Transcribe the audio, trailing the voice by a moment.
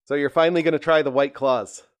So you're finally going to try the White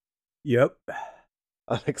Claws. Yep.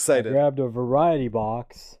 I'm I excited. grabbed a variety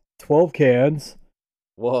box, 12 cans,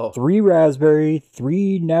 Whoa. 3 raspberry,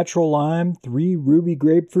 3 natural lime, 3 ruby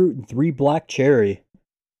grapefruit, and 3 black cherry.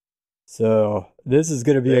 So this is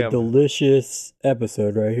going to be a Damn. delicious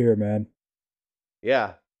episode right here, man.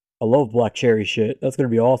 Yeah. I love black cherry shit. That's going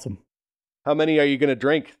to be awesome. How many are you going to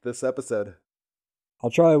drink this episode? I'll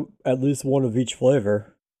try at least one of each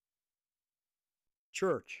flavor.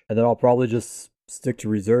 Church. And then I'll probably just stick to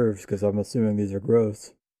reserves because I'm assuming these are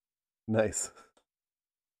gross. Nice.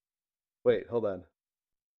 Wait, hold on.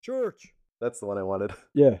 Church. That's the one I wanted.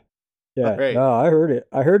 Yeah. Yeah. All right. No, I heard it.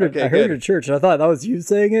 I heard it. Okay, I heard good. it at church, and I thought that was you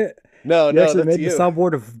saying it. No, You no, actually that's made you. the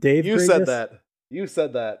soundboard of Dave. You said that. You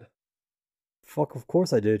said that. Fuck, of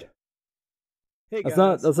course I did. Hey That's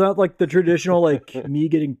guys. not like the traditional like me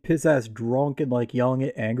getting piss ass drunk and like yelling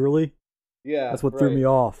it angrily. Yeah. That's what threw me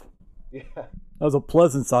off. Yeah. That was a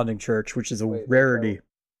pleasant sounding church, which is a Wait, rarity.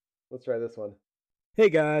 Let's try this one. Hey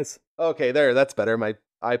guys. Okay, there. That's better. My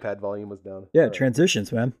iPad volume was down. Yeah, All right.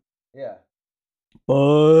 transitions, man. Yeah.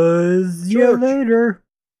 Buzz you Church. later.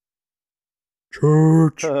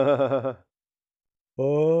 Church. Good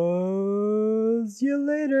Buzz you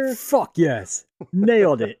later. Fuck yes.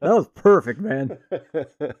 Nailed it. That was perfect, man.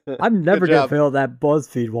 I'm never gonna job. fail that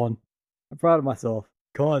BuzzFeed one. I'm proud of myself.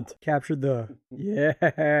 Cunt. Captured the...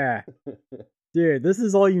 Yeah. Dude, this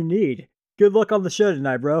is all you need. Good luck on the show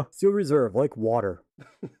tonight, bro. Steel Reserve, like water.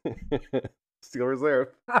 Steel Reserve.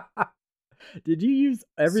 Did you use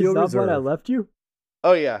every Steel soundbite I Reserve. left you?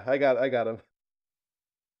 Oh yeah, I got him.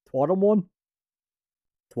 Twat him one?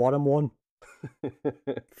 Twat him one?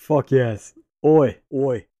 Fuck yes. Oi,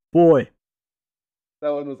 oi, boy,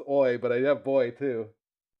 That one was oi, but I have boy too.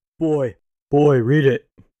 boy, boy, read it.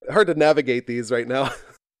 Hard to navigate these right now.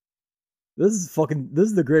 This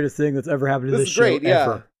is the greatest thing that's ever happened to This this is show great, yeah.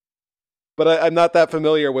 ever. But I'm not that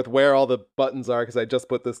familiar with where all the buttons are because I just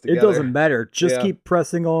put this together. It doesn't matter. Just Yeah. keep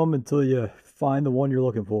pressing them until you find the one you're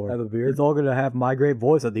looking for. Have a beard? It's all going to have my great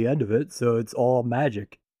voice at the end of it, so it's all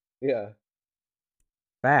magic. Yeah.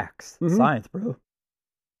 Facts. Mhm. Science, bro.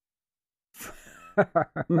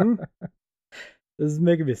 Mhm. This is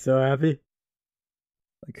making me so happy.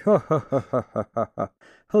 Like, ha ha ha ha ha ha ha.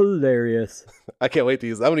 Hilarious. I can't wait to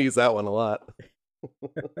use. I'm gonna use that one a lot.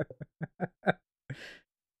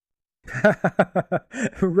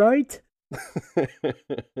 Right?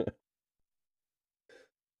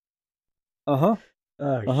 Uh-huh.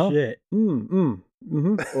 Oh Uh-huh. shit. Mm-hmm.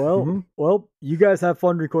 Well, Mhm. well, you guys have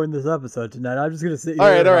fun recording this episode tonight. I'm just gonna sit here. all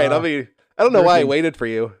right. and, I don't know why I drinking. waited for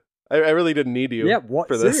you. I really didn't need you. Yeah, what?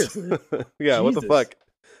 for this. Seriously? Yeah. What the Jesus. fuck?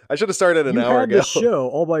 I should have started an You hour had ago. the show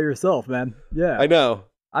all by yourself, man. Yeah, I know.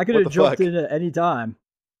 I could What have the jumped fuck? in at any time.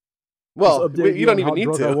 Well, Just update you don't on even how need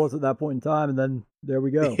drunk I to. was at that point in time, and then there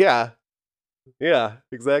we go. Yeah. Yeah.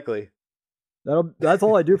 Exactly. That's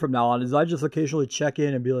all I do from now on. Is I just occasionally check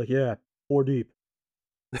in and be like, "Yeah, 4 deep."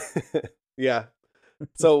 Yeah.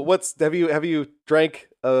 So have you drank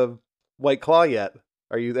a White Claw yet?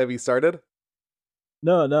 Have you started?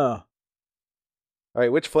 No. All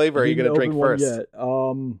right, which flavor are you Didn't gonna drink open one first? yet.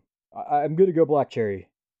 I'm gonna go black cherry.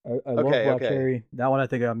 I love Okay, black okay. cherry. That one I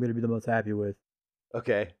think I'm gonna be the most happy with.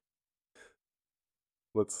 Okay.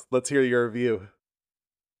 Let's hear your review.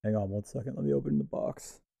 Hang on 1 second. Let me open the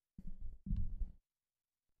box.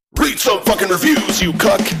 Read some fucking reviews, you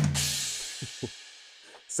cuck!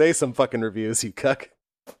 Say some fucking reviews, you cuck.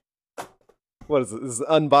 What is it? This is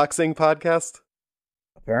an unboxing podcast?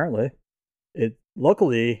 Apparently,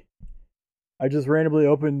 luckily, I just randomly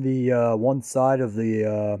opened the one side of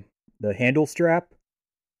the handle strap,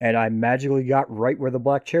 and I magically got right where the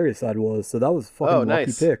black cherry side was. So that was a fucking Oh, lucky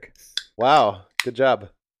nice. pick. Wow, good job.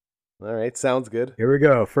 All right, sounds good. Here we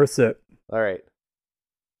go. First sip. All right.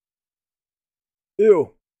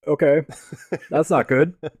 Ew. Okay, that's not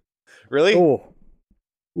good. Really? Oh.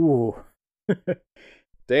 Ooh.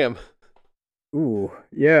 Damn. Ooh.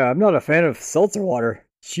 Yeah, I'm not a fan of seltzer water.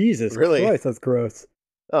 Jesus Really? Christ, that's gross.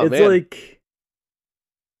 Oh It's man. like,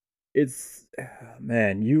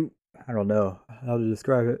 man, I don't know how to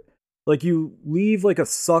describe it. Like you leave like a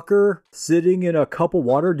sucker sitting in a cup of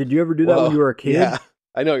water. Did you ever do that Whoa, when you were a kid? Yeah,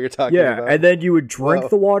 I know what you're talking Yeah, about. and then you would drink Whoa.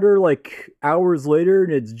 the water like hours later,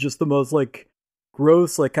 and it's just the most like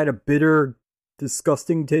gross, like kind of bitter,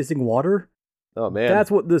 disgusting tasting water. Oh man. That's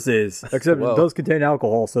what this is. Except Whoa. it does contain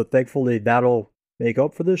alcohol, so thankfully that'll make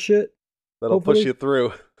up for this shit. That'll push hopefully. you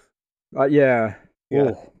through. Yeah.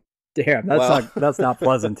 Yeah. Oh, damn, that's Wow. that's not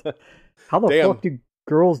pleasant. How the Damn. fuck do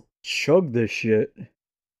girls chug this shit?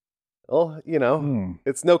 Well, Hmm.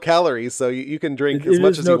 it's no calories, so you can drink It as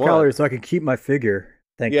much is as no you want. calories, so I can keep my figure.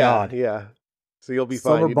 Thank Yeah, God. yeah. So you'll be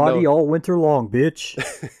Summer fine. body all winter long, bitch.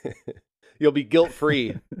 You'll be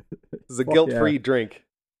guilt-free. This is a Fuck guilt-free yeah. drink.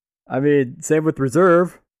 I mean, same with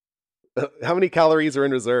Reserve. How many calories are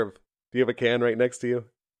in Reserve? Do you have a can right next to you?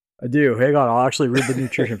 I do. Hang on, I'll actually read the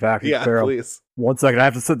nutrition fact. Yeah, Pharaoh. please. 1 second, I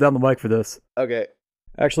have to sit down the mic for this. Okay.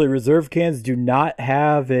 Actually, Reserve cans do not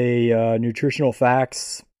have a nutritional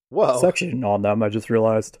facts Whoa. section on them, I just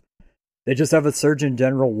realized. They just have a Surgeon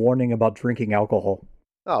General warning about drinking alcohol.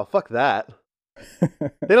 Oh, fuck that.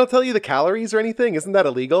 They don't tell you the calories or anything? Isn't that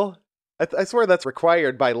illegal? I swear that's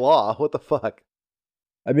required by law. What the fuck?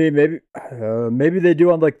 I mean, maybe they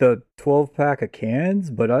do on like the 12-pack of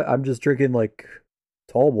cans, but I'm just drinking like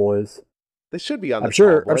Tall Boys. They should be on the I'm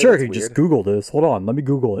sure Tall Boy. I That's can just weird. Google this. Hold on, let me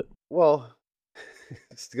Google it. Well,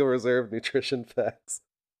 Steel Reserve nutrition facts.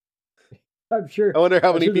 I'm sure. I wonder how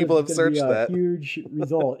I'm many sure people have this is gonna be searched that. a huge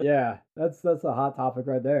result. Yeah, that's a hot topic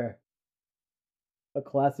right there. A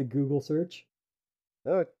classic Google search.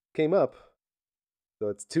 Oh, it came up. So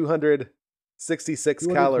it's 266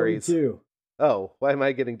 calories. 222. Oh, why am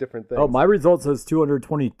I getting different things? Oh, my result says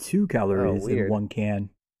 222 calories in weird. one can.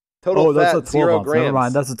 Total that's fat, a 12 0 ounce. grams. Never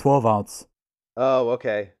mind, that's a 12 ounce. Oh,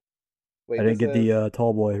 okay. Wait, I didn't this get is- the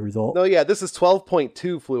tall boy result. No, yeah, this is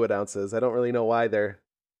 12.2 fluid ounces. I don't really know why they're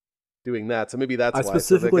doing that. So maybe that's I why.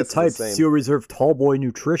 specifically so that gets typed to the same. Steel Reserve Tall Boy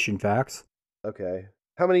nutrition facts. Okay.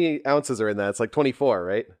 How many ounces are in that? It's like 24,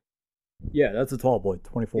 right? Yeah, that's a tall boy,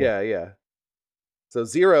 24. Yeah. So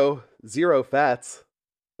zero fats.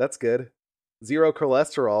 That's good. 0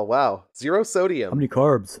 cholesterol. Wow. 0 sodium. How many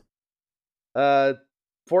carbs?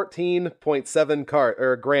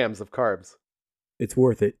 14.7 grams of carbs. It's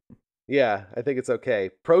worth it. Yeah, I think it's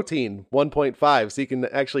okay. Protein 1.5, so you can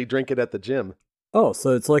actually drink it at the gym. Oh,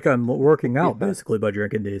 so it's like I'm working out Yeah. basically by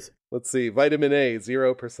drinking these. Let's see. Vitamin A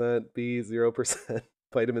 0%, B 0%,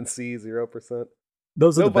 vitamin C 0%.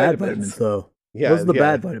 Those are No the bad vitamins. vitamins, though. Yeah, Those are the yeah,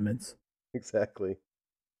 bad vitamins. exactly.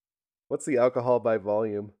 What's the alcohol by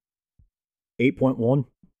volume? 8.1.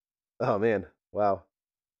 Oh man, wow.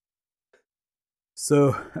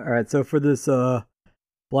 So, all right. So for this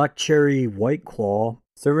Black Cherry White Claw,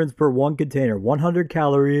 servings per one container: 100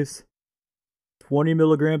 calories, 20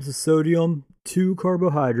 milligrams of sodium, 2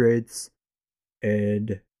 carbohydrates,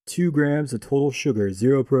 and 2 grams of total sugar,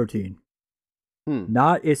 0 protein.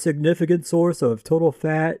 Not a significant source of total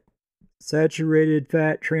fat, saturated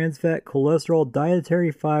fat, trans fat, cholesterol,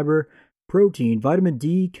 dietary fiber, protein, vitamin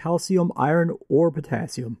D, calcium, iron, or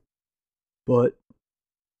potassium. But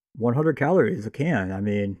 100 calories a can. I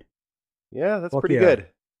mean, Yeah, that's fuck pretty yeah. good.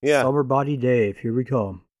 Yeah. Summer body Dave, here we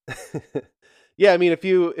come. Yeah, I mean if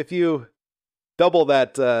you double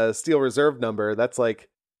that Steel Reserve number, that's like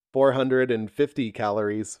 450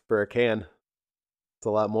 calories for a can. It's a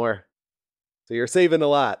lot more. So you're saving a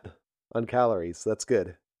lot on calories. That's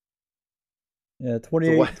good. Yeah,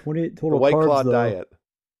 28 The total White carbs Claw though. diet.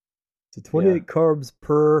 So 28 carbs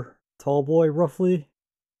per tall boy, roughly.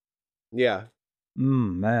 Yeah.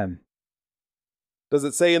 Man. Does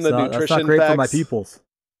it say in the That's nutrition not great facts? for my peoples.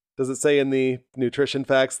 Does it say in the nutrition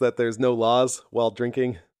facts that there's no laws while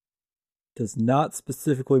drinking? Does not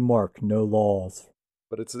specifically mark no laws.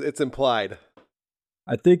 But it's implied.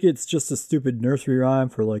 I think it's just a stupid nursery rhyme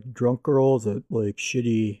for like drunk girls at like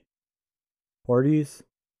shitty parties.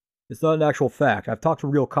 It's not an actual fact. I've talked to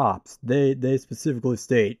real cops. They specifically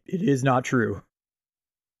state it is not true.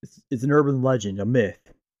 It's an urban legend, a myth.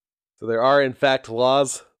 So there are in fact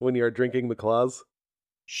laws when you're drinking the claws?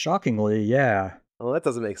 Shockingly, yeah. Well, that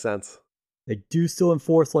doesn't make sense. They do still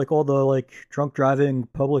enforce like all the like drunk driving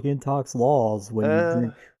public intox laws when you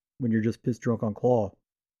drink when you're just pissed drunk on claw.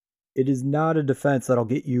 It is not a defense that'll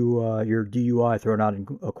get you your DUI thrown out in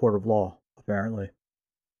a court of law, apparently.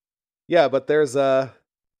 Yeah, but there's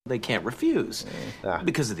They can't refuse Ah.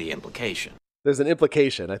 because of the implication. there's an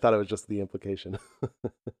implication. I thought it was just the implication.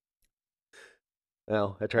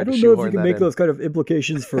 Well, I I tried to don't know if shoehorn you can that make in. those kind of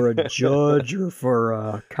implications for a judge or for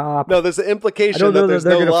a cop. No, there's an I implication don't know that that there's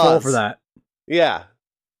they're no going to laws fall for that. Yeah.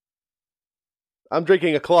 I'm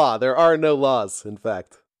drinking a claw. There are no laws, in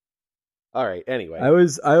fact. All right, anyway. I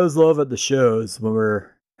always love at the shows when we're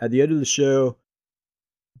at the end of the show,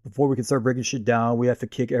 before we can start breaking shit down, we have to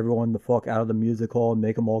kick everyone the fuck out of the music hall and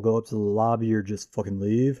make them all go up to the lobby or just fucking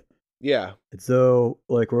leave. Yeah. And so,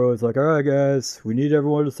 like, we're always like, all right, guys, we need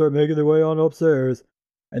everyone to start making their way on upstairs.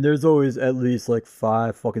 And there's always at least, like,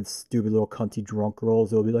 5 fucking stupid little cunty drunk girls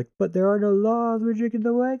that'll be like, but there are no laws, we're drinking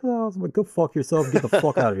the White Claws. I'm like, go fuck yourself and get the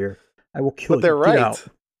fuck out of here. I will kill But they're you. Get right. out.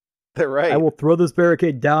 They're right. I will throw this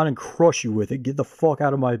barricade down and crush you with it. Get the fuck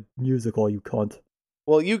out of my music hall, you cunt.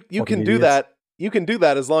 Well, you Fucking can do idiots. that. You can do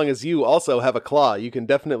that as long as you also have a claw. You can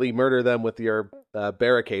definitely murder them with your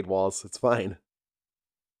barricade walls. It's fine.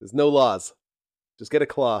 There's no laws. Just get a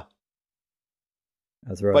claw.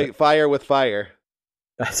 That's right. Fight fire with fire.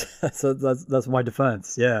 That's my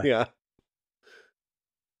defense. Yeah. Yeah.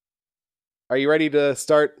 Are you ready to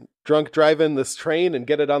start drunk driving this train and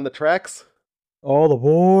get it on the tracks? All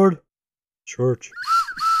aboard. Church.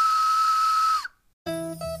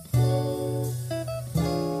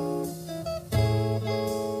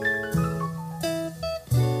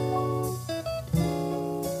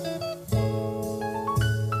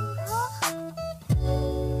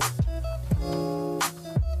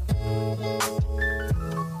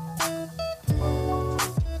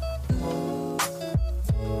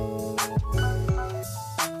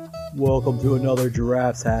 Welcome to another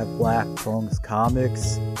Giraffes Have Black Tongues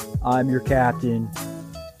Comics. I'm your captain,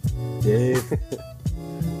 Dave.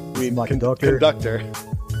 This is my conductor.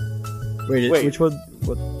 Wait, Wait. which one?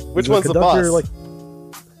 Which one's the boss? Like,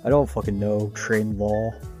 I don't fucking know train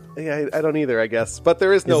law. Yeah, I don't either, I guess. But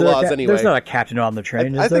there is no Is there laws anyway. There's not a captain on the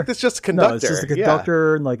train, I is there? think it's just a conductor. No, it's just a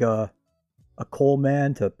conductor and like a coal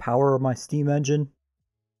man to power my steam engine.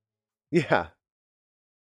 Yeah.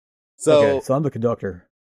 So, Okay, so I'm the conductor.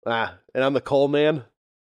 and I'm the coal man.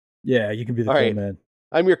 Yeah, you can be the All coal right. man.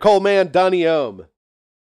 I'm your coal man, Donnie Ohm.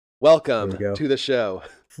 Welcome There we go. to the show.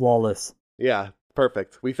 Flawless. Yeah,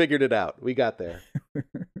 perfect. We figured it out. We got there.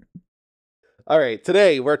 All right,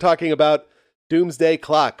 today we're talking about Doomsday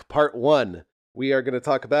Clock, Part 1. We are going to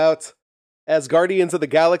talk about As Guardians of the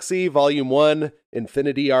Galaxy, Volume 1,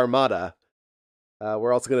 Infinity Armada.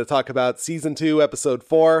 We're also going to talk about Season 2, Episode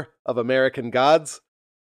 4 of American Gods.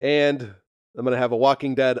 And I'm going to have a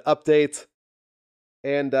Walking Dead update.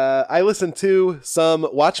 And I listened to some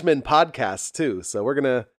Watchmen podcasts, too. So we're going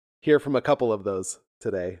to hear from a couple of those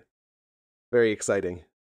today. Very exciting.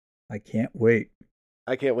 I can't wait.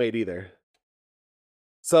 I can't wait either.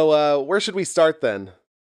 So, where should we start then?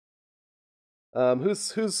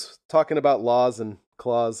 Who's talking about laws and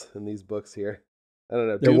claws in these books here? I don't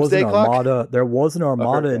know. There was Doomsday an Clock? armada. There was an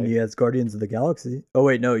armada in okay. the As Guardians of the Galaxy. Oh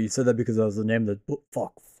wait, no, you said that because that was the name of the book.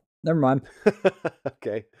 Fuck. Never mind.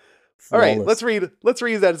 Okay. All right. Flawless. Let's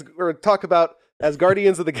read that or talk about As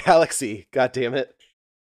Guardians of the Galaxy. God damn it.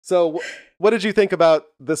 So, what did you think about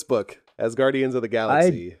this book, As Guardians of the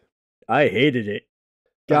Galaxy? I hated it.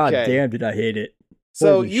 God Okay. damn, did I hate it.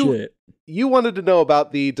 So Holy shit. you wanted to know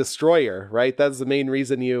about the Destroyer, right? That's the main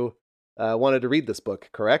reason you wanted to read this book,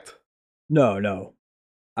 correct? No.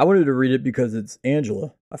 I wanted to read it because it's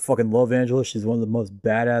Angela. I fucking love Angela. She's one of the most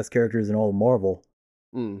badass characters in all of Marvel.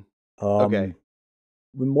 Mm. Okay.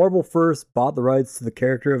 When Marvel first bought the rights to the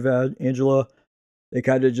character of Angela, they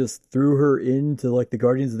kind of just threw her into like the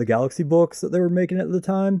Guardians of the Galaxy books that they were making at the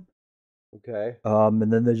time. Okay. And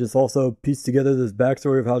then they just also pieced together this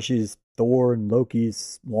backstory of how she's Thor and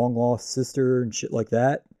Loki's long lost sister and shit like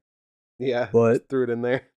that. Yeah. But just threw it in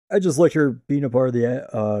there. I just liked her being a part of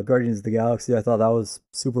the Guardians of the Galaxy. I thought that was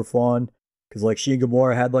super fun because like she and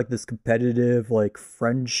Gamora had like this competitive like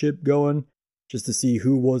friendship going, just to see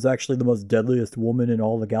who was actually the most deadliest woman in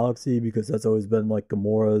all the galaxy, because that's always been like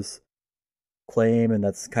Gamora's claim, and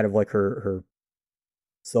that's kind of like her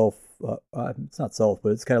self. It's not self, but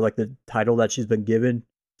it's kind of like the title that she's been given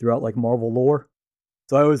throughout like Marvel lore.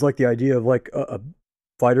 So I always like the idea of like a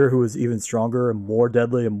fighter who is even stronger and more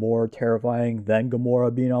deadly and more terrifying than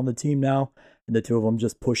Gamora being on the team now, and the two of them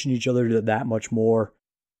just pushing each other to that much more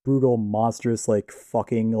brutal, monstrous, like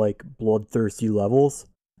fucking like bloodthirsty levels.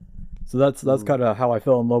 So that's kind of how I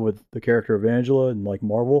fell in love with the character of Angela and like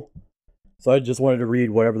Marvel. So I just wanted to read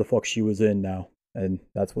whatever the fuck she was in now, and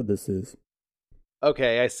that's what this is.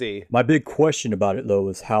 Okay, I see. My big question about it though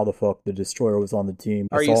is how the fuck the Destroyer was on the team.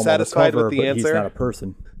 I Are saw you him on satisfied cover, with the but answer? He's not a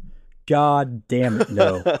person. God damn it,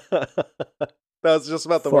 no. That was just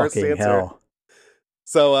about the worst Fucking answer. hell.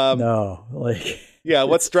 So, No, like yeah,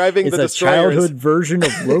 what's driving it's the a Destroyer childhood is version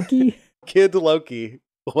of Loki. Kid Loki.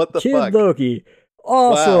 What the Kid fuck? Loki,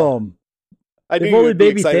 awesome. I knew If you only would be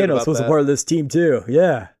Baby excited Thanos about was a that. part of this team too.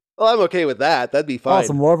 Yeah, Well, I'm okay with that. That'd be fine.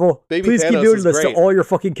 awesome, Marvel. Baby Please keep Thanos doing is this great. to all your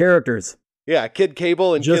fucking characters. Yeah, Kid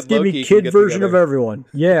Cable and Just Kid give Loki me can kid get version of together. everyone.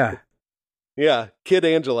 Yeah. Yeah, Kid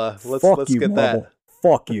Angela. Let's Fuck you, get Marvel. that.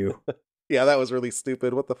 Fuck you. Yeah, that was really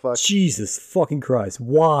stupid. What the fuck? Jesus fucking Christ.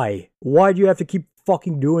 Why? Why do you have to keep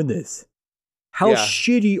fucking doing this? How Yeah.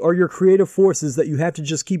 shitty are your creative forces that you have to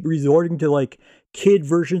just keep resorting to like kid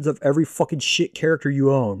versions of every fucking shit character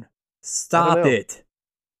you own? Stop know. it.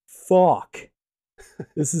 Fuck.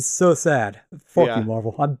 This is so sad. Fuck Yeah. you,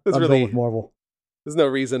 Marvel. I'm It's done really- with Marvel. There's no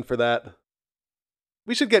reason for that.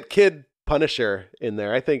 We should get Kid Punisher in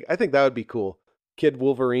there. I think that would be cool. Kid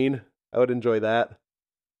Wolverine. I would enjoy that.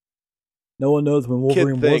 No one knows when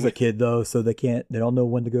Wolverine was thing. a kid though, so they don't know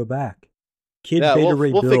when to go back. Kid Yeah, Beta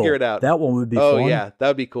Ray we'll Bill. figure it out. That one would be Oh fun. yeah, that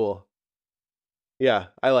would be cool. Yeah,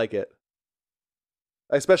 I like it.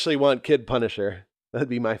 I especially want Kid Punisher. That'd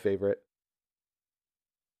be my favorite.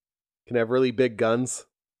 Can have really big guns.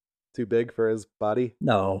 Too big for his body.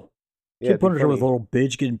 No. Yeah, Kid it'd be Punisher was a funny. little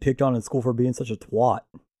bitch getting picked on in school for being such a twat.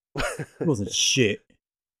 He wasn't shit.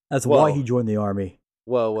 That's Whoa. why he joined the army.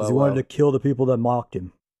 Whoa, Because whoa, he wanted whoa. to kill the people that mocked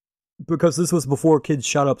him. Because this was before kids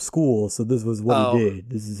shot up school, so this was what Oh. he did.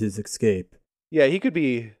 This is his escape. Yeah, he could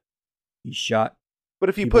be. He shot But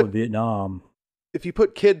if you people in put Vietnam.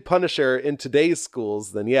 Kid Punisher in today's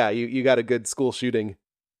schools, then yeah, you got a good school shooting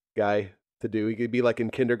guy to do. He could be like in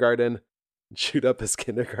kindergarten and shoot up his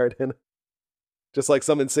kindergarten. Just like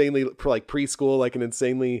some insanely like preschool, like an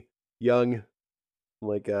insanely young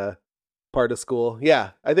like part of school.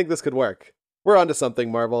 Yeah, I think this could work. We're onto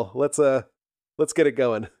something, Marvel. Let's get it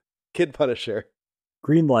going. Kid Punisher.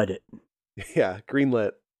 Greenlight it. Yeah,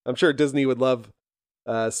 greenlit. I'm sure Disney would love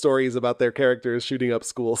stories about their characters shooting up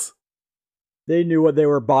schools. They knew what they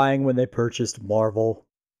were buying when they purchased Marvel.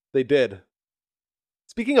 They did.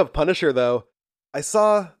 Speaking of Punisher, though, I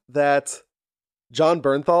saw that John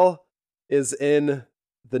Bernthal is in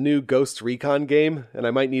the new Ghost Recon game, and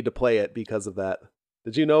I might need to play it because of that.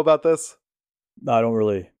 Did you know about this? I don't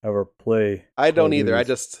really ever play. I don't Call of either.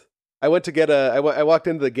 Duties. I went to get I walked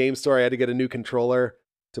into the game store. I had to get a new controller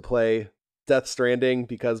to play Death Stranding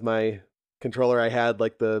because my controller I had,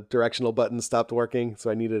 like the directional button stopped working, so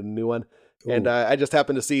I needed a new one. And Ooh. I just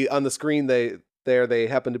happened to see on the screen they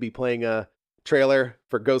happened to be playing a trailer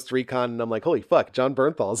for Ghost Recon, and I'm like, holy fuck, John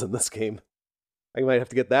Bernthal's in this game. I might have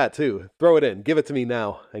to get that too. Throw it in. Give it to me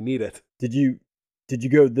now. I need it. Did you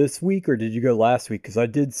go this week or did you go last week? Because I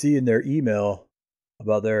did see in their email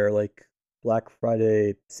about their like Black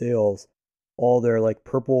Friday sales, all their like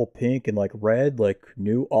purple, pink, and like red, like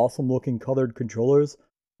new awesome looking colored controllers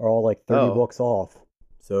are all like $30 off.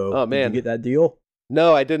 So Oh, did man. you get that deal?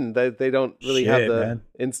 No, I didn't. They don't really have Shit, the man.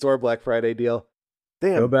 in-store Black Friday deal.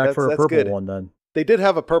 Damn, Go back for a that's purple good. one then. They did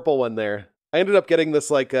have a purple one there. I ended up getting this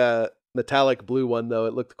like metallic blue one though.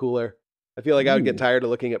 It looked cooler. I feel like I would get Ooh. tired of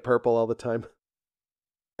looking at purple all the time.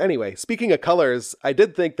 Anyway, speaking of colors, I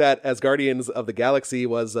did think that As Guardians of the Galaxy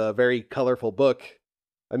was a very colorful book.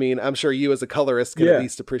 I mean, I'm sure you as a colorist can Yeah. at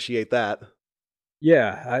least appreciate that.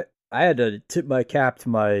 Yeah, I had to tip my cap to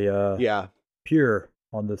my Yeah, Pure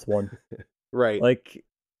on this one. right. Like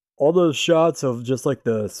all those shots of just like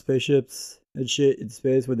the spaceships and shit in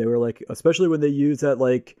space when they were like, especially when they use that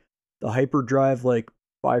like the hyperdrive like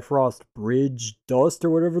Bifrost bridge dust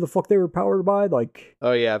or whatever the fuck they were powered by, like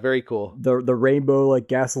Oh yeah, very cool. the rainbow like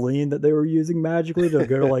gasoline that they were using magically to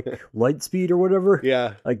go to like light speed or whatever.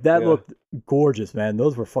 Yeah, Like that yeah. looked gorgeous, man.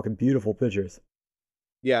 Those were fucking beautiful pictures.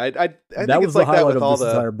 yeah. I that think was it's the like that highlight with of all this the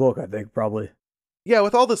entire book, I think, probably. yeah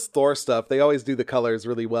with all this Thor stuff. They always do the colors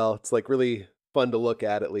really well. It's like really fun to look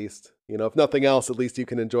at least. You know, if nothing else, at least you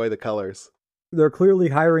can enjoy the colors. They're clearly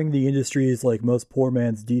hiring the industry's like most poor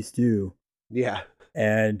man's D-Stew, Yeah,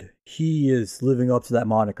 and he is living up to that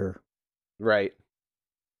moniker. right.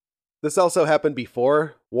 This also happened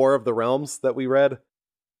before War of the Realms that we read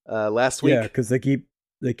last week. Yeah, because they keep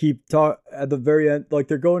talk at the very end, like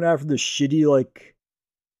they're going after the shitty like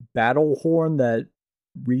battle horn that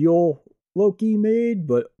real Loki made,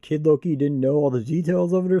 but Kid Loki didn't know all the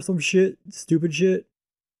details of it or some shit, stupid shit.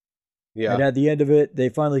 Yeah. And at the end of it, they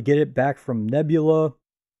finally get it back from Nebula,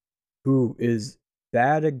 who is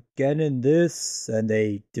bad again in this, and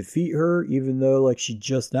they defeat her, even though like she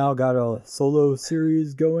just now got a solo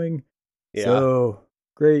series going. Yeah. So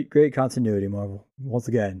great continuity, Marvel. Once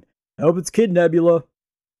again, I hope it's Kid Nebula.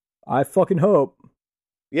 I fucking hope.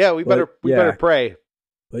 Yeah, we But, better pray.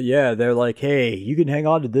 But yeah, they're like, hey, you can hang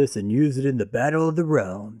on to this and use it in the Battle of the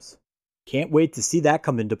Realms. Can't wait to see that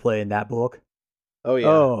come into play in that book. Oh yeah.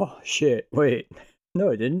 Oh shit! Wait, no,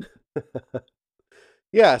 it didn't.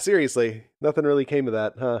 Yeah, seriously. Nothing really came of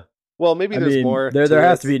that, huh? Well, maybe I there's mean, more. There to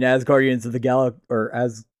has it. to be an Asgardians of the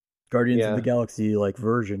Guardians Yeah. of the Galaxy like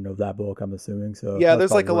version of that book. I'm assuming so. Yeah, That's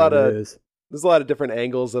there's like a probably lot what of it is. There's a lot of different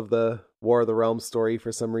angles of the War of the Realms story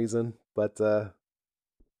for some reason, but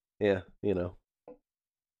yeah, you know.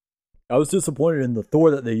 I was disappointed in the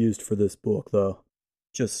Thor that they used for this book, though.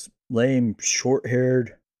 Just lame,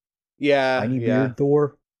 short-haired, Yeah, tiny yeah. beard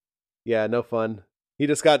Thor. Yeah, no fun. He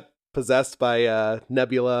just got possessed by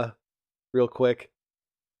Nebula real quick.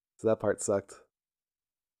 So that part sucked.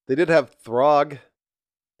 They did have Throg.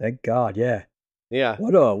 Thank God, yeah. Yeah.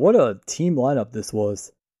 What a team lineup this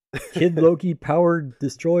was. Kid Loki powered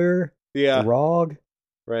destroyer, Yeah. Throg,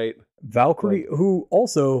 Right. Valkyrie, who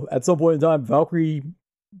also at some point in time Valkyrie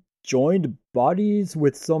joined bodies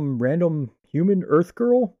with some random human Earth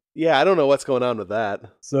girl. Yeah, I don't know what's going on with that. What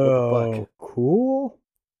the So fuck? cool.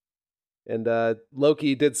 And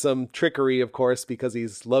Loki did some trickery, of course, because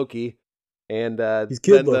he's Loki. And He's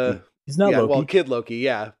Kid then Loki. He's not yeah, Loki. well, Kid Loki,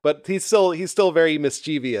 yeah, but he's still very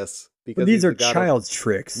mischievous because but these he's are the god of child's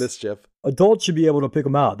tricks. mischief. Adults should be able to pick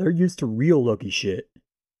them out. They're used to real Loki shit.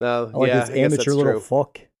 No, I like yeah, this I guess amateur that's little true.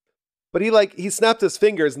 fuck. But he snapped his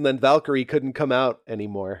fingers, and then Valkyrie couldn't come out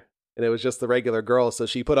anymore, and it was just the regular girl. So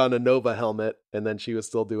she put on a Nova helmet, and then she was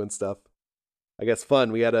still doing stuff. I guess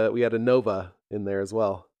fun. We had a Nova in there as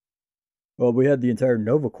well. Well, we had the entire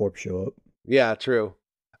Nova Corp show up. Yeah, true.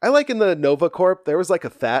 I like in the Nova Corp there was like a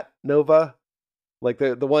fat Nova, like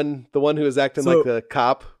the one who was acting So- like the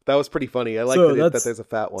cop. That was pretty funny. I like So that that's there's a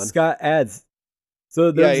fat one. Scott adds.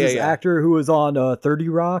 So there's Yeah, this yeah. actor who was on 30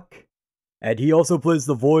 Rock, and he also plays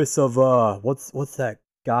the voice of what's that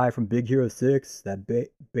guy from Big Hero 6? That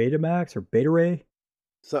Betamax or Beta Ray?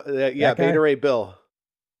 So yeah, That guy? Beta Ray Bill.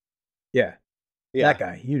 Yeah, Yeah, that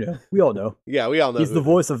guy. You know, we all know. yeah, we all know. He's who the it is.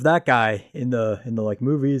 voice of that guy in the like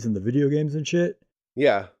movies and the video games and shit.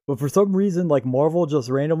 Yeah, But for some reason, like Marvel just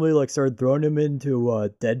randomly like started throwing him into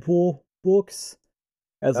Deadpool books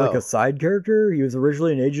as like Oh. a side character. He was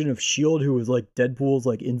originally an agent of Shield who was like Deadpool's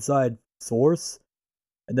like inside source,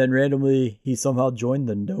 and then randomly he somehow joined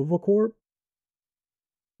the Nova Corp.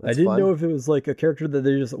 that's I didn't fun. know if it was like a character that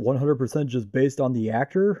they just 100% just based on the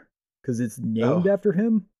actor because it's named Oh. after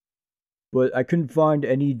him. But I couldn't find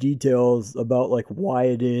any details about like why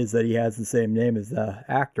it is that he has the same name as the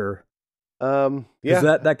actor. Yeah, Because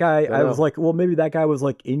that guy, don't I was know. like, well, maybe that guy was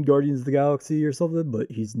like in Guardians of the Galaxy or something, but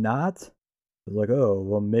he's not. I was like, oh,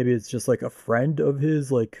 well, maybe it's just like a friend of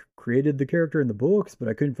his, like created the character in the books, but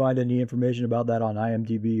I couldn't find any information about that on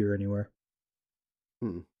IMDb or anywhere.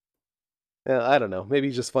 Yeah, I don't know. Maybe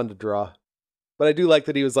he's just fun to draw. But I do like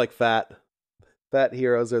that he was like fat. Fat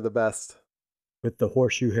heroes are the best. With the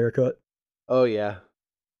horseshoe haircut. Oh yeah,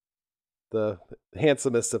 the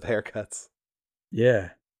handsomest of haircuts. Yeah.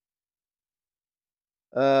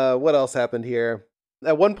 What else happened here?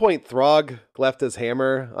 At one point, Throg left his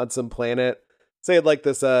hammer on some planet. Say it like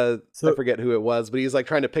this. I forget who it was, but he's like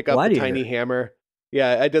trying to pick up the Gladiator. tiny hammer.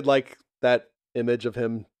 Yeah, I did like that image of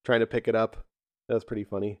him trying to pick it up. That was pretty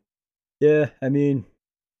funny. Yeah, I mean,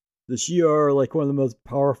 the Shi'ar are like one of the most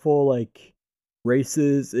powerful like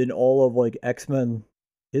races in all of like X-Men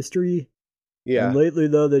history. Yeah, And lately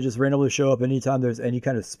though, they just randomly show up anytime there's any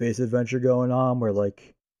kind of space adventure going on where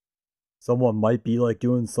like someone might be like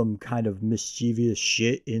doing some kind of mischievous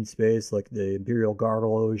shit in space. Like the Imperial Guard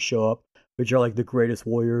will always show up, which are like the greatest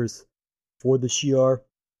warriors for the Shi'ar.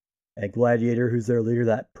 And Gladiator, who's their leader,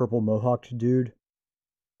 that purple mohawked dude.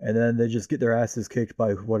 And then they just get their asses kicked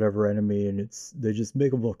by whatever enemy, and they just make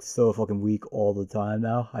them look so fucking weak all the time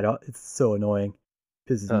now. It's so annoying.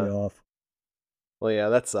 Pisses me off. well, yeah,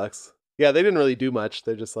 that sucks. Yeah, they didn't really do much.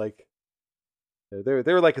 They're just like they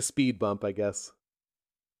were like a speed bump, I guess.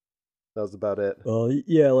 That was about it. Well,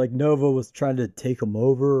 yeah, like Nova was trying to take them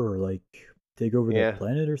over or like take over Yeah. their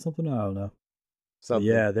planet or something. I don't know. But Something.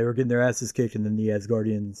 yeah, they were getting their asses kicked, and then the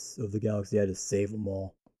Asgardians of the Galaxy had to save them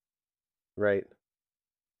all. Right.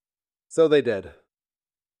 So they did.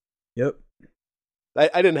 Yep. I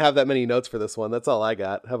didn't have that many notes for this one. That's all I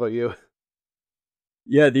got. How about you?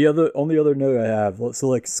 Yeah, the only other note I have, so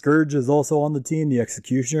like Scourge is also on the team, the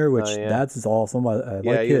Executioner, which yeah. that's awesome. I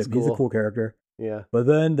Yeah, like he was him. He's a cool. cool character. Yeah. But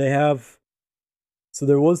then they have, so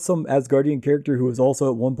there was some Asgardian character who was also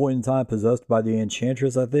at one point in time possessed by the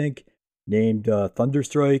Enchantress, I think, named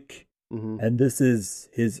Thunderstrike, hmm and this is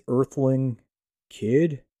his Earthling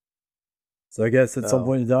kid. So I guess at some Oh.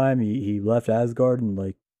 point in time he left Asgard and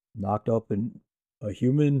like knocked up a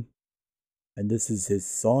human, and this is his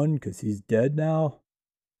son because he's dead now,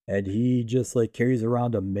 and he just like carries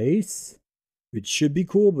around a mace, which should be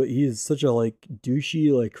cool, but he is such a like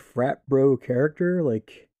douchey like frat bro character.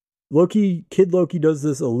 Like Kid Loki does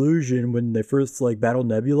this illusion when they first like battle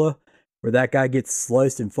Nebula, where that guy gets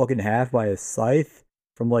sliced in fucking half by a scythe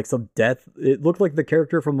from like some death. It looked like the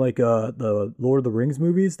character from like the Lord of the Rings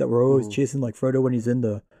movies that were always Mhm. chasing like Frodo when he's in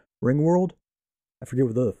the ring world. I forget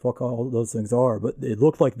what the fuck all those things are, but it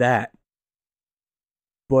looked like that.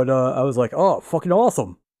 But I was like, oh, fucking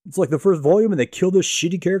awesome. It's like the first volume and they kill this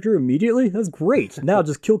shitty character immediately? That's great. Now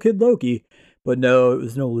just kill Kid Loki. But no, it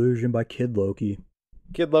was an illusion by Kid Loki.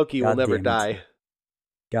 Kid Loki will God never damn it. die.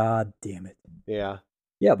 God damn it. Yeah.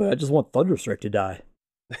 Yeah, but I just want Thunderstrike to die.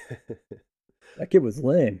 That kid was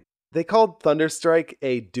lame. They called Thunderstrike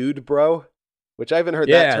a dude bro, which I haven't heard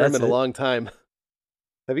Yeah, that term that's in a it. long time.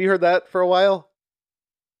 Have you heard that for a while?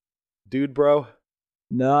 Dude bro?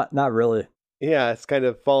 Not really. Yeah, it's kind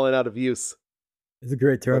of fallen out of use. It's a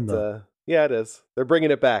great term But, though. Yeah, it is. They're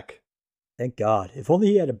bringing it back. Thank God. If only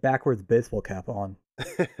he had a backwards baseball cap on.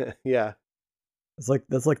 Yeah.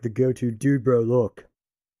 That's like the go-to dude, bro. Look,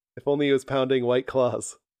 If only he was pounding White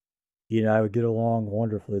Claws. he and I would get along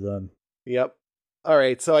wonderfully then. Yep. All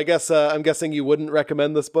right. So I guess I'm guessing you wouldn't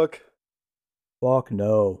recommend this book. Fuck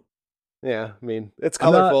no. Yeah. I mean, it's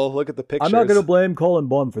I'm not- colorful. Look at the pictures. I'm not gonna blame Colin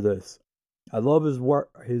Bunn for this. I love his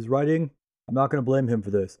writing. I'm not gonna blame him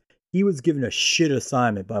for this. He was given a shit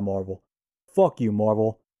assignment by Marvel. Fuck you,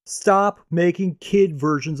 Marvel. Stop making kid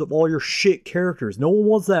versions of all your shit characters. No one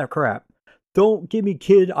wants that crap. Don't give me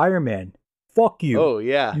Kid Iron Man. Fuck you. Oh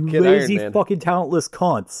yeah, You Kid lazy Iron Man, fucking talentless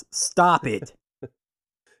cunts. Stop it.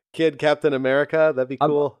 Kid Captain America. That'd be I'm-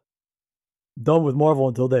 cool. Done with Marvel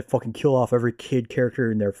until they fucking kill off every kid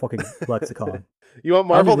character in their fucking lexicon. You want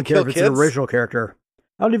I don't Marvel even to care kill if it's kids? an original character.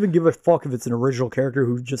 I don't even give a fuck if it's an original character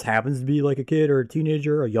who just happens to be like a kid or a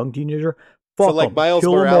teenager, a young teenager. Fuck So like 'em. Miles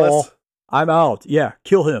Kill 'em Morales. all. I'm out. Yeah,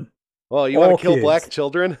 kill him. Oh, you want all to kill kids. black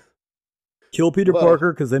children? Kill Peter Whoa.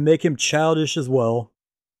 Parker because they make him childish as well.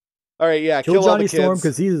 All right, yeah. Kill all Johnny the Storm kids.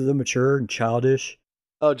 because he's immature and childish.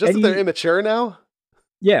 Oh, just and that they're he- immature now.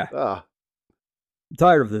 Yeah, Oh, I'm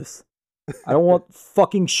tired of this. I don't want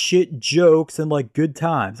fucking shit jokes and like good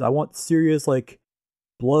times. I want serious like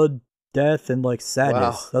blood, death, and like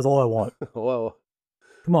sadness. Wow. That's all I want. whoa.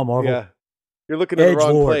 Come on, Marvel. Yeah, you're looking in the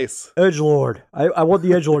wrong Edgelord. place. Edgelord. I want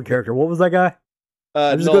the Edgelord character. What was that guy?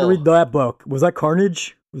 I'm just Null. going to read that book. Was that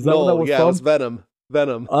Carnage? Was that what that Null, was yeah, from? it was Venom.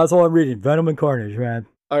 Venom. That's all I'm reading. Venom and Carnage, man.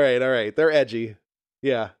 All right. They're edgy.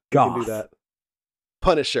 Yeah, you can do Goth. that.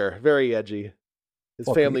 Punisher, very edgy. His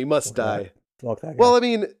Fuck family you. must Fuck die. that. Fuck that guy. Well, I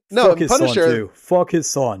mean, no, Fuck his Punisher. son, too. Fuck his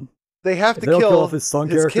son. They have If to they don't kill, kill off his son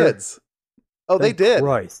character, kids. Oh, they Thank did.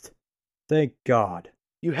 Christ. Thank God.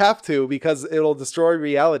 You have to because it'll destroy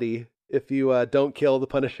reality if you don't kill the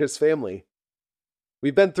Punisher's family.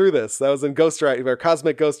 We've been through this. That was in Ghost Rider, or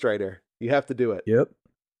Cosmic Ghost Rider. You have to do it. Yep.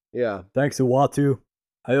 Yeah. Thanks, Uatu.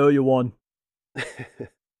 I owe you one.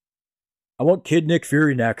 I want Kid Nick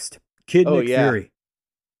Fury next. Kid Oh, Nick yeah. Fury.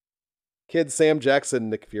 Kid Sam Jackson,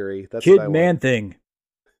 Nick Fury. That's Kid what I Man want. Thing.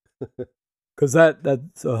 Because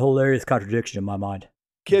that's a hilarious contradiction in my mind.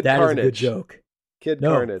 Kid That Carnage. is a good joke. Kid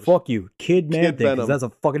No, Carnage. fuck you. Kid Man Kid Thing, Venom. because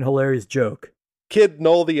that's a fucking hilarious joke. Kid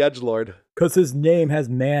Null the Edgelord. Because his name has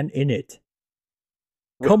man in it.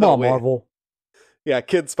 Come on, Wait. Marvel. Yeah,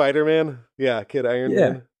 Kid Spider-Man. Yeah, Kid Iron Yeah,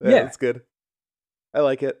 Man. Yeah, yeah. that's good. I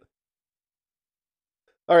like it.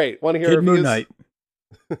 All right, want to hear Kid reviews? Moon Knight.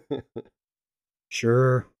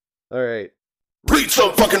 Sure. All right. Read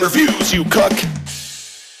some fucking reviews, you cuck.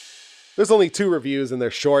 There's only 2 reviews and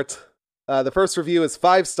they're short. The first review is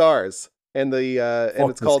 5 stars, and the Fuck and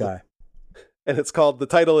it's this called guy. the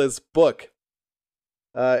title is Book.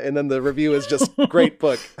 And then the review is just great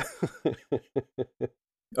book.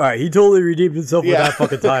 All right, he totally redeemed himself with Yeah. that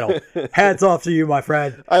fucking title. Hats off to you, my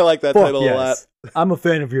friend. I like that Fuck title a lot. yes. I'm a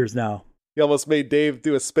fan of yours now. He almost made Dave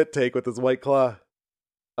do a spit take with his White Claw.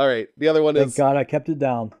 All right, the other one Thank is God I kept it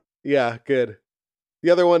down. yeah, good. The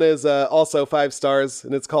other one is also 5 stars,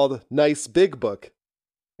 and it's called Nice Big Book.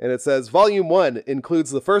 And it says Volume 1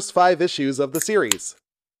 includes the first 5 issues of the series.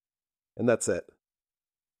 And that's it.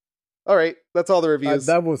 All right, that's all the reviews.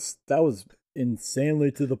 That was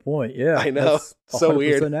insanely to the point. Yeah, I know. that's So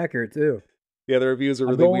weird. 100% accurate too. Yeah, the reviews are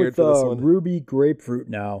I'm really going weird with for this one. ruby grapefruit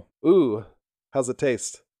now. Ooh, how's it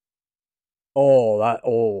taste? Oh, that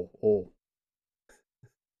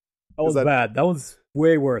was that- bad. That one's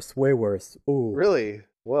way worse. Way worse. Ooh, Really?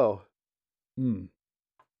 Whoa. Hmm.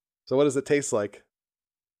 So what does it taste like?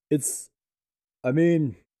 I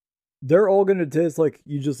mean, they're all gonna taste like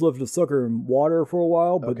you just left a sucker in water for a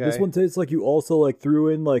while, but this Okay. one tastes like you also like threw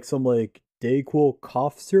in like some like Dayquil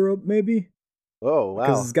cough syrup, maybe, Oh,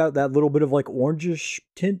 because wow. it's got that little bit of like orangish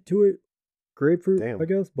tint to it, grapefruit, Damn. I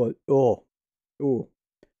guess. But I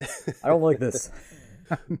don't like this.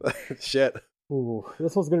 Shit. Ooh,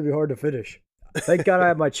 this one's gonna be hard to finish. Thank God I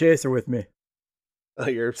have my chaser with me.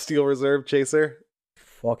 Your Steel Reserve Chaser?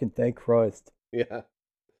 Fucking thank Christ. Yeah.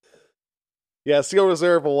 Yeah, Steel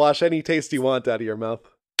Reserve will wash any taste you want out of your mouth.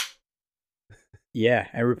 Yeah,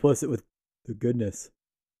 and replace it with the goodness.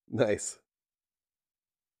 Nice.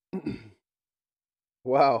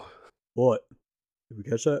 Wow. What? Did we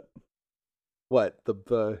catch that? What?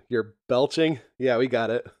 You're belching? Yeah, we got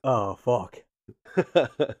it. Oh fuck!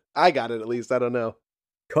 I got it at least. I don't know.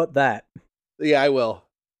 Cut that. Yeah, I will.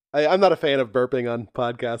 I'm not a fan of burping on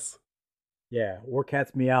podcasts. Yeah, or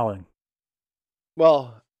cats meowing.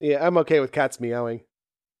 Well, yeah, I'm okay with cats meowing.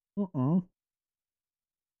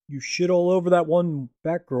 You shit all over that one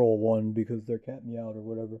Batgirl one because their cat meowed or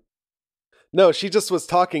whatever. No, she just was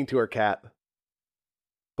talking to her cat.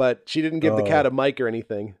 but she didn't give the cat a mic or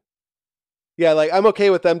anything. Yeah, like I'm okay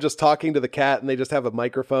with them just talking to the cat and they just have a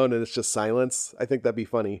microphone and it's just silence. I think that'd be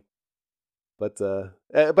funny. But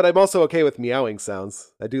I'm also okay with meowing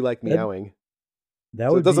sounds. I do like meowing. That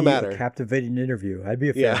So would it doesn't be matter. a captivating interview. I'd be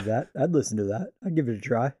a fan Yeah. of that. I'd listen to that. I'd give it a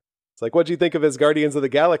try. It's like, what'd you think of his Guardians of the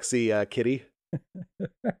Galaxy, Kitty?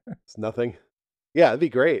 It's nothing. Yeah, it'd be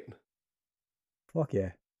great. Fuck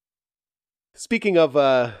yeah. Speaking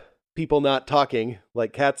of people not talking,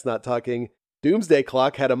 like cats not talking, Doomsday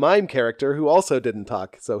Clock had a mime character who also didn't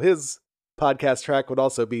talk, so his podcast track would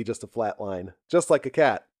also be just a flat line, just like a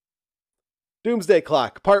cat. Doomsday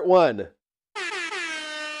Clock, Part 1.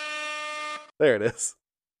 There it is.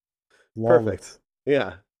 Flawless. Perfect.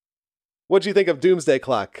 Yeah. What'd you think of Doomsday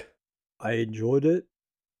Clock? I enjoyed it.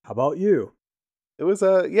 How about you? It was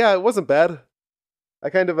yeah, it wasn't bad.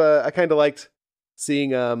 I kind of liked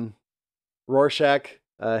seeing Rorschach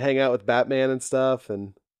hang out with Batman and stuff,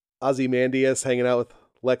 and Ozymandias hanging out with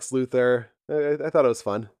Lex Luthor. I thought it was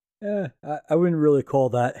fun. Yeah, I wouldn't really call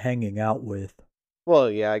that hanging out with.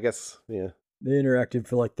 Well, yeah, I guess, yeah. They interacted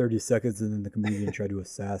for like 30 seconds and then the comedian tried to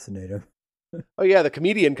assassinate him. Oh yeah, the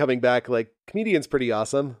comedian coming back. Like, comedian's pretty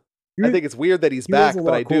awesome. He I was- think it's weird that he's he was back, a but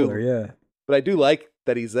lot I cooler, do. Yeah. But I do like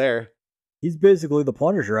that he's there. He's basically the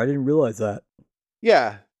Punisher. I didn't realize that.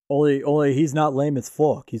 Yeah, Only he's not lame as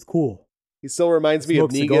fuck. He's cool. he still reminds me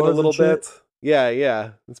of Smoke Negan a cigars little and shit. bit. Yeah,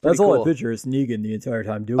 yeah, it's pretty That's all cool. I picture is Negan the entire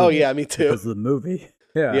time doing Oh it yeah, me too. because of the movie.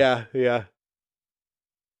 Yeah. Yeah, yeah.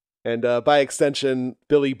 And by extension,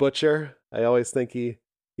 Billy Butcher. I always think he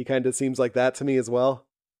kind of seems like that to me as well.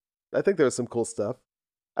 I think there was some cool stuff.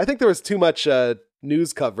 I think there was too much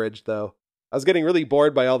news coverage, though. I was getting really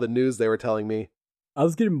bored by all the news they were telling me. I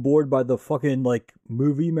was getting bored by the fucking like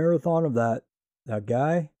movie marathon of that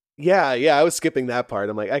guy. Yeah, I was skipping that part.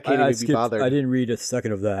 I'm like, I can't even be bothered. I didn't read a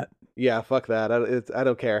second of that. Yeah, fuck that. I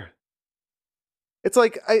don't care. It's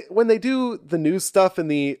like when they do the news stuff in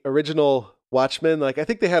the original Watchmen, like I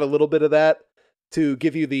think they had a little bit of that to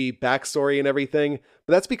give you the backstory and everything,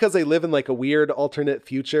 but that's because they live in like a weird alternate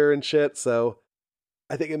future and shit. So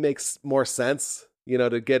I think it makes more sense,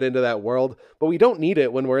 to get into that world. But we don't need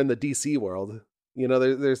it when we're in the DC world.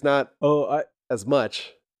 There's not as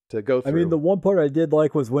much to go through. I mean, the one part I did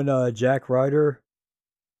like was when Jack Ryder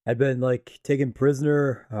had been like taken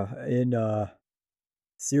prisoner in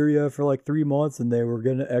Syria for like 3 months, and they were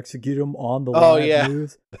gonna execute him on the live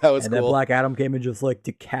news. That was and cool. then Black Adam came and just like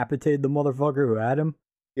decapitated the motherfucker who had him.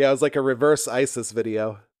 Yeah, it was like a reverse ISIS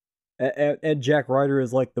video. And Jack Ryder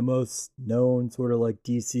is like the most known sort of like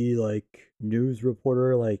DC like news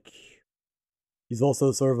reporter. Like he's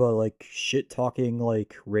also sort of a like shit talking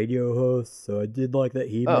like radio host. So I did like that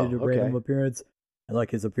he made a random appearance, and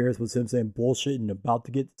like his appearance was him saying bullshit and about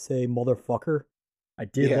to get to say motherfucker. I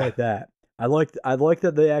did like that. I like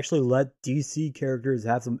that they actually let DC characters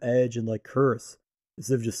have some edge and like curse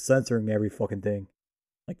instead of just censoring every fucking thing.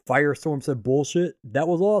 Like Firestorm said bullshit. That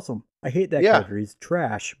was awesome. I hate that character. He's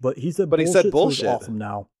trash, but he said bullshit. He said bullshit. So it's awesome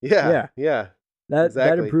now. Yeah.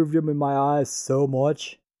 That improved him in my eyes so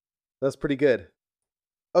much. That's pretty good.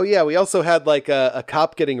 Oh yeah, we also had like a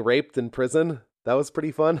cop getting raped in prison. That was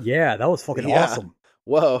pretty fun. Yeah, that was fucking awesome.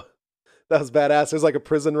 Whoa. That was badass. There's like a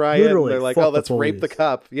prison riot. Literally, and they're like, fuck let's the rape the police.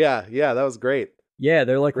 cop. Yeah, that was great. Yeah,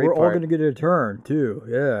 they're like, Great we're all part. going to get a turn, too.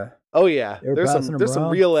 Yeah. Oh yeah. They were There's passing some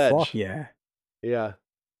around. real edge. Fuck yeah. Yeah.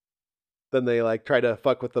 Then they like try to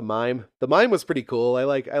fuck with the mime. The mime was pretty cool. I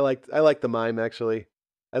liked the mime actually.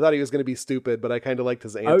 I thought he was gonna be stupid, but I kind of liked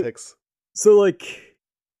his antics. So, like,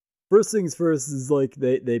 first things first is, like,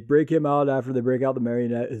 they break him out after they break out the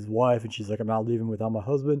marionette, his wife, and she's like, I'm not leaving without my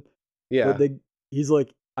husband. Yeah. But he's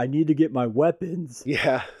like, I need to get my weapons.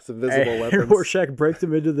 Yeah. Some visible And weapons. Rorschach breaks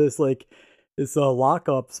him into this, like, this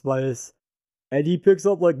lockup space, and he picks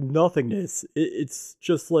up, like, nothingness. It's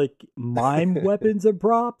just, like, mime weapons and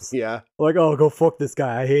props. Yeah. Like, oh, go fuck this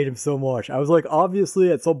guy. I hate him so much. I was like,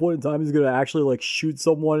 obviously, at some point in time, he's going to actually, like, shoot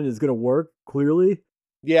someone and it's going to work, clearly.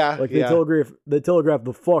 Yeah. Like, yeah. they telegraphed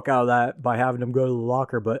the fuck out of that by having him go to the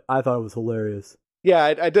locker, but I thought it was hilarious. Yeah,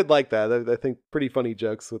 I did like that. I think pretty funny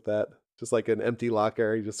jokes with that. Just like an empty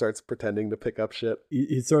locker, he just starts pretending to pick up shit.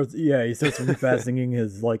 He starts refastening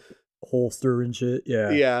his, like, holster and shit.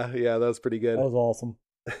 Yeah. Yeah, that was pretty good. That was awesome.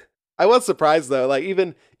 I was surprised though. Like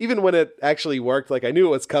even when it actually worked, like I knew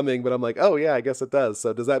it was coming, but I'm like, oh yeah, I guess it does.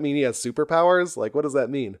 So does that mean he has superpowers? Like, what does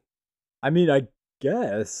that mean? I mean, I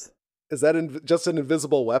guess. Is that just an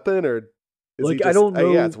invisible weapon, or is Like, he just, I don't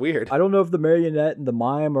know. yeah, it's weird. I don't know if the marionette and the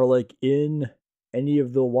mime are, like, in any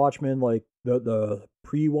of the Watchmen, like, the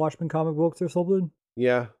pre-Watchmen comic books or something.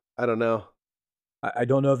 Yeah, I don't know. I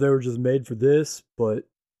don't know if they were just made for this, but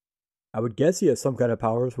I would guess he has some kind of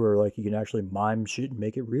powers where like he can actually mime shit and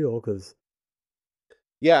make it real because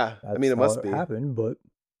Yeah, that's I mean, it how must be. happened. But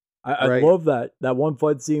I Right. love that one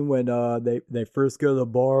fight scene when they first go to the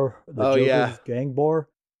bar, the Oh, Joker's yeah. gang bar,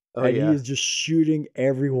 Oh, and yeah. he is just shooting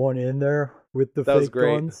everyone in there with the That was fake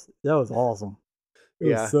great. guns. That was awesome. It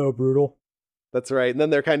Yeah. was so brutal. That's right. And then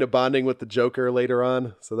they're kind of bonding with the Joker later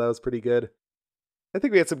on, so that was pretty good. I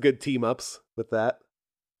think we had some good team ups with that.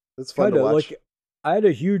 It's fun Kind to of watch. like I had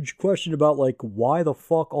a huge question about like why the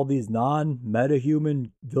fuck all these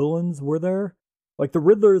non-metahuman villains were there. Like the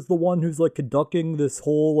Riddler is the one who's like conducting this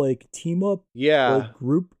whole like team up Yeah. like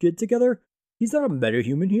group get together. He's not a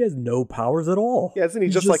metahuman. He has no powers at all. Yeah, isn't he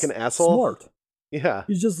He's just like an asshole? Smart. Yeah.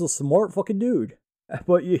 He's just a smart fucking dude.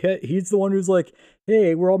 But he's the one who's like,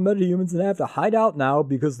 hey, we're all metahumans and I have to hide out now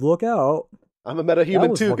because look out. I'm a That metahuman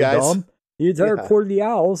was too, fucking guys. dumb. The entire Yeah. Court of the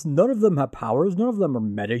Owls, none of them have powers. None of them are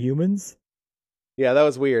metahumans. Yeah, that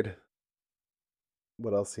was weird.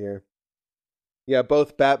 What else here? Yeah,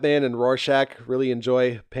 both Batman and Rorschach really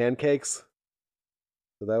enjoy pancakes.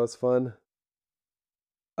 So that was fun.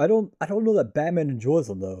 I don't know that Batman enjoys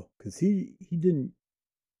them though, because he didn't.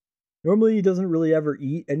 Normally, he doesn't really ever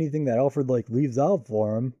eat anything that Alfred like leaves out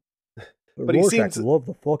for him. But he Rorschach seems- loved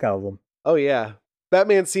the fuck out of them. Oh yeah.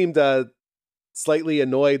 Batman seemed slightly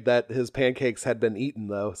annoyed that his pancakes had been eaten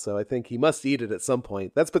though, so I think he must eat it at some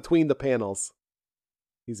point. That's between the panels.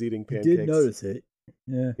 He's eating He pancakes. did notice it.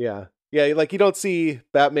 Yeah. Yeah. Yeah, like you don't see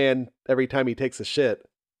Batman every time he takes a shit.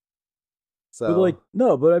 So But like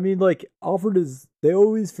no, but I mean like Alfred is they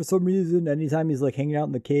always for some reason anytime he's like hanging out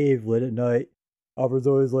in the cave late at night, Alfred's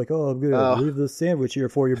always like, "Oh, I'm gonna Oh. leave this sandwich here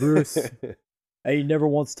for you, Bruce." And he never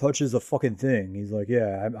once touches a fucking thing. He's like,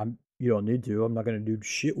 "Yeah, I'm you don't need to. I'm not gonna do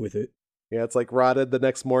shit with it." Yeah, it's like rotted the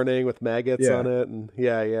next morning with maggots Yeah. on it, and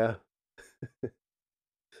yeah.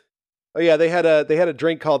 Oh yeah, they had a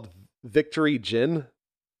drink called Victory Gin.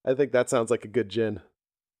 I think that sounds like a good gin.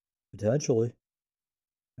 Potentially.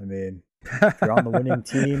 I mean, if you're on the winning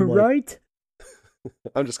team, like, right?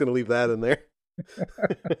 I'm just gonna leave that in there.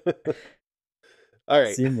 All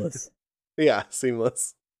right, seamless. yeah,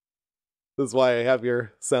 seamless. This is why I have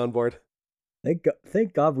your soundboard.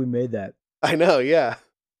 Thank God we made that. I know, yeah.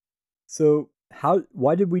 So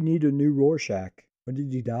why did we need a new Rorschach? When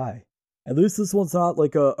did he die? At least this one's not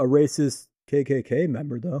like a racist KKK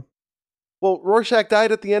member, though. Well, Rorschach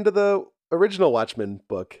died at the end of the original Watchmen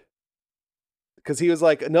book. Because he was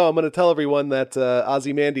like, no, I'm going to tell everyone that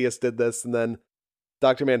Ozymandias did this. And then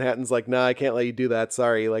Dr. Manhattan's like, nah, I can't let you do that.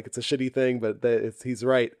 Sorry. Like, it's a shitty thing, but he's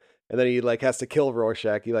right. And then he like has to kill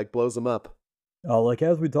Rorschach. He like blows him up. Like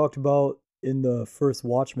as we talked about in the first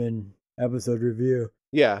Watchmen episode review,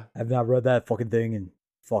 Yeah. I've not read that fucking thing in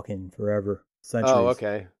fucking forever. Centuries. Oh,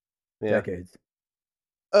 okay. Yeah. Decades.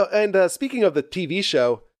 And speaking of the TV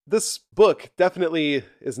show, this book definitely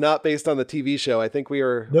is not based on the TV show. I think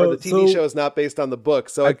or the TV show is not based on the book.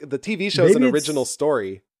 So the TV show is an maybe original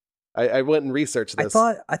story. I went and researched this.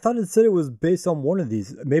 I thought it said it was based on one of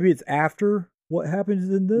these. Maybe it's after what happens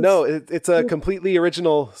in this. No, it's a completely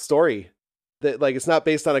original story. That like it's not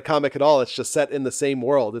based on a comic at all. It's just set in the same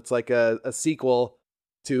world. It's like a sequel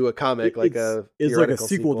to a comic, it's like a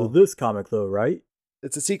sequel to this comic, though, right?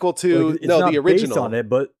 It's a sequel to Like, it's not the original. based on it,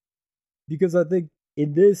 but because I think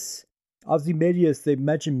in this Ozymandias, they've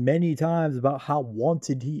mentioned many times about how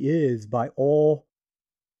wanted he is by all,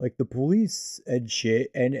 like the police and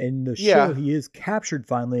shit. And in the show, he is captured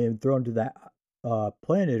finally and thrown to that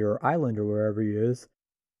planet or island or wherever he is.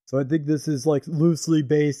 So I think this is like loosely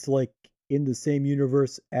based, like in the same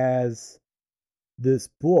universe as this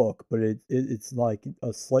book, but it's like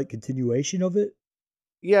a slight continuation of it.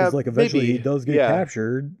 Yeah, like eventually maybe. he does get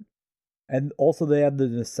captured, and also they have the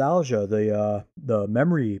nostalgia, the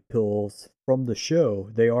memory pills from the show.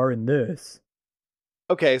 They are in this.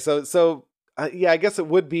 Okay, so yeah, I guess it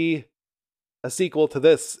would be a sequel to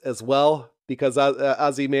this as well because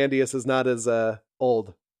Ozymandias is not as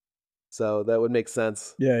old, so that would make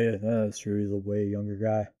sense. Yeah, that's true. He's a way younger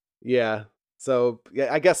guy. Yeah, so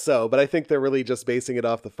yeah, I guess so. But I think they're really just basing it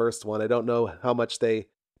off the first one. I don't know how much they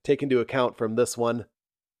take into account from this one.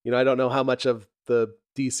 You know, I don't know how much of the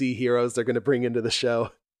DC heroes they're going to bring into the show.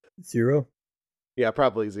 0? Yeah,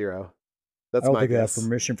 probably 0. That's I don't my think guess. they have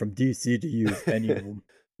permission from DC to use any of them.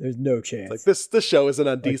 There's no chance. Like this show isn't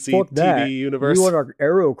on Like, DC fuck TV that. universe. We want our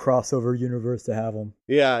Arrow crossover universe to have them.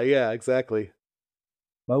 Yeah, exactly.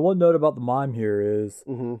 My one note about the mime here is,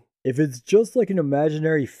 Mm-hmm. if it's just like an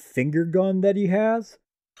imaginary finger gun that he has,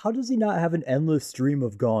 how does he not have an endless stream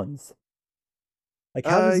of guns? Like,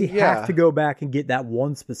 how does he have to go back and get that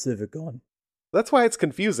one specific gun? That's why it's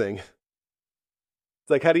confusing. It's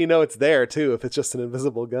like, how do you know it's there, too, if it's just an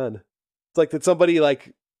invisible gun? It's like, did somebody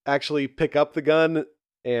like actually pick up the gun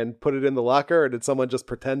and put it in the locker, or did someone just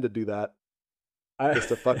pretend to do that just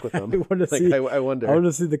to fuck with them? I want to Like, see. I wonder. I want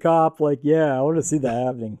to see the cop. Like, yeah, I want to see that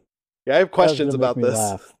happening. Yeah, I have questions That's gonna about make me this.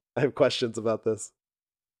 laugh. I have questions about this.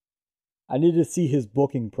 I need to see his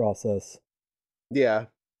booking process. Yeah.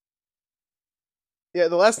 Yeah,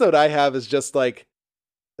 the last note I have is just like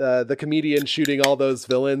the comedian shooting all those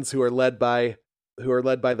villains who are led by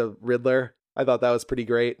the Riddler. I thought that was pretty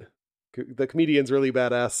great. The comedian's really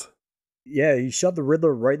badass. Yeah, he shot the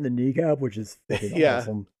Riddler right in the kneecap, which is fucking Yeah.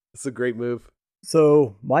 awesome. It's a great move.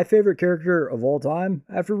 So, my favorite character of all time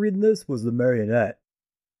after reading this was the Marionette.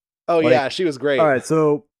 Oh Like, yeah, she was great. All right,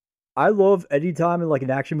 so I love any time in like an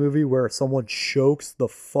action movie where someone chokes the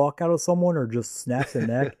fuck out of someone or just snaps their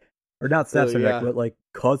neck, or not snaps Oh, their yeah. neck, but like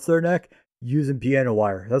cuts their neck using piano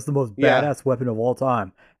wire. That's the most Yeah. badass weapon of all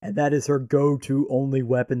time, and that is her go-to only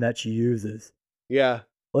weapon that she uses. Yeah.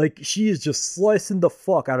 Like she is just slicing the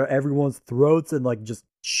fuck out of everyone's throats and like just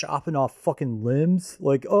chopping off fucking limbs.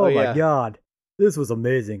 Like, oh, Oh, my yeah. god, this was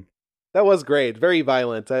amazing. That was great. Very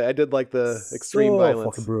violent. I did like the extreme So violence.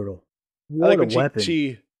 fucking brutal. I What like a when weapon.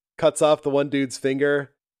 she cuts off the one dude's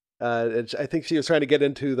finger. And I think she was trying to get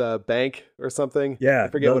into the bank or something. Yeah, I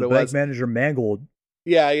forget the what it bank was. manager Mangold.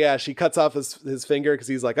 Yeah. She cuts off his finger because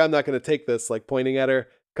he's like, I'm not going to take this, like pointing at her.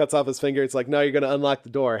 Cuts off his finger. It's like, no, you're going to unlock the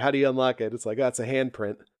door. How do you unlock it? It's like, oh, it's a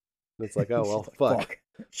handprint. And it's like, oh, well, She's like, fuck.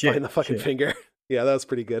 Shit, Find the fucking shit. finger. Yeah, that was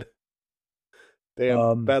pretty good.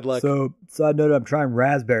 Damn, bad luck. So, side note, I'm trying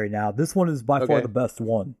raspberry now. This one is by far Okay. the best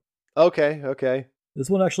one. Okay. This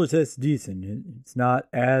one actually tastes decent. It's not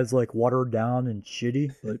as like watered down and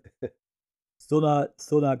shitty, but still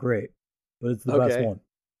not great. But it's the best Okay. one.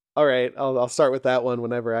 All right, I'll start with that one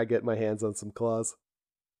whenever I get my hands on some claws.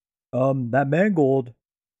 That Mangold,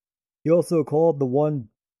 he also called the one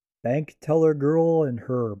bank teller girl and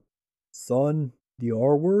her son the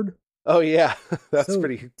R word. Oh yeah, that's So,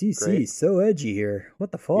 pretty DC, great. so edgy here.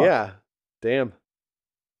 What the fuck? Yeah, damn.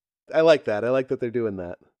 I like that. I like that they're doing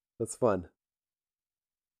that. That's fun.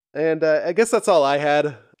 And I guess that's all I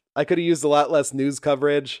had. I could have used a lot less news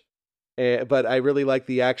coverage, but I really like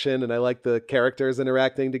the action and I like the characters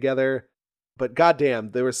interacting together. But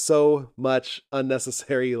goddamn, there was so much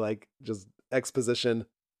unnecessary, like just exposition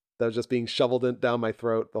that was just being shoveled down my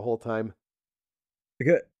throat the whole time.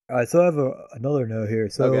 Okay. All right, so I have another note here.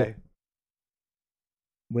 So Okay.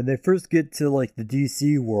 when they first get to like the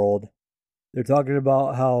DC world, they're talking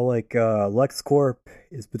about how like LexCorp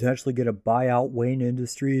is potentially going to buy out Wayne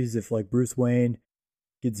Industries if like Bruce Wayne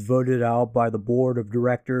gets voted out by the board of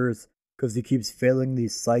directors because he keeps failing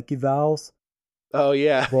these psych evals. Oh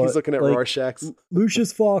yeah, But, he's looking at like, Rorschach's.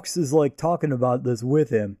 Lucius Fox is like talking about this with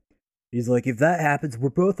him. He's like, if that happens, we're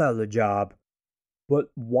both out of the job. But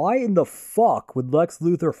why in the fuck would Lex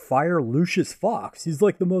Luthor fire Lucius Fox? He's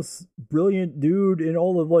like the most brilliant dude in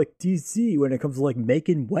all of like DC when it comes to like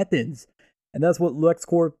making weapons. And that's what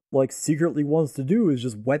LexCorp like secretly wants to do is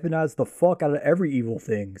just weaponize the fuck out of every evil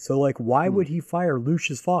thing. So like why would he fire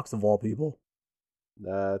Lucius Fox of all people?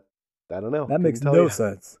 I don't know. That makes Couldn't no tell ya.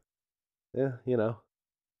 sense. Yeah, you know.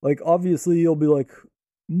 Like obviously you'll be like,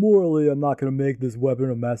 morally I'm not gonna make this weapon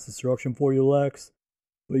of mass destruction for you, Lex.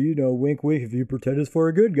 But you know, wink wink, if you pretend it's for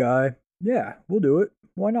a good guy, yeah, we'll do it.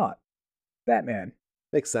 Why not? Batman.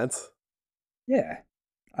 Makes sense. Yeah.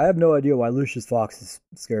 I have no idea why Lucius Fox is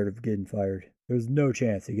scared of getting fired. There's no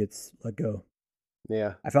chance he gets let go.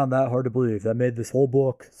 Yeah. I found that hard to believe. That made this whole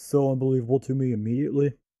book so unbelievable to me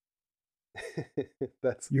immediately.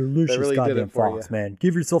 That's You're Lucius really did goddamn it for Fox, ya. man.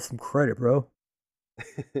 Give yourself some credit, bro.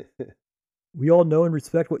 We all know and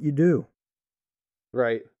respect what you do.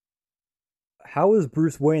 right. How is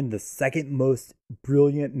Bruce Wayne the second most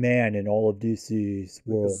brilliant man in all of DC's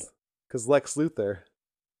world? Because Lex Luthor.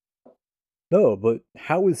 No, but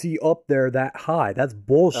how is he up there that high? That's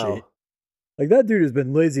bullshit. Oh. Like, that dude has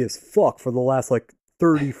been lazy as fuck for the last, like,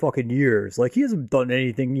 30 fucking years. Like, he hasn't done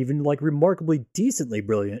anything even, like, remarkably decently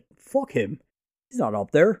brilliant. Fuck him. He's not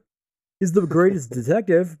up there. He's the greatest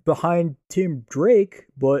detective behind Tim Drake,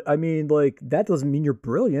 but, I mean, like, that doesn't mean you're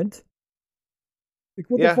brilliant. Like,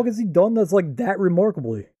 what Yeah. the fuck has he done that's, like, that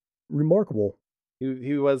remarkable?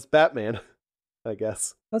 He was Batman, I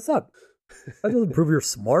guess. That's not... That doesn't prove you're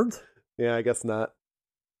smart. Yeah, I guess not.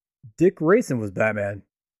 Dick Grayson was Batman.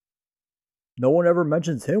 No one ever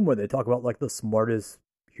mentions him when they talk about like the smartest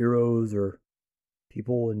heroes or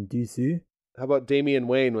people in DC. How about Damian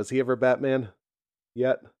Wayne? Was he ever Batman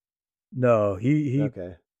yet? No, he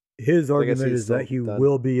Okay. his I guess argument he's is that he still done.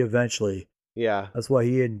 will be eventually. Yeah. That's why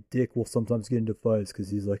he and Dick will sometimes get into fights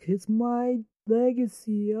because he's like, it's my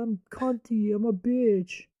legacy. I'm cunty. I'm a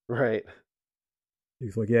bitch. Right.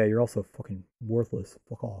 He's like, yeah, you're also fucking worthless.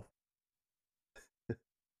 Fuck off.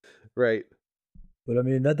 Right. But I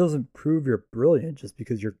mean, that doesn't prove you're brilliant just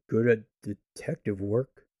because you're good at detective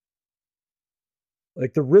work.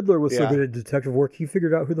 Like the Riddler was so Yeah. good at detective work, he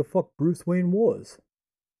figured out who the fuck Bruce Wayne was.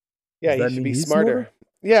 Yeah, Does he that should mean be he's smarter. smarter?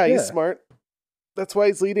 Yeah, he's Yeah. smart. That's why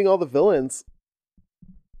he's leading all the villains.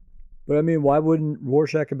 But I mean, why wouldn't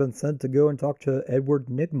Rorschach have been sent to go and talk to Edward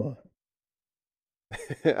Nygma?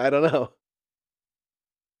 I don't know.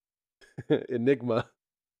 Enigma.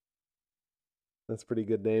 That's a pretty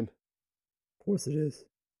good name. Of course it is.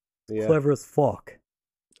 Yeah. Clever as fuck.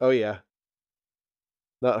 Oh yeah.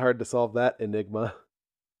 Not hard to solve that enigma.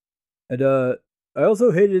 And I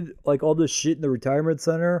also hated like all this shit in the retirement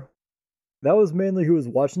center. That was mainly who was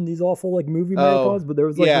watching these awful like movie marathons, but there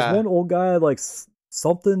was like yeah. this one old guy like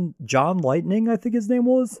something John Lightning, I think his name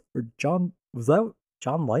was, or John was that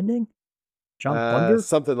John Lightning? John Thunder?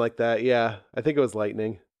 Something like that, yeah. I think it was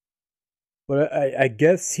Lightning. But I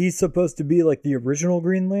guess he's supposed to be like the original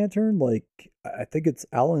Green Lantern. Like I think it's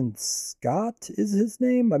Alan Scott is his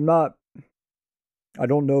name. I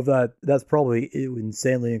don't know if that's probably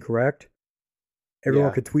insanely incorrect. Everyone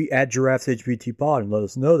Yeah. could tweet at GiraffesHBTPod and let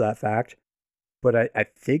us know that fact. But I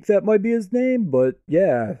think that might be his name. But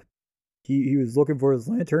yeah, he was looking for his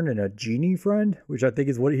lantern and a genie friend, which I think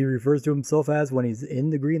is what he refers to himself as when he's in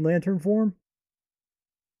the Green Lantern form.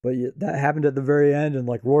 But yeah, that happened at the very end, and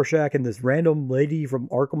like Rorschach and this random lady from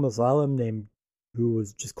Arkham Asylum who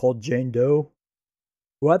was just called Jane Doe,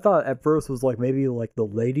 who I thought at first was like maybe like the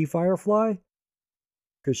Lady Firefly,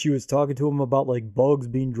 because she was talking to him about like bugs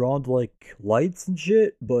being drawn to like lights and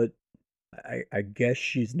shit. But I guess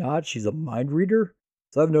she's not. She's a mind reader,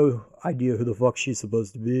 so I have no idea who the fuck she's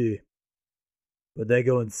supposed to be. But they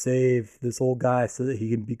go and save this old guy so that he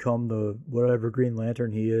can become the whatever Green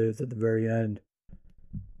Lantern he is at the very end.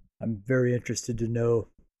 I'm very interested to know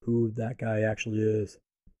who that guy actually is.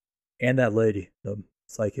 And that lady, the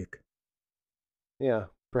psychic. Yeah.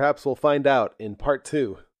 Perhaps we'll find out in part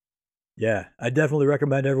 2. Yeah, I definitely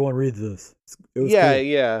recommend everyone read this. It was Yeah, cool.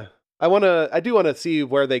 yeah. I do want to see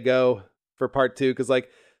where they go for part 2, because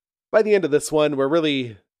like by the end of this one, we're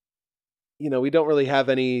really, we don't really have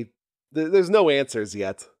any, there's no answers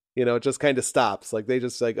yet. It just kind of stops. Like they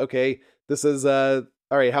just like, okay, this is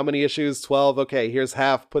all right, how many issues? 12. Okay, here's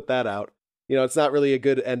half. Put that out. It's not really a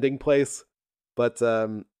good ending place, but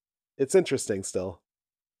it's interesting still.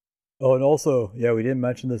 Oh, and also, yeah, we didn't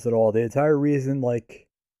mention this at all. The entire reason, like,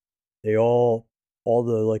 all the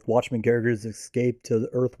like Watchmen characters escaped to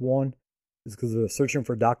Earth 1 is because they're searching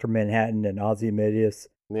for Dr. Manhattan, and Ozymandias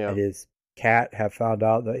Yeah. and his cat have found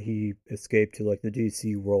out that he escaped to like the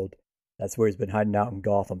DC world. That's where he's been hiding out in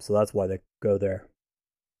Gotham, so that's why they go there.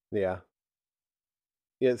 Yeah.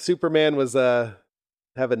 Yeah, Superman was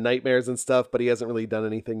having nightmares and stuff, but he hasn't really done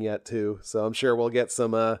anything yet too. So I'm sure we'll get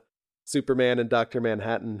some Superman and Dr.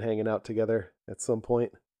 Manhattan hanging out together at some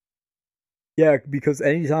point. Yeah, because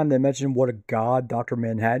anytime they mention what a god Dr.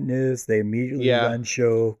 Manhattan is, they immediately then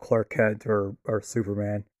show Clark Kent or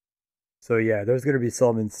Superman. So yeah, there's going to be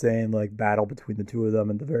some insane like battle between the two of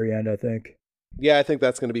them at the very end, I think. Yeah, I think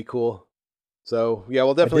that's going to be cool. So yeah,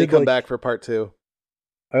 we'll definitely come back for part 2.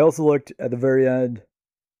 I also looked at the very end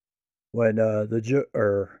when the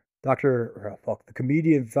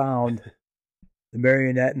comedian found the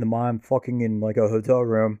marionette and the mime fucking in like a hotel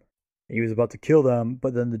room. He was about to kill them,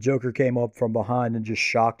 but then the Joker came up from behind and just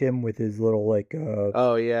shocked him with his little like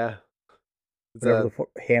oh yeah, whatever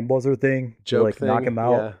the hand buzzer thing to like knock him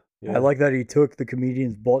out. Yeah. I like that he took the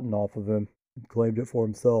comedian's button off of him and claimed it for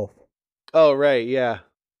himself. Oh right, yeah,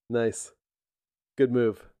 nice, good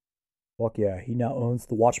move. Fuck yeah, he now owns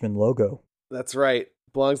the Watchmen logo. That's right,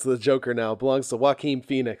 belongs to the Joker now. Belongs to Joaquin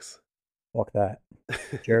Phoenix. Fuck that,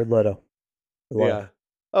 Jared Leto. Yeah.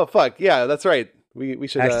 Oh fuck yeah, that's right. We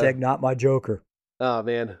should hashtag not my Joker. Oh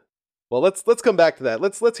man. Well, let's come back to that.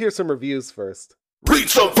 Let's hear some reviews first. Read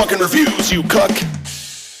some fucking reviews, you cuck.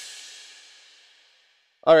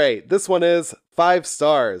 All right, this one is 5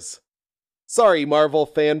 stars. Sorry, Marvel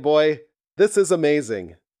fanboy. This is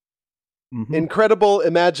amazing. Mm-hmm. Incredible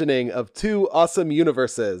imagining of 2 awesome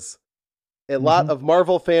universes. A lot of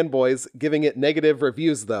Marvel fanboys giving it negative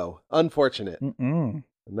reviews, though. Unfortunate. And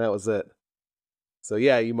that was it. So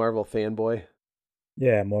yeah, you Marvel fanboy.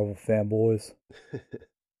 Yeah, Marvel fanboys.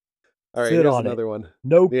 All right, here's another one.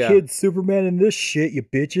 No kid Superman in this shit, you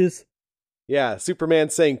bitches. Yeah, Superman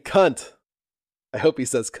saying cunt. I hope he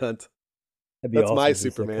says cunt. That's awesome my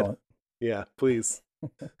Superman. Yeah, please.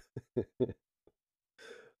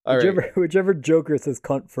 All right. Whichever Joker says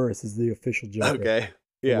cunt first is the official Joker. Okay.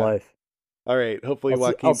 Yeah. Life. All right. Hopefully I'll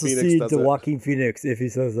Joaquin Phoenix does to it. Joaquin Phoenix if he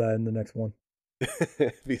says that in the next one.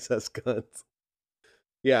 if he says guns.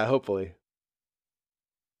 Yeah, hopefully.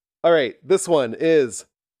 All right, this one is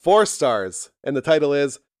 4 stars, and the title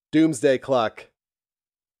is Doomsday Clock.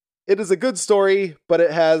 It is a good story, but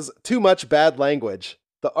it has too much bad language.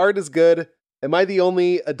 The art is good. Am I the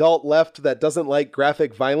only adult left that doesn't like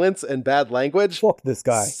graphic violence and bad language? Fuck this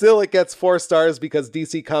guy. Still, it gets 4 stars because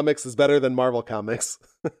DC Comics is better than Marvel Comics.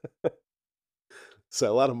 So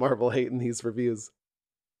a lot of Marvel hate in these reviews.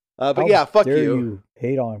 But How yeah, fuck dare you.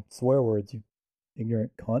 hate on swear words, you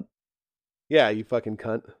ignorant cunt. Yeah, you fucking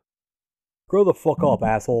cunt. Grow the fuck up,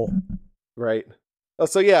 asshole. Right. Oh,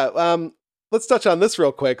 so yeah, let's touch on this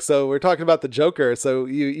real quick. So we're talking about the Joker. So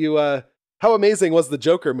you how amazing was the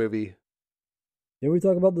Joker movie? Didn't we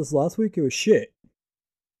talk about this last week? It was shit.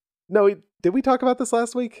 No, did we talk about this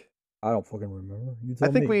last week? I don't fucking remember. You tell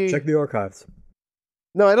I think me. Check the archives.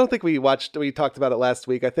 No, I don't think we talked about it last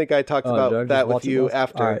week. I think I talked Did I about just that with watch it you last-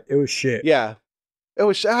 after. Alright, it was shit. Yeah.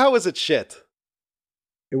 How was it shit?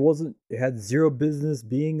 It had zero business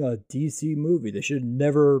being a DC movie. They should have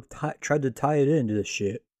never tried to tie it into this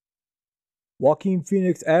shit. Joaquin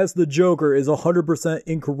Phoenix as the Joker is 100%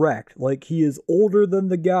 incorrect. Like, he is older than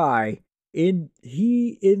the guy. In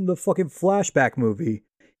the fucking flashback movie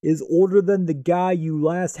is older than the guy you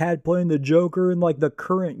last had playing the Joker in, like, the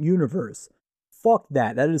current universe. Fuck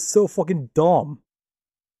that. That is so fucking dumb.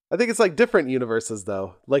 I think it's like different universes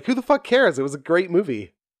though. Like, who the fuck cares? It was a great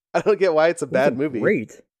movie. I don't get why it's a bad movie.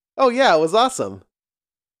 Great. Oh yeah, it was awesome.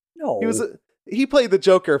 No. He played the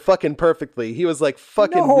Joker fucking perfectly. He was like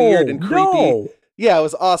fucking weird and creepy. No. Yeah, it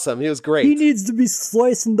was awesome. He was great. He needs to be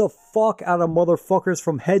slicing the fuck out of motherfuckers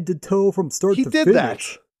from head to toe, from start He to did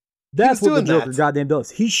finish. that. That's He was what the doing Joker that. goddamn does.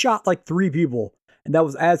 He shot like 3 people, and that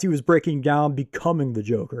was as he was breaking down, becoming the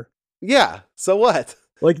Joker. Yeah. So what?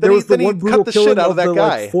 Like Then there was the he one cut brutal the killing shit out of that the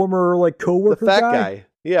guy. like, former like The coworker fat guy.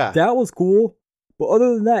 Yeah. That was cool, but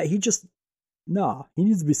other than that, he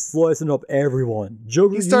needs to be slicing up everyone.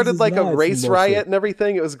 Joker. He started uses like a knives race mostly. riot and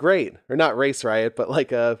everything. It was great. Or not race riot, but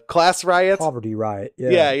like a class riot. Poverty riot.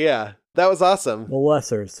 Yeah. Yeah. That was awesome. The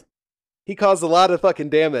lessers. He caused a lot of fucking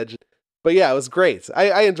damage. But yeah, it was great.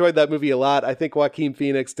 I enjoyed that movie a lot. I think Joaquin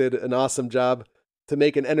Phoenix did an awesome job to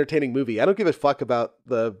make an entertaining movie. I don't give a fuck about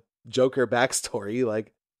the Joker backstory.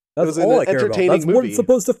 Like, That's it was all an I care about. entertaining That's what movie. it's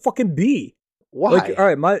supposed to fucking be. Why? Like,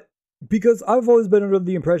 all right, because I've always been under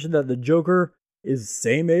the impression that the Joker is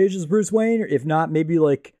same age as Bruce Wayne, if not maybe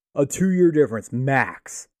like a 2-year difference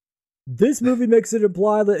max. This movie makes it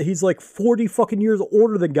imply that he's like 40 fucking years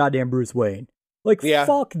older than goddamn Bruce Wayne. Like, Yeah.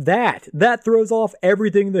 fuck that. That throws off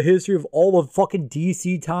everything in the history of all of fucking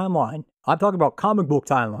DC timeline. I'm talking about comic book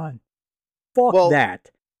timeline. Fuck Well- that.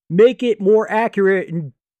 Make it more accurate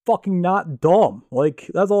and fucking not dumb. Like,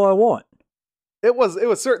 that's all I want. It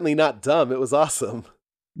was certainly not dumb. It was awesome.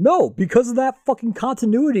 No, because of that fucking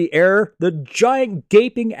continuity error, the giant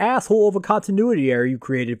gaping asshole of a continuity error you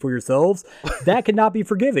created for yourselves, that cannot be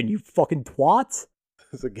forgiven, you fucking twats.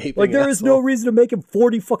 It's a gaping Like, there is no asshole. reason to make him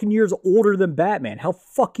 40 fucking years older than Batman. How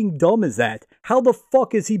fucking dumb is that? How the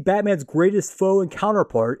fuck is he Batman's greatest foe and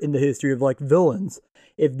counterpart in the history of, like, villains?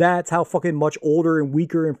 If that's how fucking much older and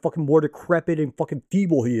weaker and fucking more decrepit and fucking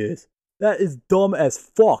feeble he is. That is dumb as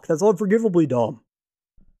fuck. That's unforgivably dumb.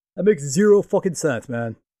 That makes zero fucking sense,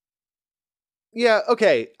 man. Yeah,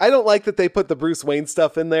 okay. I don't like that they put the Bruce Wayne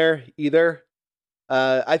stuff in there either.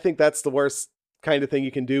 I think that's the worst kind of thing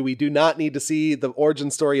you can do. We do not need to see the origin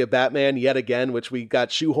story of Batman yet again, which we got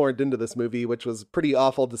shoehorned into this movie, which was a pretty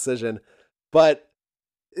awful decision. But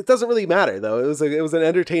it doesn't really matter, though. It was an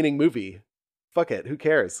entertaining movie. Fuck it. Who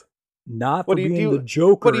cares? Not What for do you being do- the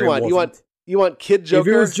Joker. What do you it want? wasn't. You want Kid Joker?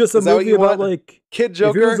 If it was just a Is that what movie you about want? like Kid if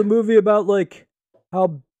Joker? it was a movie about like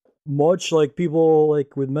how much like people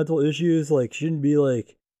like with mental issues like shouldn't be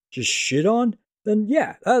like just shit on, then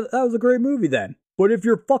yeah, that was a great movie then. But if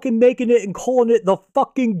you're fucking making it and calling it the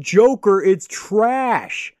fucking Joker, it's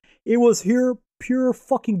trash. It was pure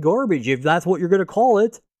fucking garbage if that's what you're gonna call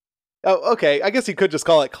it. Oh, okay. I guess you could just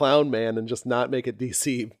call it Clown Man and just not make it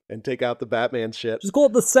DC and take out the Batman shit. Just call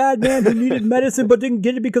it the sad man who needed medicine but didn't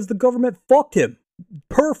get it because the government fucked him.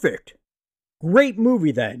 Perfect. Great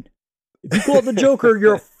movie then. If you call it the Joker,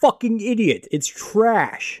 you're a fucking idiot. It's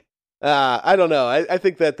trash. I don't know. I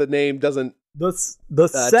think that the name doesn't. The take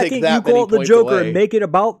second that you call many it the points Joker away. and make it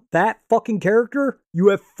about that fucking character, you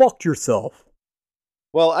have fucked yourself.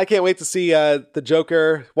 Well, I can't wait to see the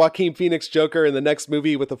Joker, Joaquin Phoenix Joker, in the next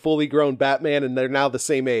movie with a fully grown Batman, and they're now the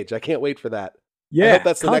same age. I can't wait for that. Yeah, hope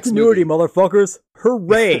that's the next continuity, movie. motherfuckers.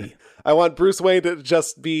 Hooray. I want Bruce Wayne to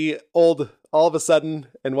just be old all of a sudden,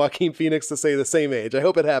 and Joaquin Phoenix to stay the same age. I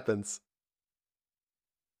hope it happens.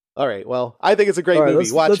 All right. Well, I think it's a great All right,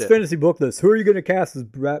 movie. Watch let's it. fantasy book this. Who are you going to cast as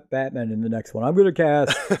Batman in the next one? I'm going to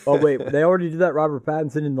cast. Oh wait, they already did that Robert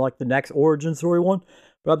Pattinson in like the next origin story one.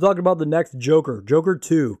 But I'm talking about the next Joker, Joker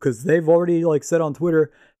 2, because they've already like said on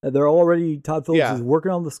Twitter that they're already Todd Phillips Yeah. is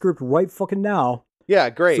working on the script right fucking now. Yeah,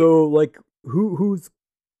 great. So like, who's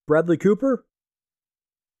Bradley Cooper?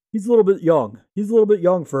 He's a little bit young. He's a little bit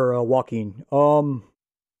young for Joaquin.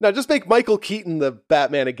 No, just make Michael Keaton the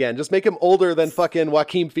Batman again. Just make him older than fucking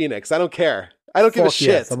Joaquin Phoenix. I don't care. I don't give a fuck shit.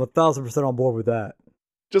 yes, I'm 1,000% on board with that.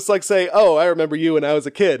 Just like say, oh, I remember you when I was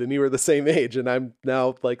a kid and you were the same age and I'm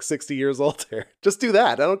now like 60 years older. Just do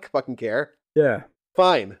that. I don't fucking care. Yeah.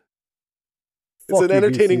 Fine. It's Fuck an you,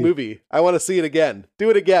 entertaining DC. movie. I want to see it again. Do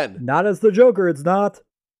it again. Not as the Joker. It's not.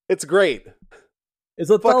 It's great. It's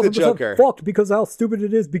 1,000% Joker. fucked because how stupid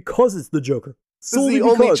it is because it's the Joker. is the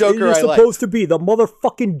only because Joker it is I liked. supposed to be the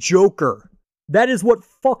motherfucking Joker. That is what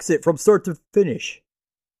fucks it from start to finish.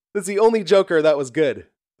 This is the only Joker that was good.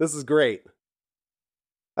 This is great.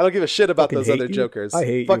 I don't give a shit about Fucking those hate other you. Jokers. I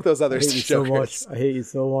hate Fuck you. those other I hate you Jokers. so much. I hate you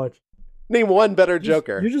so much. Name one better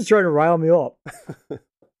Joker. You're just trying to rile me up.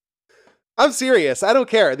 I'm serious. I don't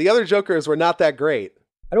care. The other Jokers were not that great.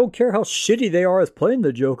 I don't care how shitty they are as playing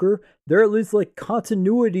the Joker. They're at least like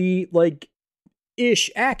continuity, like ish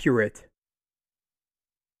accurate.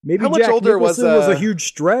 Maybe How much Jack older was, Nicholson was a huge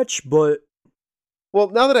stretch, but Well,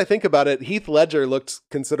 now that I think about it, Heath Ledger looked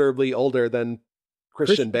considerably older than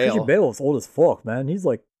Christian Bale. Christian Bale is old as fuck, man. He's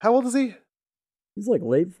like How old is he?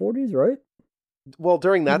 late 40s, right? Well,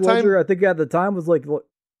 during that Heath time? Ledger, I think at the time was like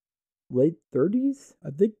late 30s. I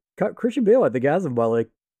think Christian Bale, I think, has him by like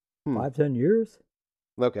 5-10 years.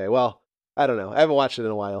 Okay, well, I don't know. I haven't watched it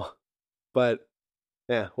in a while. But,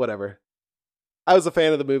 yeah, whatever. I was a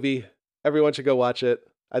fan of the movie. Everyone should go watch it.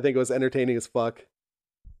 I think it was entertaining as fuck.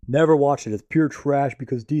 Never watch it. It's pure trash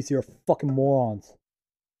because DC are fucking morons.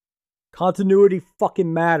 Continuity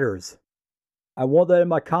fucking matters. I want that in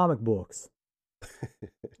my comic books.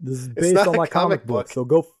 This is based not on a my comic comic book. book. So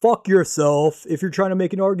go fuck yourself if you're trying to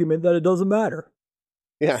make an argument that it doesn't matter.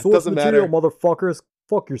 Yeah, it Source doesn't material, matter. motherfuckers.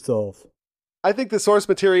 Fuck yourselves. I think the source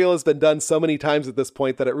material has been done so many times at this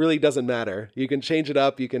point that it really doesn't matter. You can change it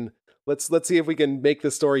up. You can let's see if we can make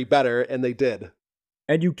the story better, and they did.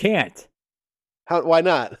 And you can't. Why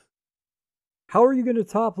not? How are you going to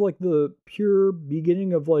top like the pure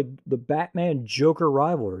beginning of like the Batman Joker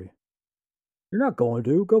rivalry? You're not going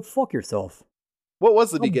to. Go fuck yourself. What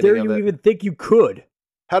was the How beginning dare of you it? even think you could?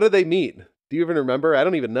 How did they meet? Do you even remember? I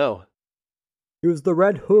don't even know. It was the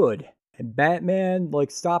Red Hood, and Batman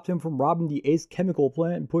like stopped him from robbing the Ace Chemical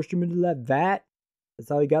plant and pushed him into that vat. That's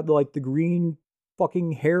how he got like the green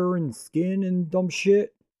fucking hair and skin and dumb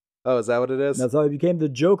shit. Oh, is that what it is? And that's how he became the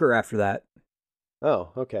Joker after that. Oh,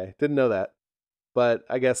 okay. Didn't know that. But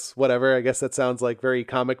I guess whatever. I guess that sounds like very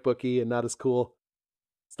comic booky and not as cool.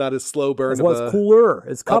 It's not as slow burn That's of what's a cooler.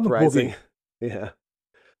 It's comic uprising. booky. Yeah.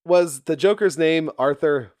 Was the Joker's name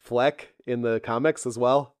Arthur Fleck in the comics as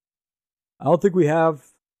well? I don't think we have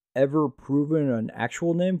ever proven an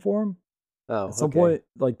actual name for him. Oh, At some okay. point,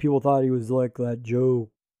 like people thought he was like that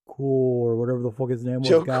Joe Cool or whatever the fuck his name was.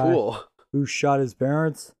 Joe guy Cool. who shot his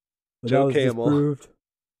parents. But Joe that was Camel. disproved.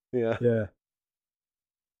 Yeah. Yeah,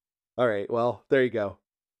 All right. Well, there you go.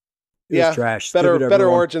 it Yeah, was trash. Better Stupid, better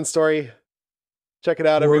everyone. origin story. Check it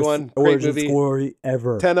out, Worst everyone. Great origin movie. story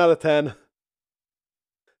ever. 10 out of 10.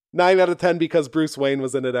 9 out of 10 because Bruce Wayne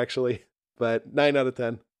was in it, actually. But 9 out of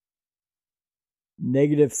 10.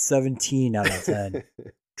 Negative 17 out of 10.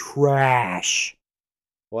 Trash.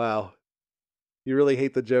 Wow. You really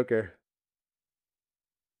hate the Joker.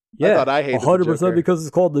 Yeah, thought I hated the 100% Joker. because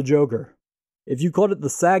it's called the Joker. If you called it the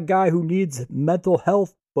sad guy who needs mental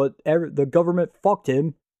health, but the government fucked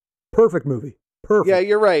him, perfect movie. Perfect. Yeah,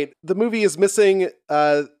 you're right. The movie is missing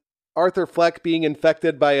Arthur Fleck being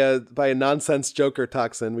infected by a nonsense Joker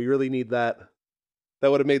toxin. We really need that. That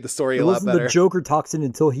would have made the story It a lot wasn't better. the Joker toxin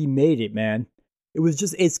until he made it, man. It was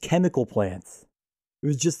just Ace Chemical plants. It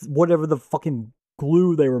was just whatever the fucking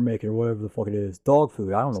glue they were making or whatever the fuck it is. Dog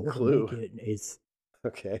food. I don't know what Glue. they make it in Ace.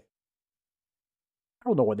 Okay. I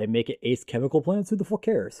don't know what they make it Ace Chemical plants. Who the fuck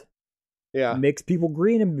cares? Yeah. It makes people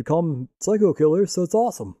green and become psycho killers, so it's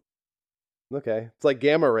awesome. Okay. It's like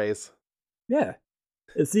gamma rays. Yeah.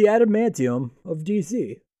 It's the adamantium of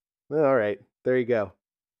DC. All right. There you go.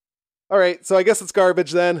 All right. So I guess it's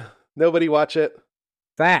garbage then. Nobody watch it.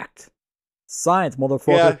 Fact. Science, motherfucker.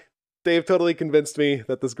 Yeah. Dave totally convinced me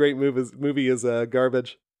that this great movie is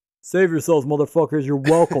garbage. Save yourselves, motherfuckers. You're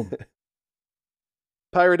welcome.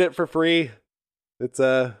 Pirate it for free. It's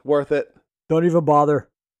worth it. Don't even bother.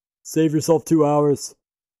 Save yourself 2 hours.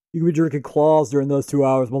 You could be drinking claws during those 2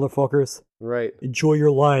 hours, motherfuckers. Right. Enjoy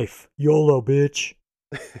your life. YOLO, bitch.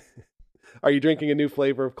 Are you drinking a new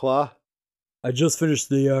flavor of Claw? I just finished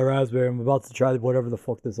the raspberry. I'm about to try whatever the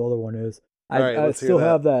fuck this other one is. All right, I let's hear still that.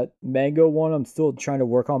 have that mango one. I'm still trying to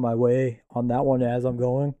work on my way on that one as I'm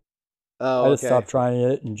going. Oh, I just okay. stopped trying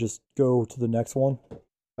it and just go to the next one.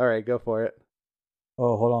 All right, go for it.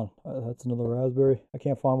 Oh, hold on. That's another raspberry. I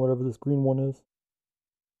can't find whatever this green one is.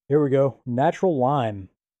 Here we go. Natural lime.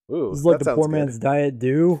 Ooh, This is like that the sounds poor good. man's diet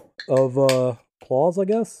dew of claws, I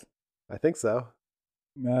guess. I think so.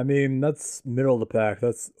 I mean, that's middle of the pack.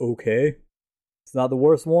 That's okay. It's not the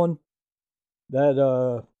worst one. That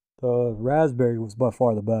the raspberry was by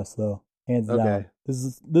far the best though, hands down. Okay.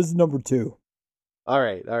 This is number 2. All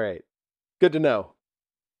right. Good to know.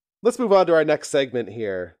 Let's move on to our next segment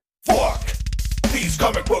here. Fuck these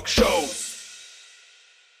comic book shows.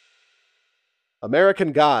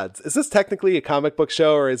 American Gods. Is this technically a comic book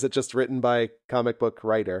show, or is it just written by a comic book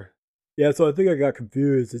writer? Yeah, so I think I got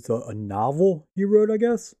confused. It's a novel he wrote, I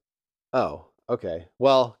guess. Oh, okay.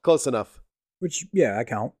 Well, close enough. Which, yeah, I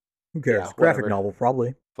count. Who cares? Yeah, Graphic whatever. novel,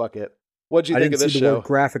 probably. Fuck it. What'd you I think didn't of this see the show? word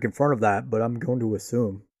graphic in front of that, but I'm going to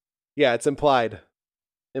assume. Yeah, it's implied.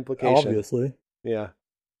 Implication. Obviously. Yeah.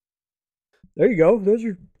 There you go. There's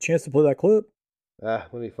your chance to play that clip.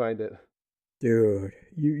 Let me find it. Dude,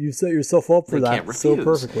 you set yourself up for They that can't so refuse.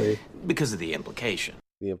 perfectly. Because of the implication.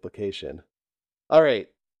 The implication. All right.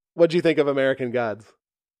 What'd you think of American Gods?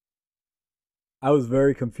 I was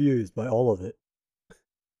very confused by all of it.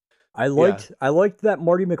 I liked that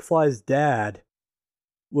Marty McFly's dad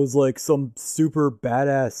was like some super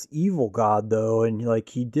badass evil god though, and like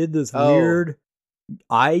he did this Oh. weird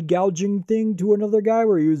eye gouging thing to another guy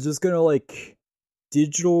where he was just gonna like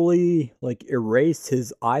digitally like erase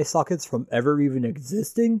his eye sockets from ever even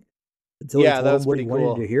existing until Yeah, he that told was him what pretty he wanted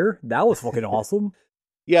cool. to hear. That was fucking awesome.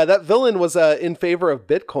 Yeah, that villain was in favor of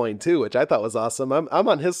Bitcoin too, which I thought was awesome. I'm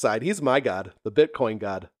on his side. He's my god, the Bitcoin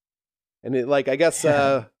god. And it, like, I guess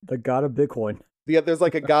The god of Bitcoin. yeah, there's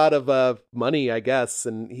like a god of money, I guess,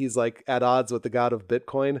 and he's like at odds with the god of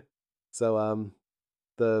Bitcoin. So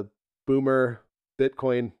the boomer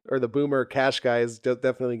Bitcoin or the boomer cash guy is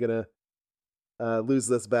definitely gonna lose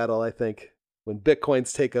this battle, I think, when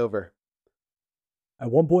Bitcoins take over.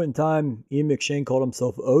 At one point in time, Ian McShane called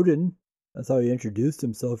himself Odin. That's how he introduced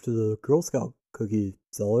himself to the Girl Scout cookie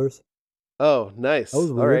sellers. Oh, nice. That was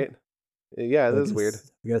All weird. right. Yeah, I that is guess- weird.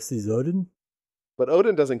 I guess he's Odin. But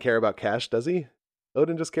Odin doesn't care about cash, does he?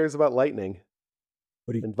 Odin just cares about lightning.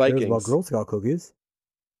 But he And cares Vikings. about Girl Scout cookies.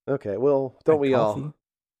 Okay, well, don't and we coffee. all?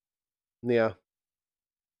 Yeah.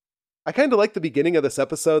 I kind of like the beginning of this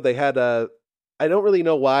episode. They had I don't really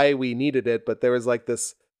know why we needed it, but there was like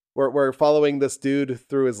this, we're following this dude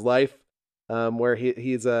through his life, where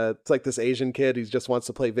he's it's like this Asian kid who just wants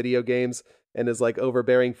to play video games, and his like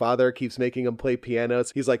overbearing father keeps making him play piano.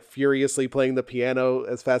 So he's like furiously playing the piano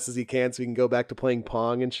as fast as he can so he can go back to playing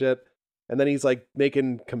Pong and shit. And then he's like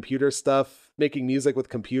making computer stuff, making music with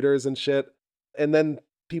computers and shit. And then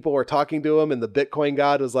people were talking to him, and the Bitcoin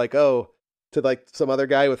god was like, oh, to like some other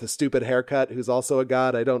guy with a stupid haircut who's also a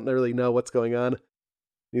god. I don't really know what's going on. And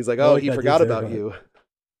he's like, I oh, like he that forgot dude's about haircut. you.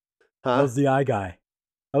 That Huh? was the eye guy.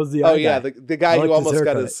 That was the Oh eye yeah, guy. the guy I who liked his almost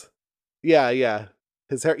got haircut. his yeah.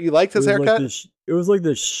 His hair. You liked his It was haircut? Like it was like the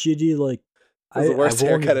shitty like. It was the worst I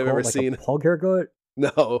won't haircut even I've call ever it, like, seen. A pug haircut.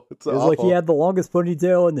 No, it's It was awful. like he had the longest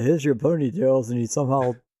ponytail in the history of ponytails, and he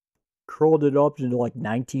somehow curled it up into like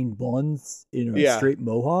 19 buns in a Yeah. straight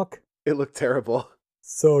mohawk. It looked terrible.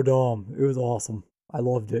 So dumb. It was awesome. I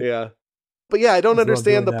loved it. Yeah, but yeah, I don't That's what I'm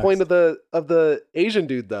understand the doing point next. of the Asian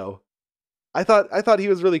dude though. I thought he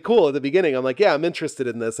was really cool at the beginning. I'm like, yeah, I'm interested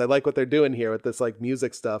in this. I like what they're doing here with this like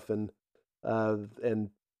music stuff and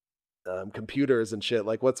computers and shit.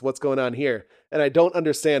 Like, what's going on here? And I don't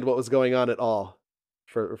understand what was going on at all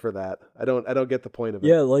for that. I don't get the point of it.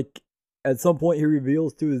 Yeah, like at some point he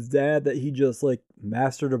reveals to his dad that he just like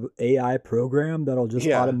mastered an AI program that'll just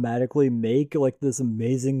Yeah. automatically make like this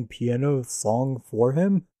amazing piano song for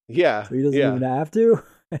him. Yeah, So he doesn't yeah, even have to.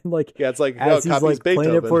 And like yeah. It's like as he's copies like Beethoven.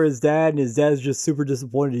 playing it for his dad, and his dad's just super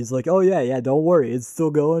disappointed. He's like, "Oh yeah, don't worry, it's still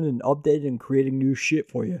going and updating and creating new shit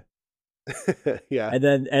for you." Yeah, And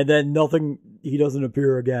then nothing. He doesn't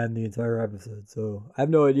appear again the entire episode. So I have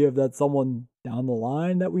no idea if that's someone down the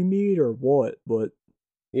line that we meet or what. But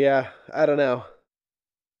yeah. I don't know.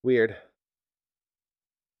 Weird.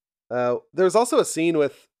 There's also a scene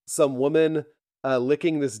with some woman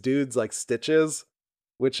licking this dude's like stitches,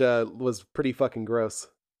 which was pretty fucking gross.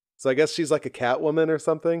 So I guess she's like a cat woman or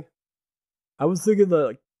something. I was thinking that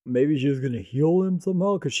like, maybe she was gonna heal him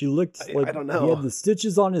somehow because she licked like I don't he know. had the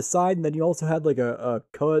stitches on his side, and then he also had like a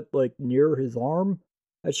cut like near his arm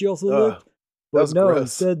that she also Ugh, licked. that But was no, gross.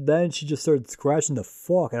 instead then she just started scratching the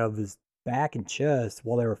fuck out of his back and chest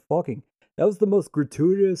while they were fucking. That was the most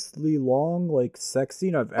gratuitously long like sex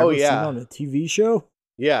scene I've Oh, ever seen yeah. on a TV show.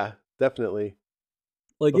 Yeah, definitely.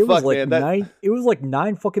 Like But it was fuck, like man, that- 9 it was like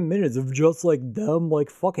 9 fucking minutes of just like them like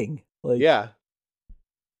fucking. Like Yeah.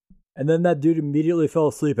 and then that dude immediately fell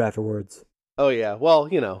asleep afterwards. Oh, yeah. Well,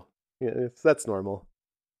 that's normal.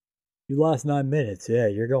 You last 9 minutes, yeah,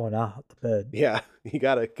 you're going out to bed. Yeah, you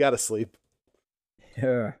gotta sleep.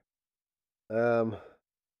 Yeah. All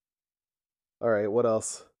right, what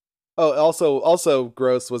else? Oh, also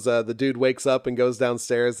gross was the dude wakes up and goes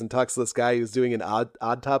downstairs and talks to this guy who's doing an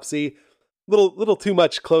autopsy. Little too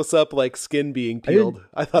much close up, like skin being peeled.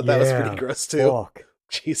 I thought that was pretty gross too. Fuck.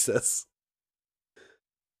 Jesus.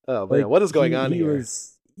 Oh man, Like, what is going on he here?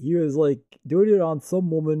 He was like doing it on some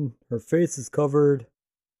woman. Her face is covered,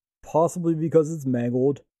 possibly because it's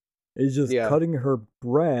mangled. He's just Yeah. cutting her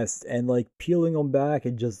breast and like peeling them back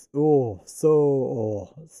and just so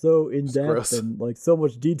in It's depth gross. and like so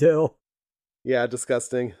much detail. Yeah,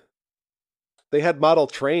 disgusting. They had model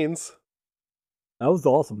trains. That was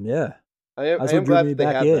awesome. Yeah, I am that's what drew glad me that they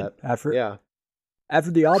back had in that. after Yeah.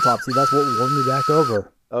 after the autopsy. That's what won me back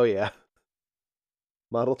over. Oh yeah.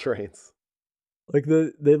 Model trains. Like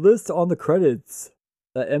they list on the credits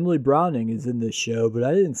that Emily Browning is in this show, but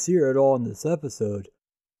I didn't see her at all in this episode.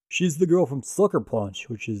 She's the girl from Sucker Punch,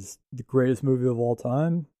 which is the greatest movie of all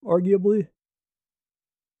time, arguably.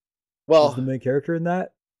 Well, She's the main character in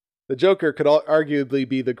that. The Joker could arguably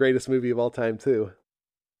be the greatest movie of all time too.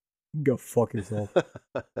 Go fuck yourself.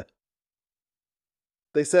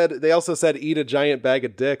 They also said eat a giant bag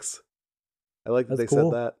of dicks. I like that That's they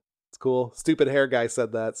cool. said that. It's cool. Stupid hair guy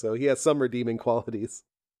said that, so he has some redeeming qualities.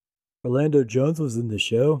 Orlando Jones was in the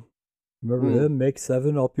show. Remember him? Make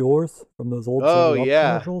 7 Up Yours from those old 7 Up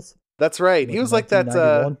commercials? That's right. He was like that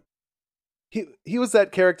 1991. he was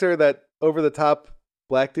that character, that over the top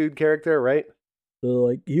black dude character, right? So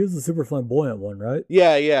like he was the super flamboyant one, right?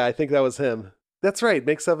 Yeah, I think that was him. That's right.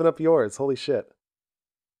 Make 7 Up yours. Holy shit.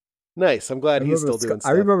 Nice. I'm glad he's still doing stuff.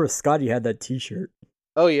 I remember Scotty had that t-shirt.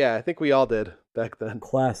 Oh yeah, I think we all did back then.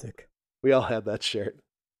 Classic. We all had that shirt.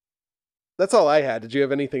 That's all I had. Did you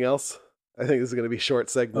have anything else? I think this is going to be a short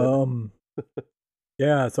segment.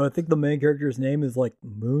 Yeah, so I think the main character's name is like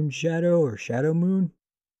Moon Shadow or Shadow Moon.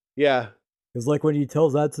 Yeah. Because like when he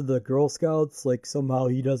tells that to the Girl Scouts, like somehow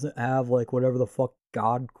he doesn't have like whatever the fuck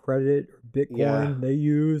God credit or Bitcoin they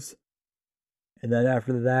use. And then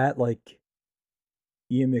after that, like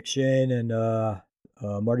Ian McShane and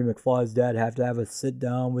Marty McFly's dad have to have a sit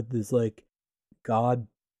down with this like God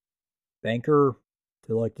banker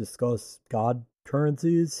to like discuss God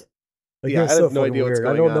currencies. Like, Yeah, it's I so have no fucking idea what's weird.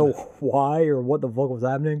 I going don't know on. why or what the fuck was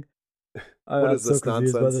happening. What I'm is this so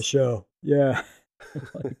confused by nonsense? the show. Yeah.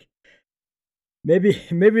 Like,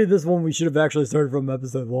 maybe this one we should have actually started from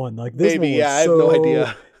episode 1. Like this Maybe, one was yeah, I have no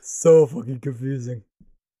idea. So fucking confusing.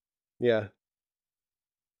 Yeah.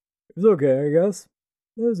 It was okay, I guess.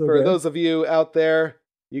 It was okay. For those of you out there,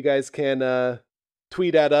 you guys can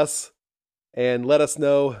tweet at us and let us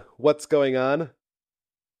know what's going on.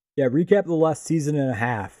 Yeah, recap the last season and a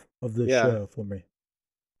half of this Yeah. show for me.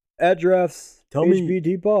 Address, Tell me-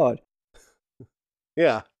 HBT Pod.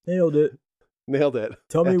 Yeah, Nailed it. nailed it.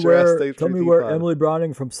 Tell me Address where HBT tell me where Pod. Emily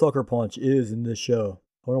Browning from Sucker Punch is in this show.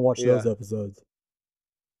 I want to watch those episodes.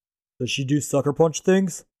 Does she do Sucker Punch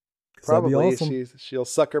things? 'Cause that'd be Probably awesome. she'll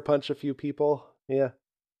sucker punch a few people. Yeah.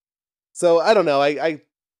 So I don't know. I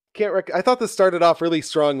can't. I thought this started off really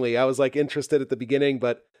strongly. I was like interested at the beginning,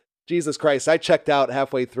 but Jesus Christ, I checked out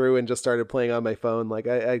halfway through and just started playing on my phone. Like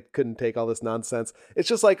I couldn't take all this nonsense. It's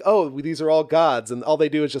just like, oh, these are all gods, and all they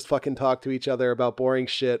do is just fucking talk to each other about boring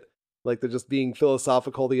shit. Like they're just being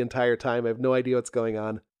philosophical the entire time. I have no idea what's going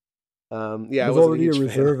on. Yeah, I was wasn't already a huge fan.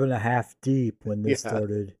 reserve and a half deep when this Yeah.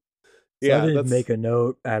 started. So Yeah, I didn't that's- make a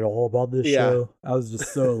note at all about this Yeah. show. I was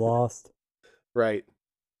just so lost. Right.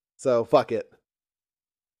 So fuck it.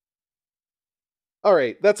 All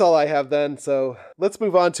right, that's all I have then. So let's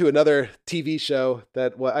move on to another TV show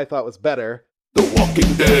that what I thought was better. The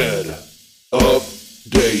Walking Dead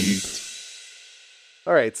update.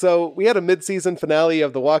 All right, so we had a mid-season finale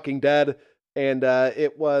of The Walking Dead, and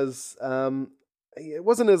it wasn't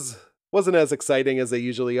as exciting as they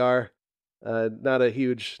usually are. Not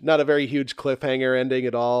a very huge cliffhanger ending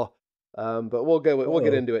at all. But we'll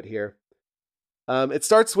get into it here. It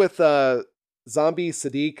starts with zombie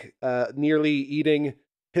Sadiq nearly eating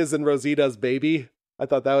his and Rosita's baby. I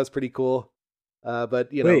thought that was pretty cool. But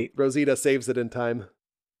Wait. Rosita saves it in time.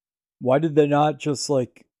 Why did they not just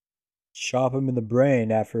like chop him in the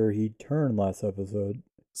brain after he turned last episode?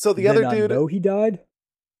 So Did the they other not dude, know he died?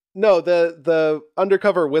 no, the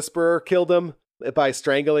undercover whisperer killed him by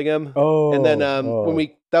strangling him. Oh, And then oh.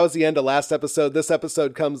 that was the end of last episode. This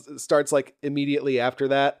episode starts like immediately after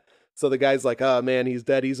that. So the guy's like, oh man, he's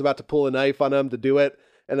dead. He's about to pull a knife on him to do it.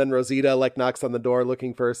 And then Rosita like knocks on the door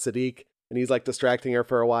looking for Sadiq, and he's like distracting her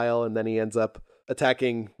for a while, and then he ends up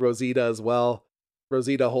attacking Rosita as well.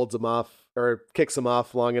 Rosita holds him off or kicks him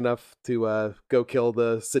off long enough to go kill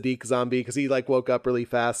the Sadiq zombie because he like woke up really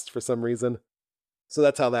fast for some reason. So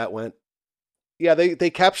that's how that went. Yeah, they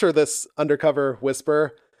capture this undercover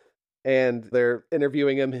whisperer, and they're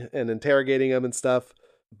interviewing him and interrogating him and stuff.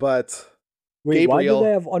 But Wait, why Gabriel- do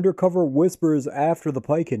they have undercover whispers after the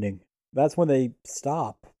pikening? That's when they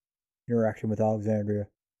stop interaction with Alexandria.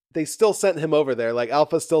 they still sent him over there. Like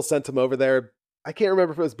Alpha still sent him over there. I can't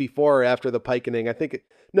remember if it was before or after the pikening.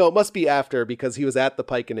 It must be after because he was at the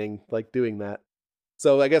pikening, like doing that.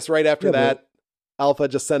 So I guess right after Yeah, that, Alpha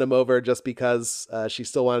just sent him over just because she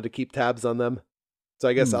still wanted to keep tabs on them. So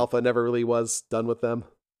I guess Alpha never really was done with them.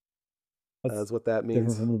 That's That's what that different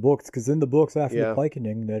means. from the books, because in the books after Yeah. the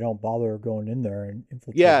pikening, they don't bother going in there and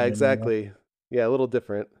infiltrating. Yeah, anymore. exactly. Yeah, a little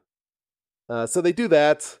different. So they do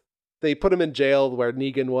that. They put him in jail where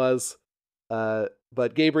Negan was.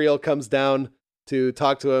 But Gabriel comes down to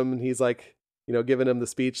talk to him, and he's like, giving him the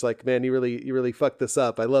speech, like, man, you really fucked this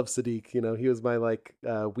up. I love Sadiq. He was my like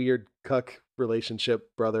weird cuck relationship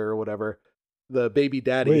brother or whatever. The baby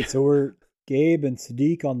daddy. Wait, so were Gabe and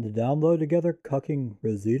Sadiq on the download together, cucking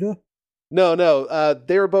Rosita? No.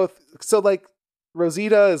 They were both. So like,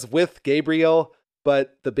 Rosita is with Gabriel,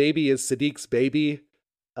 but the baby is Sadiq's baby.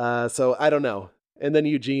 So I don't know. And then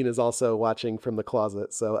Eugene is also watching from the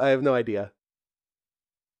closet. So I have no idea.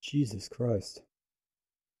 Jesus Christ.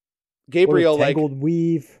 Gabriel, What a like, tangled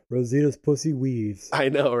weave. Rosita's pussy weaves. I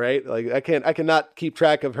know, right? Like I cannot keep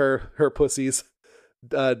track of her pussy's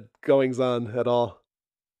goings on at all.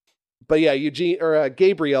 But yeah,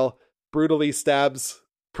 Gabriel brutally stabs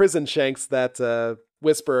prison shanks that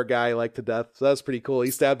whisperer guy like to death. So that was pretty cool.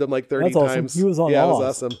 He stabbed him like 30 That's awesome. times. He was on yeah, it Oz, was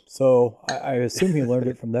awesome. So I assume he learned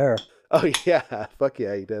it from there. Oh yeah, fuck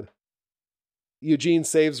yeah, he did. Eugene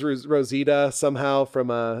saves Rosita somehow from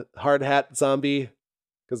a hard hat zombie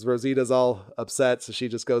because Rosita's all upset, so she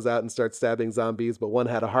just goes out and starts stabbing zombies. But one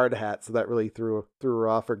had a hard hat, so that really threw her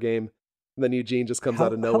off her game. And then Eugene just comes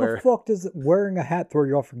out of nowhere. How the fuck does wearing a hat throw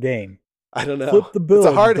you off your game? I don't know. Flip the bill, It's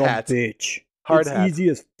a hard you dumb hat. bitch. Hard it's hat. easy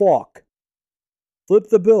as fuck. Flip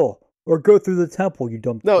the bill or go through the temple, you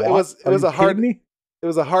dumb. No, it twat. was Are a you hard. kidding me? It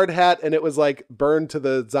was a hard hat, and it was like burned to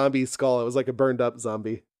the zombie skull. It was like a burned up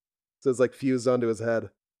zombie, so it's like fused onto his head.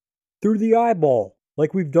 Through the eyeball,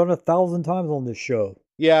 like we've done 1,000 times on this show.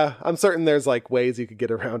 Yeah, I'm certain there's like ways you could get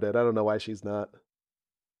around it. I don't know why she's not.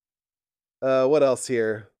 What else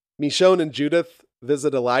here? Michonne and Judith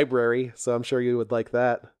visit a library, so I'm sure you would like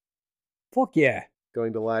that. Fuck yeah.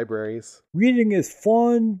 Going to libraries. Reading is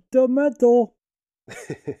fundamental.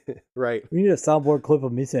 Right. We need a soundboard clip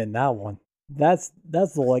of me saying that one. That's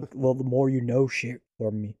the like the more you know shit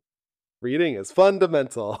for me. Reading is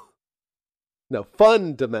fundamental. No,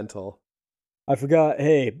 fundamental. I forgot.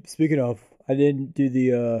 Hey, speaking of, I didn't do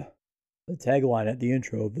the tagline at the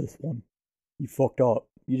intro of this one. You fucked up.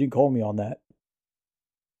 You didn't call me on that.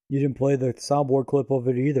 You didn't play the soundboard clip of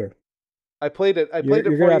it either. I played it. I played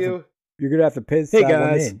You're it gonna for have you. You're gonna have to paste Hey, that one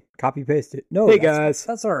guys. in. Copy paste it. No, Hey, that's- guys.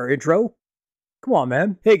 That's our intro. Come on,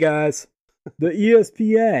 man. Hey guys. The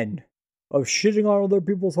ESPN of shitting on other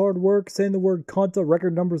people's hard work, saying the word cunt a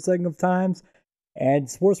record number setting of times, and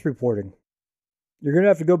sports reporting. You're gonna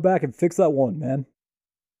have to go back and fix that one, man.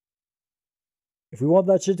 If we want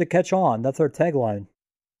that shit to catch on, that's our tagline.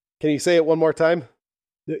 Can you say it one more time?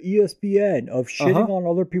 The ESPN of shitting on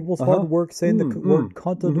other people's hard work, saying the word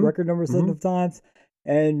cunt a record number setting of times,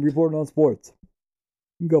 and reporting on sports.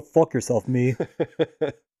 You can go fuck yourself, me.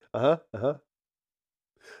 Uh-huh.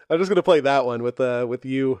 I'm just gonna play that one with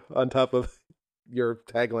you on top of your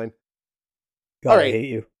tagline. God, All I right. hate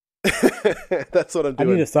you. That's what I'm I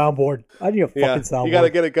doing. need a soundboard. I need a fucking yeah, soundboard. you gotta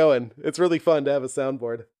get it going. It's really fun to have a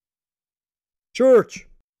soundboard. Church.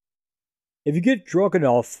 If you get drunk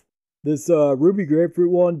enough, this ruby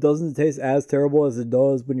grapefruit one doesn't taste as terrible as it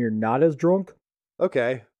does when you're not as drunk.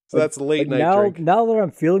 Okay, so Like- that's a late like night drink. Now that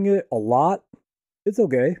I'm feeling it a lot, it's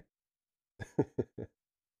okay.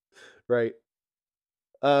 Right.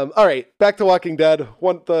 All right, back to Walking Dead.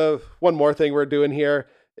 One more thing we're doing here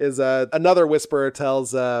is another whisperer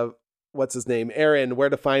tells what's his name, Aaron, where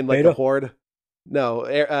to find like Beta? the horde. No,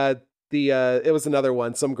 it was another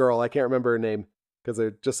one, some girl. I can't remember her name because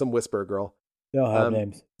they're just some whisperer girl. They don't have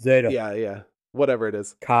names. Zeta. Yeah. Whatever it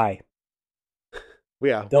is. Chi.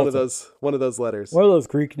 Yeah, Delta. one of those letters. One of those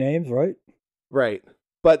Greek names, right? Right.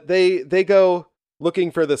 But they go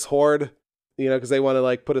looking for this horde, because they want to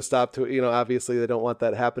like put a stop to it. Obviously they don't want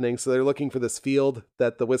that happening. So they're looking for this field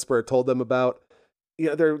that the Whisperer told them about.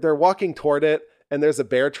 They're walking toward it, and there's a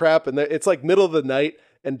bear trap, and it's like middle of the night,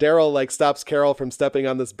 and Daryl like stops Carol from stepping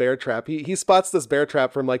on this bear trap. He spots this bear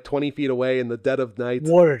trap from like 20 feet away in the dead of night.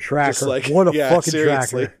 What a tracker. Just like, what a yeah, fucking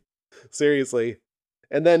seriously. tracker. Seriously.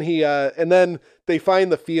 And then then they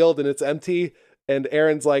find the field and it's empty, and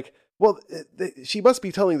Aaron's like, well, she must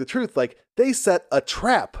be telling the truth. Like, they set a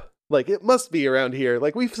trap. Like, it must be around here.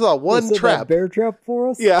 Like, we saw one They set trap. that bear trap for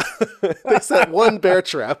us? Yeah. They set one bear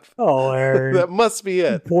trap. Oh, Aaron. That must be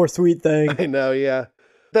it. Poor sweet thing. I know, yeah.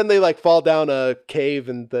 Then they like fall down a cave,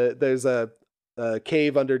 and there's a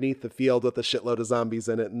cave underneath the field with a shitload of zombies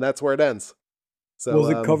in it, and that's where it ends. So Was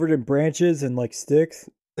it covered in branches and like sticks?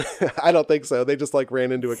 I don't think so. They just like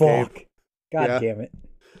ran into a cave. God Yeah. damn it.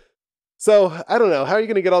 So I don't know. How are you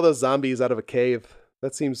going to get all those zombies out of a cave?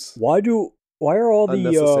 That seems Why are all the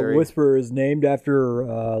unnecessary. Whisperers named after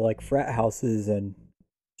like frat houses and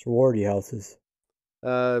sorority houses?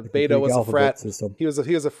 Like the Beta Greek was a alphabet frat. system. He was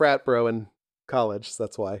a frat bro in college. So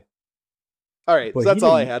that's why. All right, But so that's he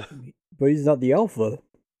all I didn't- had. But he's not the alpha.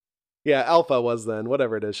 Yeah, Alpha was then.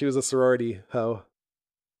 Whatever it is, she was a sorority hoe.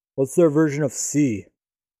 What's their version of C?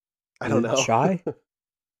 I don't Is it know. Chi?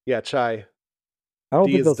 Yeah, Chai. I don't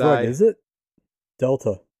D think is that's right, die. is it?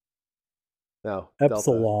 Delta. No. Delta.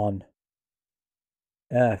 Epsilon.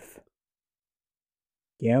 F.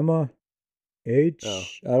 Gamma. H. Oh.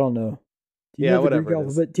 I don't know. Do you Yeah, know the whatever Greek it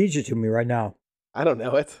is. alphabet? Teach it to me right now. I don't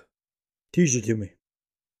know it. Teach it to me.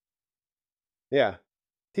 Yeah.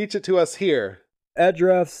 Teach it to us here.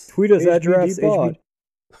 Address. Tweet us address. pod.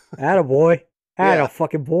 Attaboy. Yeah.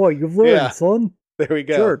 Fucking boy. You've learned, Yeah. son. There we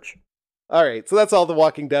go. Church. All right, so that's all the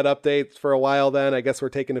Walking Dead updates for a while then. I guess we're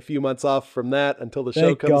taking a few months off from that until the show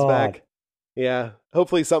Thank comes God. back. Yeah,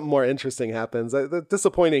 hopefully something more interesting happens. The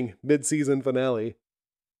disappointing mid-season finale.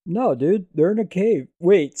 No, dude. They're in a cave.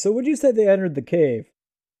 Wait, so when you said they entered the cave,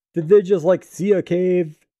 did they just like see a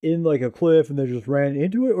cave in like a cliff and they just ran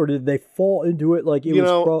into it? Or did they fall into it like it You was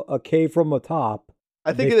know, a cave from the top? I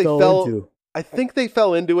and think they fell into? I think they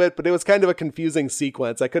fell into it, but it was kind of a confusing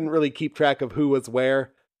sequence. I couldn't really keep track of who was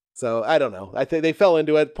where. So I don't know. I think they fell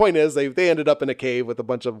into it. Point is, they ended up in a cave with a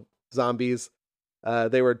bunch of zombies.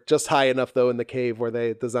 They were just high enough though in the cave where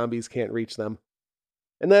the zombies can't reach them.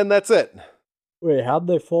 And then that's it. Wait, how'd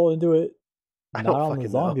they fall into it? I Not don't on the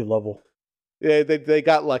fucking zombie know. level. Yeah, they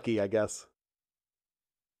got lucky, I guess.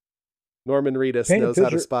 Norman Reedus knows how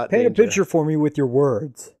to spot Paint danger. a picture for me with your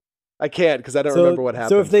words. I can't because I don't remember what happened.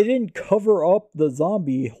 So if they didn't cover up the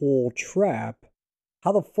zombie hole trap,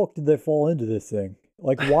 how the fuck did they fall into this thing?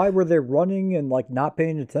 Like, why were they running and like not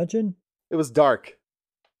paying attention? It was dark.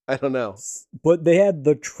 I don't know. But they had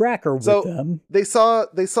the tracker with So them. they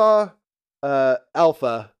saw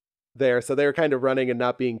Alpha there, so they were kind of running and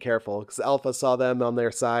not being careful because Alpha saw them on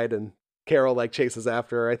their side, and Carol like chases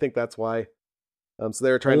after her. I think that's why. So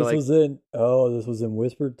they were trying to like. This was in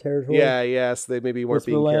Whispered territory. Yeah, yes, they maybe weren't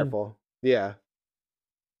being Whisperland? careful. Yeah.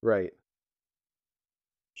 Right.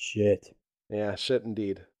 Shit. Yeah, shit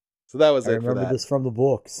indeed. So that was I it for remember that. this from the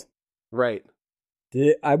books. Right.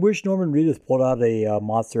 I wish Norman Reedus pulled out a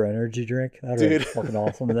Monster Energy drink. That'd be Dude. fucking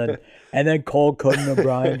awesome. And then called Conan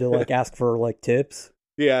O'Brien to like ask for like tips.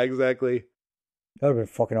 Yeah, exactly. That'd have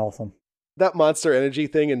been fucking awesome. That Monster Energy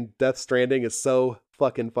thing in Death Stranding is so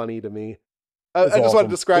fucking funny to me. I It's just want awesome.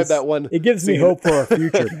 to describe It's- that one. It gives me scene. hope for our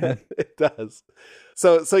future, man. It does.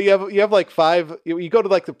 So you have like five. You go to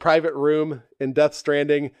like the private room in Death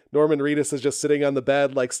Stranding. Norman Reedus is just sitting on the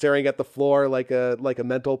bed, like staring at the floor, like a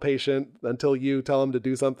mental patient until you tell him to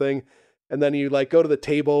do something. And then you like go to the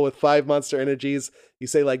table with 5 Monster Energies. You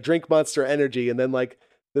say like drink Monster Energy, and then like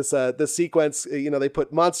this sequence, they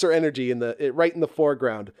put Monster Energy right in the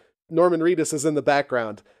foreground. Norman Reedus is in the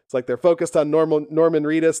background. It's like they're focused on Norman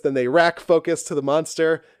Reedus, then they rack focus to the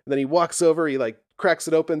monster, and then he walks over, he like cracks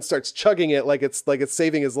it open, starts chugging it like it's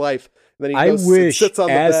saving his life. And then he goes, wish sits on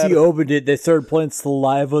the as bed. he opened it, they started playing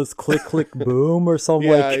Saliva's Click Click Boom or some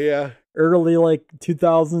Yeah. early like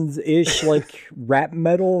 2000s ish like rap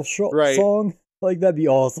metal Right. song. Like that'd be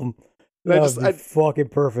awesome. And I That just- would be fucking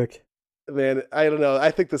perfect. Man, I don't know.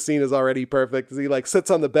 I think the scene is already perfect. 'Cause he like sits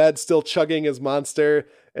on the bed, still chugging his monster,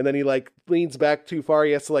 and then he like leans back too far.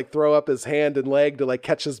 He has to like throw up his hand and leg to like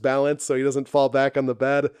catch his balance so he doesn't fall back on the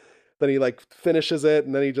bed. Then he like finishes it,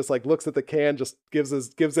 and then he just like looks at the can, just gives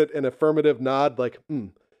it an affirmative nod, like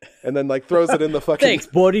and then like throws it in the fucking Thanks,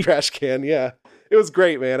 buddy. trash can. Yeah, It was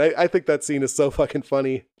great, man. I think that scene is so fucking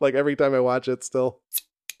funny. Like every time I watch it still.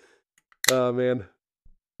 Oh man.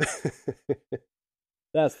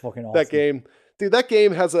 That's fucking awesome. That game. Dude, that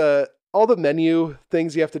game has all the menu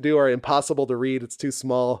things you have to do are impossible to read. It's too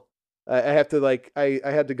small. I have to I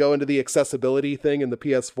had to go into the accessibility thing in the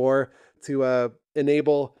PS4 to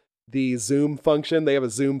enable the zoom function. They have a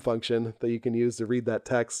zoom function that you can use to read that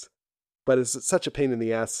text, but it's such a pain in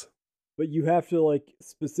the ass. But you have to like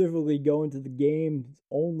specifically go into the game's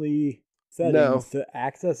only settings to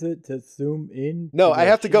access it to zoom in. No, I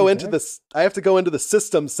have to go into this. I have to go into the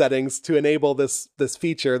system settings to enable this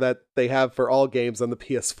feature that they have for all games on the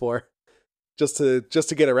PS4, just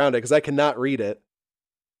to get around it because I cannot read it.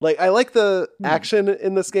 Like I like the action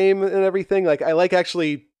in this game and everything. Like I like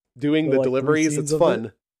actually doing the deliveries. It's fun.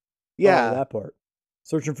 It? Yeah, that part.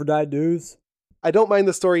 Searching for died dudes. I don't mind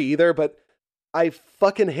the story either, but I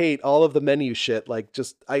fucking hate all of the menu shit. Like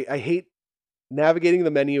I hate navigating the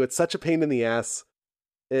menu. It's such a pain in the ass.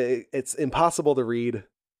 It's impossible to read.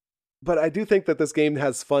 But I do think that this game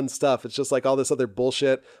has fun stuff. It's just like all this other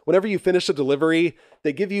bullshit. Whenever you finish a delivery,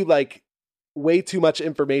 they give you like way too much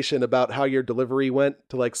information about how your delivery went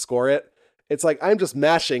to like score it. It's like I'm just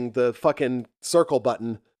mashing the fucking circle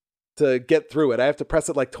button to get through it. I have to press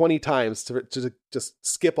it like 20 times to just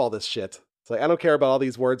skip all this shit. It's like I don't care about all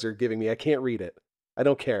these words you're giving me. I can't read it. I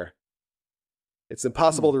don't care. It's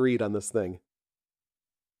impossible to read on this thing.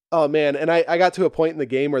 Oh man, and I got to a point in the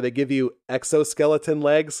game where they give you exoskeleton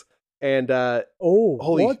legs, and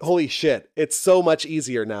holy shit, it's so much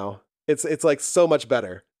easier now. It's like so much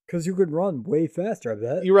better. Because you can run way faster, I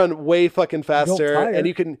bet. You run way fucking faster, and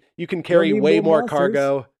you can carry way more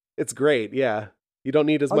cargo. It's great, yeah. You don't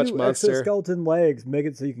need as much monster. Exoskeleton legs make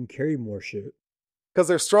it so you can carry more shit. Because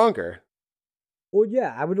they're stronger. Well,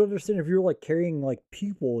 yeah, I would understand if you were like carrying like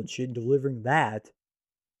people and shit and delivering that.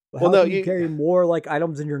 But well, how no, can you carry more like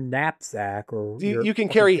items in your knapsack or you can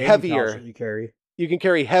carry heavier. You carry. You can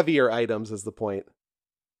carry heavier items is the point.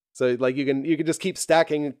 So like you can just keep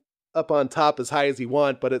stacking up on top as high as you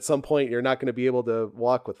want, but at some point you're not going to be able to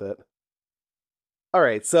walk with it. All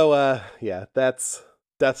right, so yeah, that's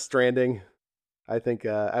Death Stranding. I think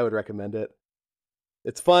I would recommend it.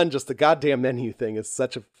 It's fun, just the goddamn menu thing is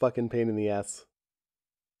such a fucking pain in the ass.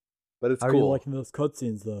 But it's How cool. Are you liking those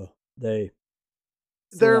cutscenes though?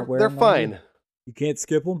 They're fine. You can't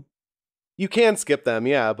skip them? You can skip them,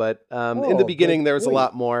 yeah, but in the beginning there was a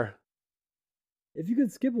lot more. If you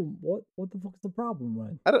could skip them, what the fuck is the problem,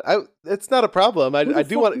 man? It's not a problem. I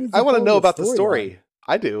want to know about the story. Line?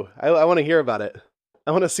 I do. I want to hear about it.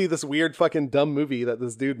 I want to see this weird fucking dumb movie that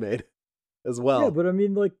this dude made as well. Yeah, but I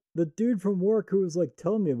mean, like the dude from work who was like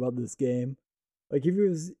telling me about this game, like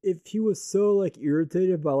if he was so like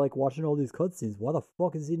irritated by like watching all these cutscenes, why the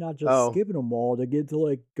fuck is he not just skipping them all to get to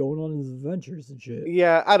like going on his adventures and shit?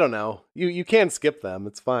 Yeah, I don't know. You can skip them.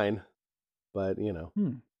 It's fine, but you know,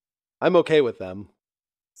 I'm okay with them.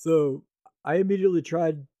 So I immediately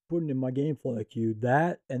tried putting in my GameFly queue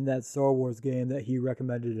that and that Star Wars game that he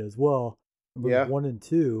recommended as well. Numbers 1 and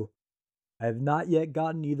 2. I have not yet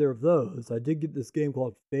gotten either of those. I did get this game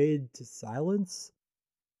called Fade to Silence.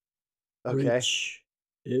 Okay. Which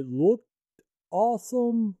it looked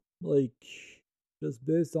awesome, like just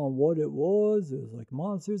based on what it was. It was like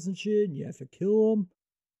monsters and shit, and you have to kill them.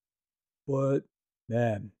 But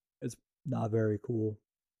man, it's not very cool.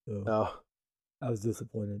 So I was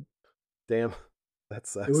disappointed. Damn, that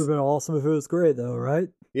sucks. It would have been awesome if it was great, though, right?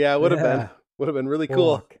 Yeah, it would have been. Would have been really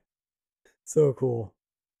cool. Fuck. So cool.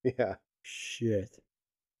 Yeah. Shit.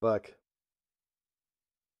 Fuck.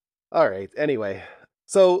 All right. Anyway,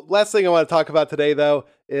 so last thing I want to talk about today, though,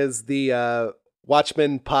 is the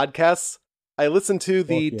Watchmen podcasts. I listened to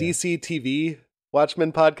the DC TV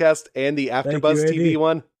Watchmen podcast and the AfterBuzz TV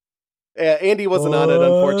one. Andy wasn't on it,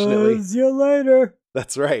 unfortunately. Buzz you later.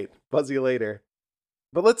 That's right. Buzz you later.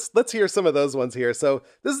 But let's hear some of those ones here. So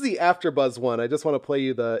this is the AfterBuzz one. I just want to play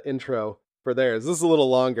you the intro for theirs. This is a little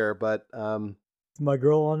longer, but is my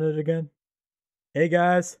girl on it again? Hey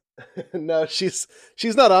guys. No, she's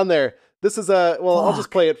not on there. This is I'll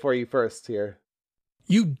just play it for you first here.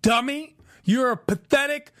 You dummy! You're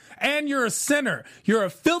pathetic and you're a sinner. You're a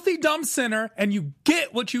filthy dumb sinner and you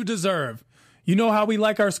get what you deserve. You know how we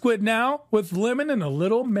like our squid now? With lemon and a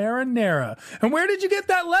little marinara. And where did you get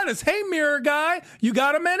that lettuce? Hey, mirror guy, you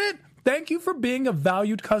got a minute? Thank you for being a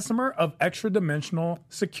valued customer of Extra Dimensional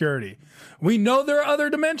Security. We know there are other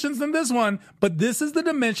dimensions than this one, but this is the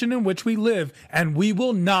dimension in which we live, and we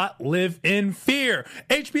will not live in fear.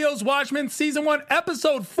 HBO's Watchmen Season 1,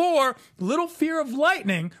 Episode 4, Little Fear of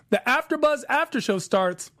Lightning, the AfterBuzz After Show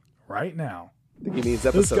starts right now. I think he means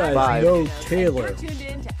This episode guy 5. is no Taylor.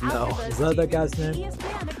 No. Is that guy's name?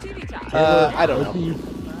 I don't know.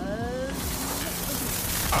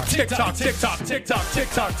 TikTok. That's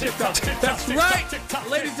right,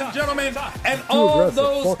 ladies and gentlemen, and all aggressive.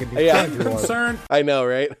 those Fucking be Yeah. careful. concerned. I know,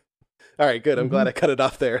 right? All right, good. I'm glad I cut it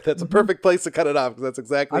off there. That's a perfect place to cut it off because that's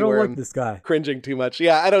exactly I don't where like I'm this guy. cringing too much.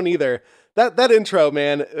 Yeah, I don't either. That intro,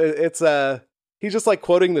 man, it's he's just like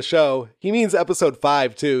quoting the show. He means episode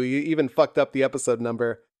 5 too. He even fucked up the episode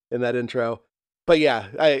number in that intro. But yeah,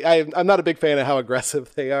 I'm not a big fan of how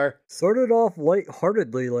aggressive they are. Started off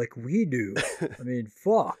lightheartedly like we do. I mean,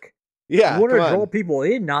 fuck. Yeah, You want to come draw on. people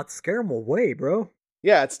in, not scare them away, bro.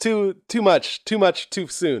 Yeah, it's too much too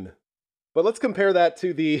soon. But let's compare that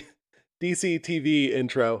to the DC TV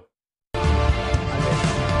intro.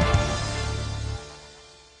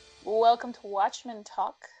 Welcome to Watchmen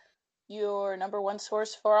Talk, your number one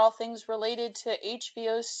source for all things related to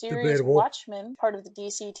HBO's series Debatable. Watchmen, part of the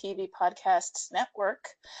DC TV Podcasts Network.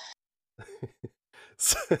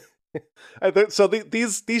 So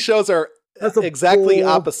these shows are That's a exactly bold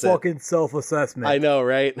opposite. fucking self-assessment. I know,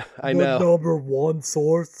 right? I The know. number one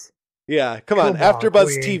source. Yeah, come on.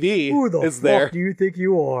 AfterBuzz Queen. TV Who the is fuck there. do you think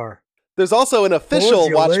you are? There's also an official See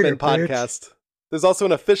you Watchmen later, bitch. podcast. There's also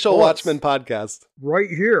an official Us. Watchmen podcast. Right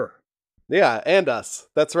here. Yeah, and us.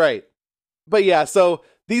 That's right. But yeah, so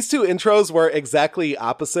these two intros were exactly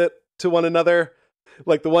opposite to one another.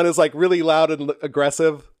 Like the one is like really loud and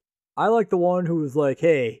aggressive. I like the one who was like,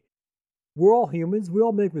 hey, we're all humans. We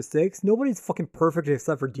all make mistakes. Nobody's fucking perfect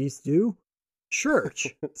except for these two.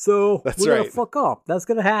 Church. So That's we're gonna right. fuck up. That's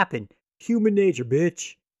gonna happen. Human nature,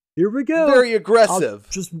 bitch. Here we go. Very aggressive.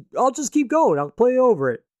 I'll just keep going. I'll play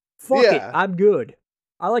over it. Fuck it. Yeah. I'm good.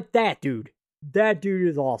 I like that dude. That dude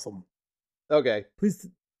is awesome. Okay. Please,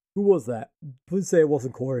 who was that? Please say it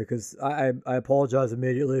wasn't Corey, because I apologize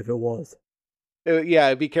immediately if it was.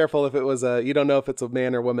 Yeah, be careful if it was you don't know if it's a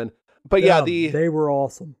man or woman. But yeah, they were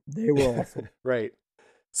awesome. They were awesome. right.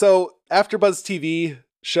 So AfterBuzz TV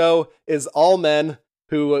show is all men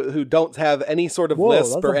who don't have any sort of Whoa,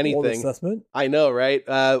 lisp that's or a bold anything. assessment. I know, right?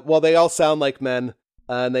 Well, they all sound like men,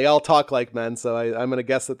 and they all talk like men, so I'm going to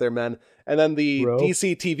guess that they're men. And then the Bro.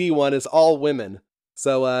 DC TV one is all women.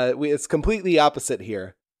 So it's completely opposite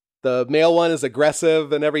here. The male one is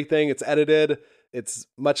aggressive and everything. It's edited. It's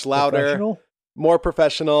much louder, Professional? more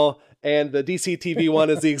professional. And the DC TV one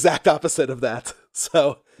is the exact opposite of that.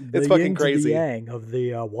 So it's The fucking yin to crazy. the yang of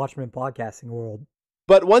the Watchmen podcasting world.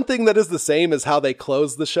 But one thing that is the same is how they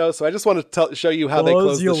close the show. So I just want to show you how they Buzz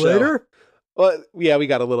close you the show. later? Well, yeah, we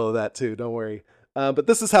got a little of that too. Don't worry. But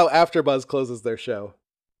this is how AfterBuzz closes their show.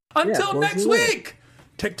 Until close next your leg. week.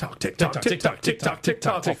 TikTok. Our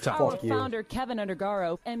Fuck you. founder, Kevin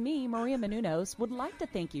Undergaro, and me, Maria Menounos, would like to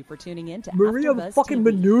thank you for tuning in to Maria AfterBuzz fucking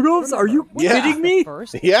TV. Menounos? Are you Remember, we're Yeah. kidding me?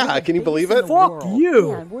 first, Yeah, we're the can you believe biggest it? in the Fuck world,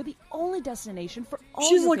 you. And we're the only destination for all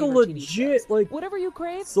She's your like a favorite TV legit, shows. like, Whatever you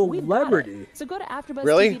crave, celebrity. We've got it. So go to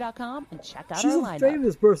Really? AfterBuzzTV.com and check out She's our a lineup.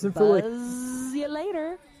 famous person for like. Buzz you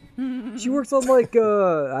later. She works on like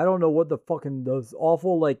I don't know what the fucking those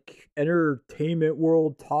awful like entertainment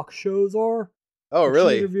world talk shows are. Oh, Like, She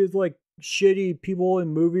really? interviews like shitty people in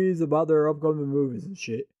movies about their upcoming movies and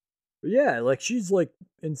shit. But yeah, like she's like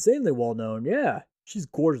insanely well known. Yeah, she's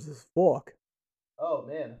gorgeous as fuck. Oh,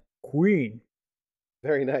 man. Queen.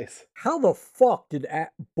 Very nice. How the fuck did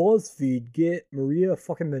BuzzFeed get Maria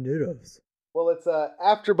fucking Menounos? Well, it's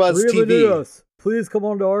AfterBuzz Maria TV. Menounos, please come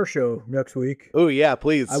on to our show next week. Oh, yeah,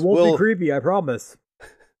 please. I won't be creepy, I promise.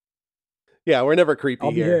 Yeah, we're never creepy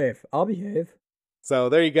I'll here. behave. I'll behave. So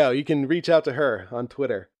there you go. You can reach out to her on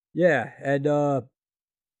Twitter. Yeah, and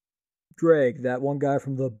Greg, that one guy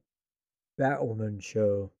from the Batwoman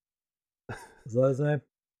show. Is that his name?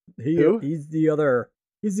 Who? He's the other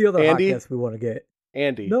hot Andy? guest we want to get.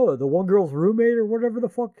 Andy. No, the one girl's roommate or whatever the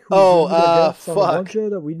fuck. who Oh, was a guest on the one fuck. show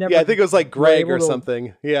that we never. Yeah, I think it was like were Greg able or to-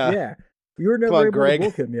 something. Yeah. Yeah, we were never Come on, able Greg. to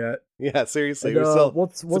book him yet. Yeah, seriously. And, We're still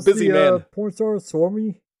what's a busy the man. porn star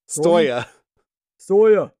Stormy? Stoya.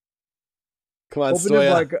 Stoya. Come on, Open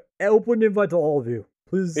Stoya. invite to all of you.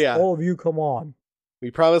 Please, Yeah. all of you, come on. We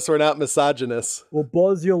promise we're not misogynist. We'll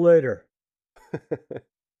buzz you later.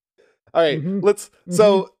 All right, Mhm.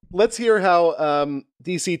 let's hear how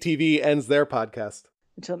DC TV ends their podcast.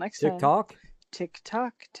 Until next time. TikTok,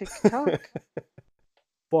 TikTok, TikTok.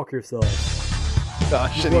 fuck yourself. Oh,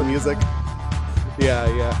 shitty music. Yeah.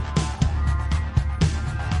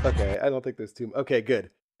 Okay, I don't think there's too. Okay, good.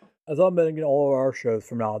 As I'm getting all of our shows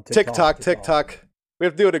from now on TikTok. We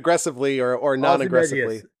have to do it aggressively or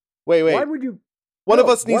non-aggressively. Wait. Why would you? One of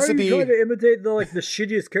No, us needs why to are you be. trying to imitate the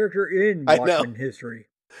shittiest character in I know. Watchmen history.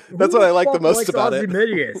 That's Who what I the like the fuck most likes about it.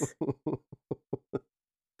 Ozymandias?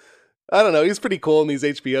 I don't know. He's pretty cool in these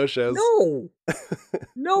HBO shows. No,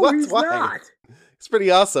 no, What? he's Why? not. He's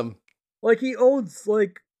pretty awesome. Like, he owns,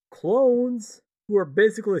 like, clones who are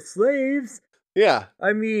basically slaves. Yeah,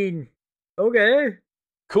 I mean, okay.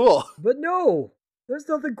 cool. But no, there's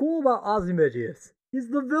nothing cool about Ozymandias. He's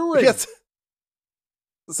the villain. Yes.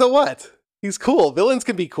 So what? He's cool. Villains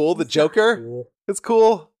can be cool. The He's not Joker, cool. it's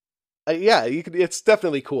cool. Yeah, you can. It's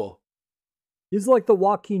definitely cool. He's like the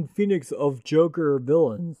Joaquin Phoenix of Joker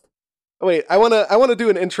villains. Oh, wait, I wanna do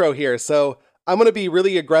an intro here. So I'm gonna be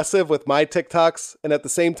really aggressive with my TikToks, and at the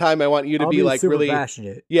same time, I want you to I'll be like super really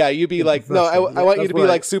passionate. Yeah, you be Be like, no, I professional. want Yeah, you to that's be right.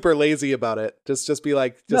 like super lazy about it. Just be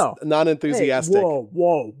like, just No. non-enthusiastic. Hey,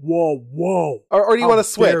 whoa. Or do you How want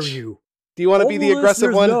to dare switch? you? Do you want to be All the aggressive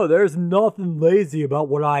listeners one? know there's nothing lazy about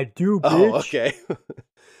what I do, bitch. Oh, okay.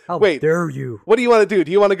 How Wait. dare you? What do you want to do?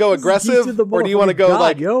 Do you want to go This is Geeks aggressive, of the or do you want to Motherfucking go God,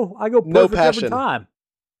 like yo? I go perfect no every passion? time.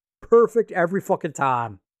 Perfect every fucking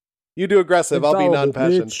time. You do aggressive. I'll be Infallible,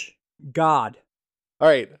 non-passion. bitch. God. All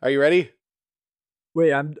right, are you ready?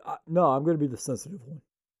 Wait, I'm gonna be the sensitive one.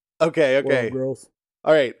 Okay. Well, girls.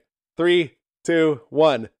 All right. 3, 2,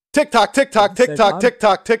 1. TikTok. Same time?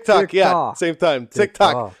 TikTok. Yeah, TikTok. same time. TikTok.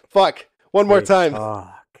 TikTok. Fuck. One more time.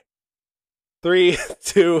 TikTok. 3,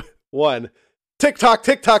 2, 1. TikTok.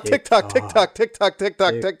 TikTok.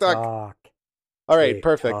 All right,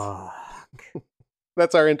 perfect. TikTok.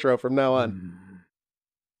 That's our intro from now on.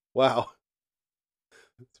 Wow.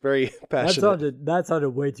 It's very That passionate. sounded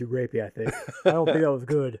way too rapey, I think. I don't think that was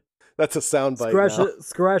good. That's a soundbite now.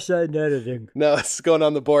 Scratch that in editing. No, it's going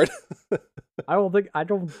on the board. I don't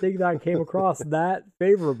think that came across that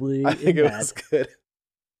favorably. I think in it was good.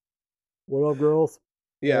 What up, girls?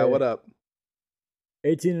 Yeah, Hey. what up?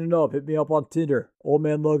 18 and up. Hit me up on Tinder. Old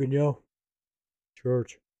man Logan, yo.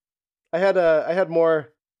 Church. I had more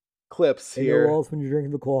clips Hey, here. no walls when you're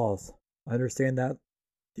drinking the claws. I understand that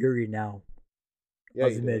theory now. Yeah,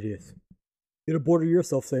 you do. Ozymandias. Get aboard of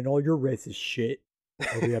yourself saying all your racist shit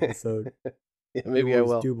every episode. Yeah, maybe you I always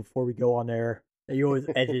will. do before we go on air. And you always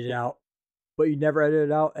edit it out. But you never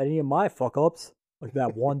edited out any of my fuck ups. Like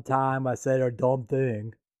that one time I said a dumb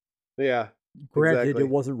thing. Yeah, Granted, exactly. it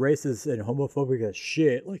wasn't racist and homophobic as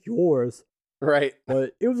shit like yours, Right.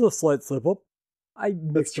 but it was a slight slip up. I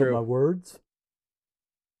mixed up true. my words.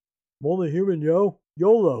 I'm only human, yo.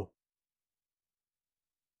 YOLO.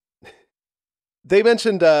 They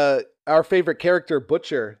mentioned our favorite character,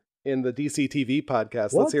 Butcher, in the DC TV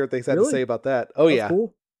podcast. What? Let's hear what they had to Really? say about that. Oh, That's yeah.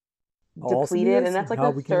 cool. How awesome it Depleted, is and that's like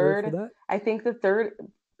how the we can wait for third. that. I think the third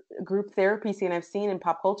group therapy scene I've seen in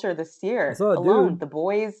pop culture this year I saw a alone. dude. The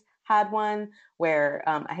Boys had one where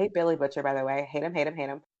I hate Billy Butcher, by the way. Hate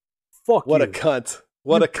him. Fuck What you. a cunt.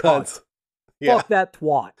 What You a cunt. cunt. Yeah, Fuck that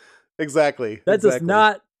twat. exactly. That does exactly.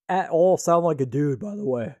 not at all sound like a dude, by the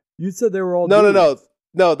way. You said they were all No, dudes.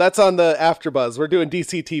 No, that's on the AfterBuzz. We're doing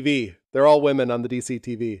DC TV. They're all women on the DC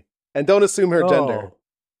TV. And don't assume her gender. Oh.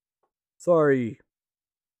 Sorry.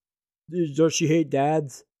 Does she hate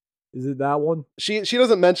dads? Is it that one? She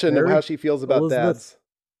doesn't mention Mary? how she feels about Elizabeth? dads.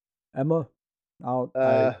 Emma?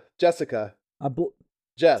 I'll, Jessica.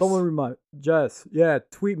 Jess. someone remind Jess. Yeah,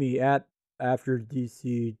 tweet me at After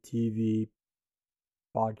DC TV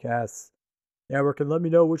Podcasts. Network and let me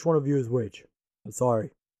know which one of you is which. I'm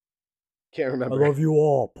sorry. Can't remember. I love you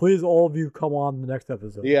all. Please, all of you, come on the next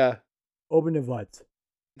episode. Yeah. Open invites.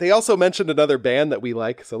 They also mentioned another band that we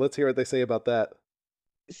like, so let's hear what they say about that.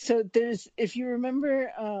 So there's, if you remember,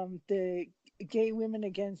 the Gay Women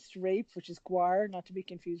Against Rape, which is GWAR, not to be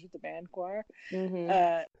confused with the band GWAR.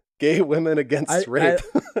 Mm-hmm. Gay women against I- rape.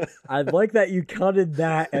 I like that you counted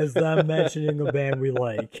that as them mentioning a band we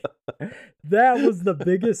like. That was the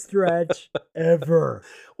biggest stretch ever.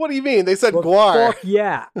 What do you mean? They said But Guar. Fuck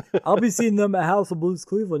yeah. I'll be seeing them at House of Blues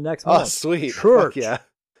Cleveland next Oh, month. sweet. Church. Fuck yeah.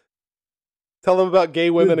 Tell them about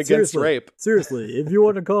gay women Dude, against seriously, rape. Seriously, if you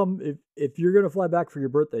want to come, if you're going to fly back for your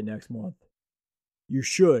birthday next month, you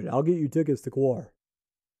should. I'll get you tickets to GWAR.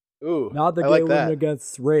 Ooh, Not the I Gay like Women that.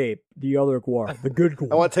 Against Rape, the other GWAR, the good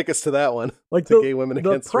GWAR. I want tickets to that one. like the Gay Women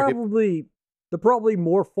Against Rape. the probably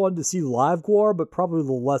more fun to see live GWAR, but probably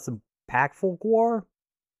the less impactful GWAR.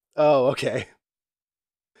 Oh, okay.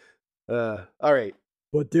 All right.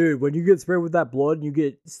 But dude, when you get sprayed with that blood and you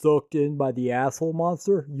get sucked in by the asshole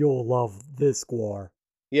monster, you'll love this GWAR.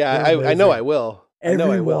 Yeah, They're I know amazing. I will. I know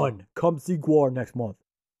I will. Everyone, come see GWAR next month.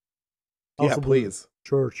 House Yeah, of Blues, please.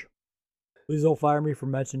 Church. Please don't fire me for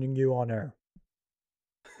mentioning you on air.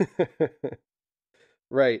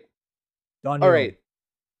 Right. Done All here. right.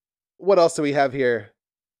 What else do we have here?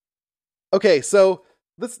 Okay, so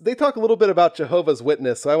they talk a little bit about Jehovah's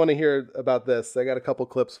Witness, so I want to hear about this. I got a couple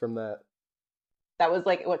clips from that. That was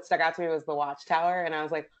like what stuck out to me was the Watchtower, and I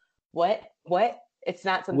was like, What? It's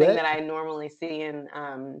not something What? that I normally see in,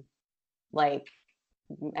 like,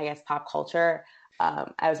 I guess, pop culture.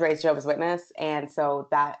 I was raised Jehovah's Witness, and so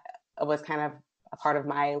that was kind of a part of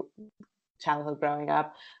my childhood growing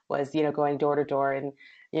up, was, going door to door and,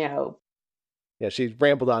 Yeah, she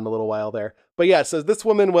rambled on a little while there. But yeah, so this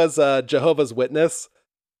woman was Jehovah's Witness,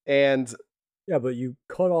 and Yeah, but you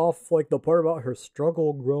cut off like the part about her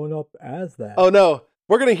struggle growing up as that. oh no,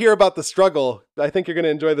 we're going to hear about the struggle. I think you're going to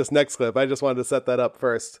enjoy this next clip. I just wanted to set that up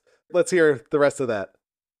first. Let's hear the rest of that.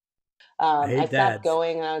 I hate I stopped dads.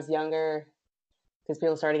 going when I was younger because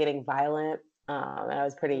people started getting violent, and I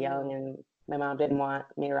was pretty young, and my mom didn't want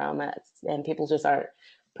me around that. And people just aren't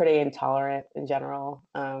pretty intolerant in general,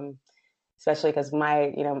 especially because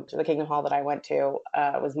the Kingdom Hall that I went to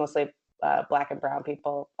was mostly Black and brown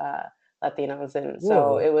people, Latinos, and so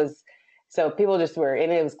Whoa. it was. So people just were, and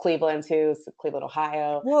it was Cleveland too, so Cleveland,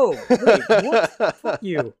 Ohio. Whoa, wait, what? Fuck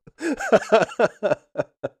you.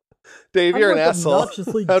 Dave, you're I'm an like asshole.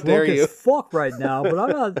 obnoxiously How drunk dare you? as fuck right now, but I'm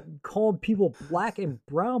not calling people black and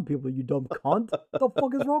brown people, you dumb cunt. What the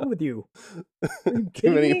fuck is wrong with you? Are you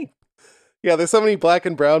kidding many- me? Yeah, there's so many Black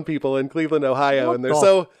and brown people in Cleveland, Ohio, What and they're the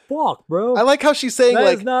so. fuck, bro? I like how she's saying That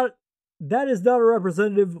like is not a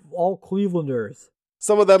representative of all Clevelanders.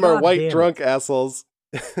 some of them are God white damn it. drunk assholes.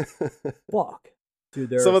 Fuck. Dude,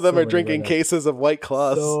 there Some are of them so are many drinking rednecks. cases of White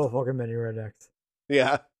Claws. So fucking many rednecks.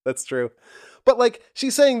 Yeah, that's true. But like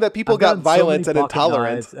she's saying that people I've got gotten so violent many and pocket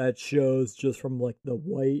intolerant. knives at shows just from like the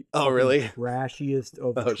white, Oh, fucking really? trashiest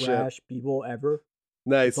of Oh, shit. trash people ever.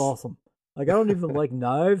 Nice. It's awesome. Like I don't even like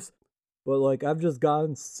knives, but like I've just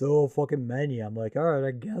gotten so fucking many. I'm like, all right,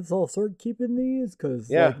 I guess I'll start keeping these because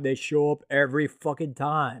Yeah. like they show up every fucking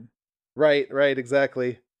time. Right,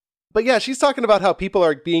 exactly. But yeah, she's talking about how people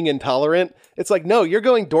are being intolerant. It's like, no, you're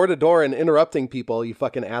going door to door and interrupting people, you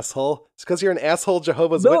fucking asshole. It's because you're an asshole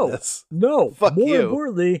Jehovah's Witness. No. Fuck More you.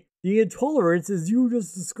 importantly, the intolerance is you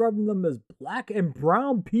just describing them as black and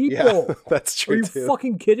brown people. Yeah, that's true Are you too.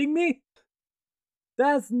 fucking kidding me?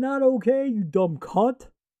 That's not okay, you dumb cunt.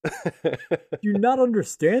 Do you not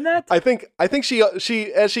understand that? I think she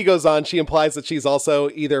as she goes on, she implies that she's also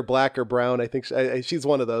either black or brown. I think she's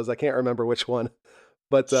one of those. I can't remember which one.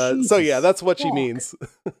 But so Jesus yeah, that's what she fuck. means.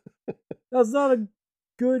 That's not a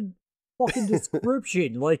good fucking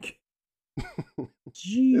description. Like,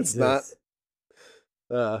 Jesus. It's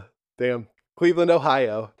not. Damn. Cleveland,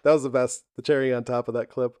 Ohio. That was the best. The cherry on top of that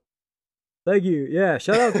clip. Thank you. Yeah,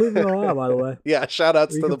 shout out Cleveland, Ohio, by the way. Yeah, shout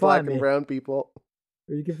outs Where to you the can black find and me. brown people.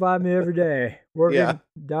 You can find me every day working Yeah.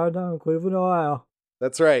 downtown Cleveland, Ohio.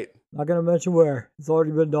 That's right. Not gonna mention where. It's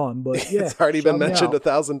already been done, but yeah. It's already shout been me mentioned out.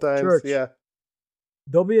 1,000 times. Church. Yeah.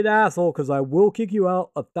 Don't be an asshole, because I will kick you out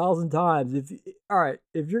 1,000 times.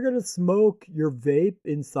 If you're gonna smoke your vape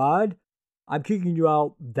inside, I'm kicking you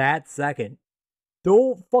out that second.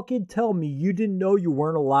 Don't fucking tell me you didn't know you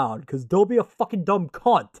weren't allowed, because don't be a fucking dumb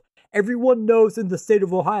cunt. Everyone knows in the state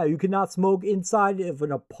of Ohio you cannot smoke inside of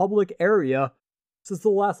in a public area since the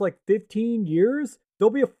last 15 years.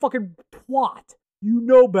 Don't be a fucking twat. You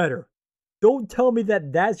know better. Don't tell me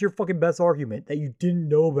that that's your fucking best argument, that you didn't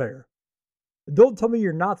know better. Don't tell me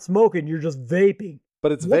you're not smoking, you're just vaping.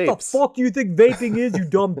 But it's What vapes. the fuck do you think vaping is, you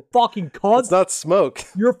dumb fucking cunt? It's not smoke.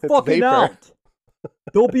 You're It's fucking vapor. out.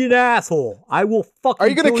 Don't be an asshole. I will fucking Are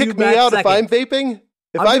you going to kill kick that me out second. if I'm vaping?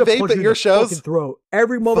 If I'm I gonna vape punch at you in your the shows, fucking throat.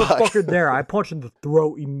 Every motherfucker Fuck. there, I punch in the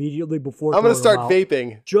throat immediately before I'm going throwing to them start out.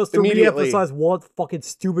 vaping. Just to immediately. reemphasize what fucking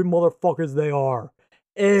stupid motherfuckers they are.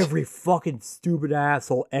 Every fucking stupid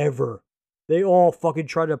asshole ever. They all fucking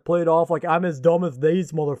try to play it off like I'm as dumb as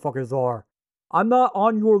these motherfuckers are. I'm not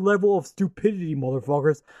on your level of stupidity,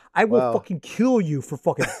 motherfuckers. I will Wow. fucking kill you for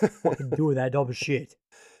fucking doing that dumb shit.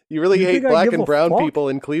 You really You hate think I black give and a brown fuck? people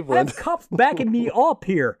in I Cleveland. have cops backing me up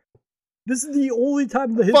here. This is the only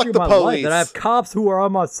time in the Fuck history of the my life police. that I have cops who are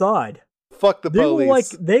on my side. Fuck the police.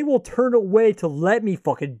 They will turn away to let me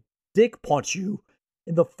fucking dick punch you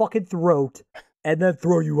in the fucking throat and then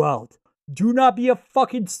throw you out. Do not be a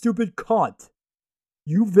fucking stupid cunt.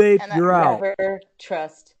 You vape, And I you're out. never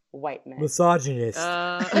trust white men. Misogynist.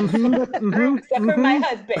 Except for my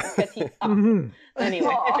husband, because he's awesome.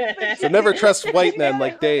 Anyway. So never trust white men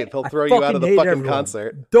like Dave. He'll throw you out of the hate fucking everyone.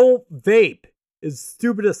 concert. Don't vape. It's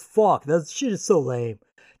stupid as fuck. That shit is so lame.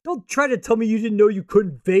 Don't try to tell me you didn't know you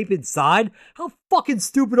couldn't vape inside. How fucking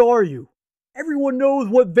stupid are you? Everyone knows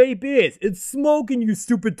what vape is. It's smoking, you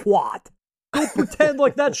stupid twat. Don't pretend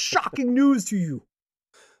like that's shocking news to you.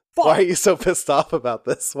 Fuck. Why are you so pissed off about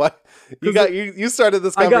this? Why you started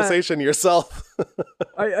this I got- conversation yourself?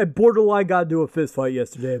 I borderline got into a fist fight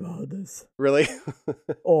yesterday about this. Really?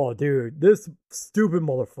 Oh, dude, this stupid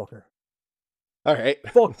motherfucker. All right.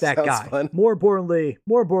 Fuck that Sounds guy. fun. More importantly,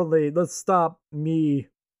 let's stop me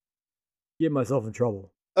getting myself in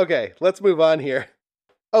trouble. Okay, let's move on here.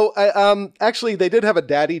 Oh, actually, they did have a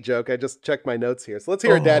daddy joke. I just checked my notes here, so let's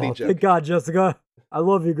hear a daddy joke. Thank God, Jessica. I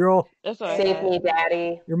love you, girl. That's all I Save had. me,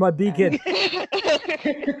 daddy. You're my beacon. Are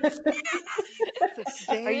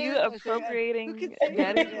you Damn, appropriating who could say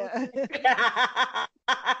daddy that?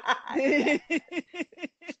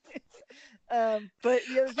 But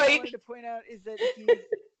the other thing I wanted to point out is that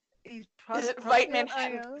he's Is probably it Vite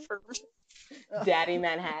Manhattan for Daddy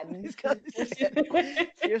Manhattan.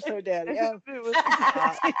 You're so daddy. It was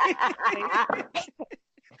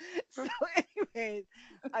So, anyways,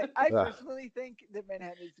 I personally think that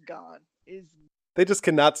Manhattan is gone. They just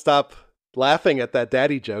cannot stop laughing at that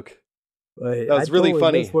daddy joke. Wait, That was I really totally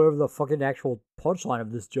funny. missed whatever the fucking actual punchline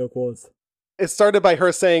of this joke was. It started by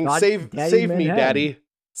her saying, God, save Daddy me, Manhattan." daddy.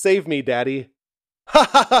 Save me, daddy. Ha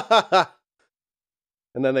ha ha ha ha.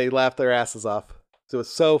 And then they laughed their asses off. So it was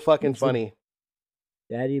so fucking funny.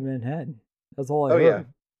 Daddy Manhattan. That's all I Oh, heard. yeah.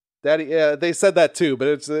 Daddy, yeah, they said that too, but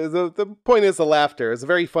it's the point is the laughter. It's a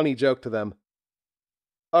very funny joke to them.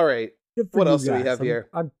 All right. Good for What you else do we guys. have here?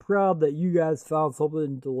 I'm proud that you guys found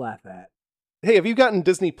something to laugh at. Hey, have you gotten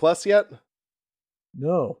Disney Plus yet?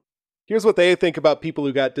 No. Here's what they think about people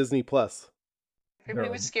who got Disney Plus.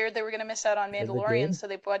 Everybody was scared they were going to miss out on Ever Mandalorian, did? so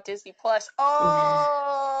they bought Disney Plus.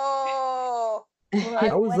 Oh!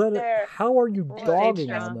 How is that? there. How are you Right.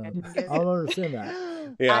 dogging I on them? didn't get I don't understand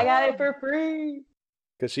that. Yeah, I got it for free.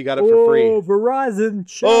 because she got it for free. Oh, Verizon.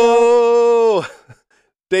 Shut up. Oh,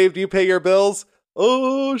 Dave, do you pay your bills?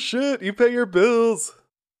 Oh shit, you pay your bills.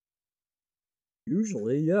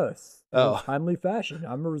 Usually, yes. In Oh. a timely fashion.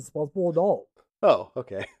 I'm a responsible adult. Oh,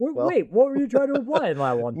 okay. Wait, Well, wait, what were you trying to imply in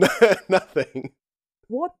that one? nothing.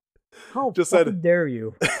 What? How Just fucking said- dare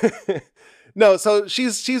you? No, so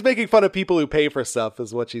she's making fun of people who pay for stuff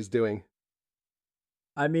is what she's doing.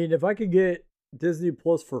 I mean, if I could get Disney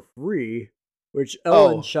Plus for free, which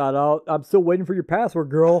Ellen Oh. shout out, I'm still waiting for your password,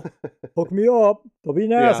 girl. Hook me up. Don't be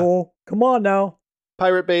an Yeah. asshole. Come on now.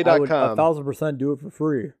 I would PirateBay.com. 1000% do it for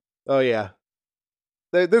free. Oh yeah.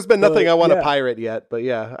 There's been nothing But, I want to yeah. pirate yet, but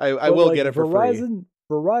yeah, I But, will like, get it for free.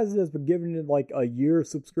 Verizon has been giving it like a year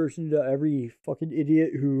subscription to every fucking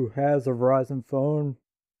idiot who has a Verizon phone,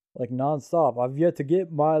 like nonstop. I've yet to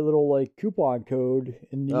get my little like coupon code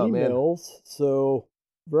in the Oh, man. emails. So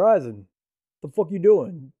Verizon, the fuck you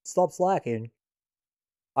doing? Stop slacking.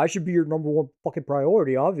 I should be your number one fucking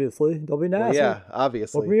priority, obviously. Don't be an Well, asshole. yeah, Hook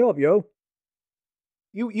obviously. me up, yo.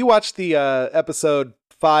 You watched the episode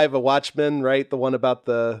 5 of Watchmen, right? The one about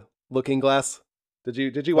the looking glass. Did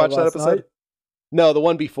you watch that last episode? night? No, the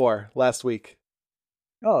one before last week.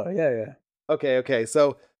 Oh yeah. Okay.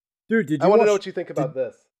 So Dude, did you I want to know watch- what you think about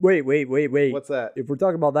this. Wait. What's that? If we're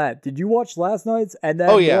talking about that, did you watch last night's? And then,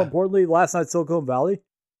 Oh, yeah. more importantly, last night's Silicon Valley?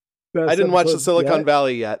 I Best didn't watch the episode Silicon yet?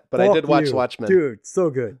 Valley yet, but I Fuck did watch you. Watchmen. Dude, so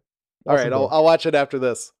good. All right, Awesome, bro. I'll watch it after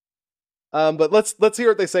this. But let's hear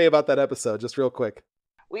what they say about that episode, just real quick.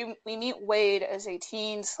 We meet Wade as a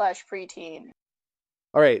teen/preteen.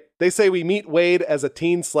 All right, they say we meet Wade as a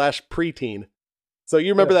teen/preteen. So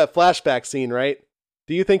you remember that flashback scene, right?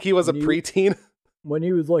 Do you think he was a When you- preteen? When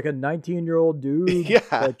he was like a 19-year-old dude, Yeah.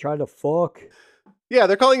 like trying to fuck. Yeah,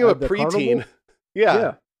 they're calling him a At the preteen. carnival?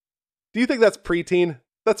 Yeah. Do you think that's preteen?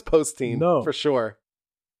 That's post-teen, No. for sure.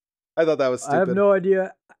 I thought that was stupid. I have no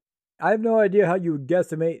idea. I have no idea how you would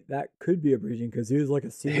guesstimate that could be a preteen because he was like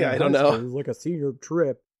a senior. Yeah, I in don't high school. know. It was like a senior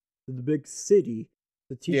trip to the big city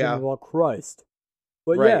to teach Yeah. him about Christ.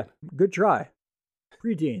 But Right. yeah, good try.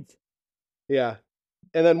 Preteens. Yeah.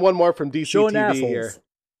 And then one more from Showing DCTV assholes. here.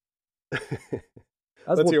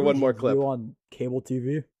 That's Let's what hear one more preteens clip. do on cable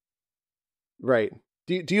TV. Right.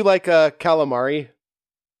 Do you like calamari?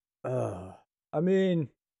 I mean,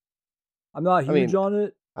 I'm not huge on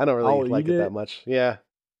it. I don't really I'll like eat it that it. much. Yeah.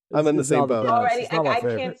 I'm It's- in the it's same not the boat. best. Already, It's not my I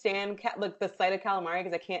favorite. can't stand like the sight of calamari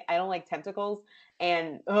because I don't like tentacles,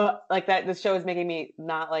 and like that. This show is making me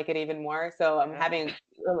not like it even more. So I'm having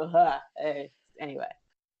anyway.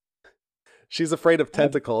 She's afraid of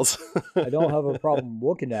tentacles. I don't have a problem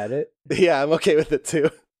looking at it. Yeah, I'm okay with it too.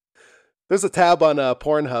 There's a tab on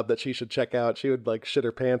Pornhub that she should check out. She would like shit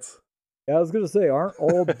her pants. Yeah, I was gonna say, aren't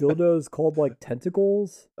all dildos called like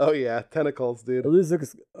tentacles? Oh yeah, tentacles, dude. At least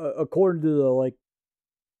according to the like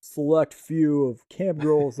select few of cam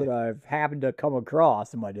girls that I've happened to come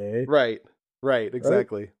across in my day. Right,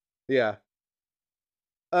 exactly. Yeah.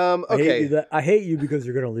 I hate Okay. you I hate you because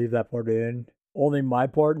you're gonna leave that part in. Only my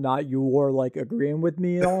part, not you are like agreeing with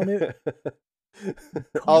me on it.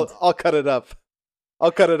 I'll cut it up.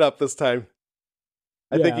 I'll cut it up this time.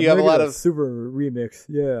 I think you have a lot of super remix.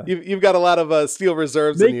 Yeah, you've got a lot of Steel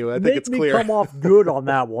Reserves in you. I think it's clear. Make me come off good on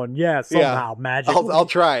that one. Yeah, somehow magically. I'll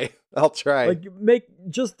try. Like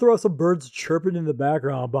just throw some birds chirping in the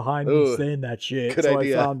background behind me saying that shit. Good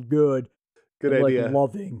idea. I sound good. Good idea. Like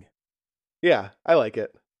loving. Yeah, I like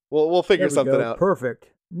it. We'll figure something out. Perfect.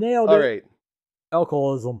 Nailed it. All right.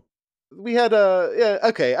 Alcoholism. We had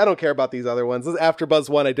okay. I don't care about these other ones. This AfterBuzz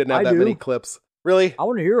one, I didn't have that many clips. Really? I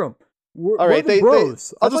want to hear them. All right,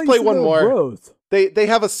 I'll just play one more. Bros. They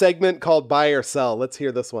have a segment called Buy or Sell. Let's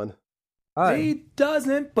hear this one. He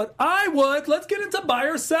doesn't, but I would. Let's get into Buy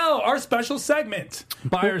or Sell, our special segment.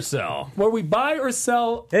 Buy or Sell. Where we buy or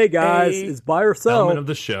sell. Hey guys, it's Buy or Sell. Element of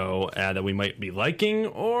the show that we might be liking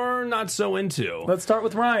or not so into. Let's start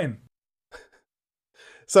with Ryan.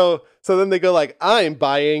 So then they go like, I'm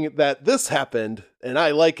buying that this happened and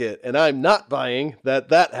I like it, and I'm not buying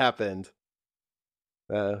that happened.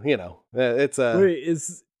 It's wait,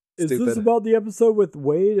 is stupid. this about the episode with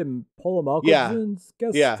Wade and Paula Malcolmson's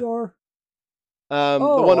guest star? The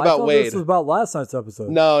one about Wade. This was about last night's episode.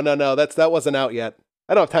 No, that wasn't out yet.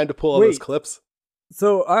 I don't have time to pull all those clips.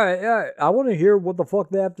 So, all right, yeah, I want to hear what the fuck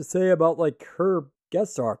they have to say about like her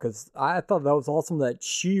guest star, because I thought that was awesome that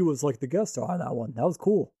she was like the guest star on that one. That was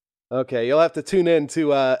cool. Okay, you'll have to tune in to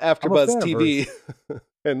AfterBuzz TV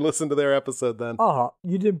and listen to their episode then.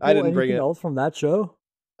 You didn't pull anything else from that show?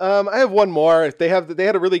 I have one more. They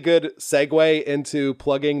had a really good segue into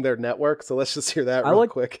plugging their network, so let's just hear that real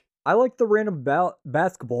quick. I like the random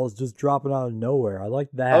basketballs just dropping out of nowhere. I like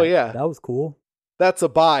that. Oh yeah, that was cool. That's a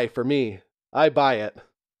buy for me. I buy it.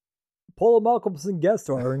 Paula Malcolmson guest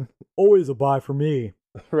starring, always a buy for me.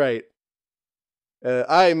 Right.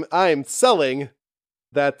 I'm selling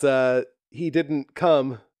that he didn't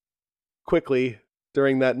come quickly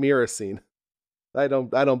during that mirror scene. I don't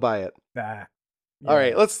buy it. Yeah. All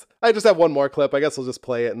right, I just have one more clip. I guess we'll just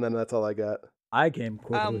play it, and then that's all I got. I came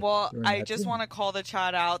quickly. I just want to call the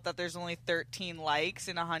chat out that there's only 13 likes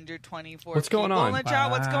and 124 What's going on? in the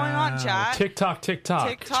chat. What's going on, chat? TikTok.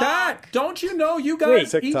 Chat, don't you know you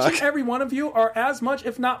guys, each and every one of you, are as much,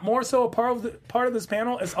 if not more so, a part of this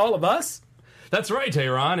panel as all of us? That's right,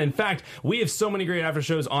 Tehran. In fact, we have so many great after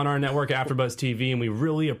shows on our network, AfterBuzz TV, and we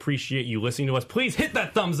really appreciate you listening to us. Please hit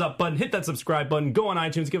that thumbs up button, hit that subscribe button, go on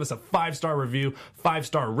iTunes, give us a 5-star review,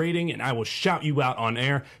 5-star rating, and I will shout you out on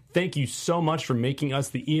air. Thank you so much for making us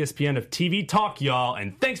the ESPN of TV talk, y'all,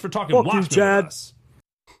 and thanks for talking Watchmen with us.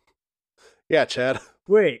 Yeah, Chad.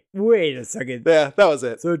 Wait a second. Yeah, that was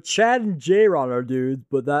it. So Chad and J-Ron are dudes,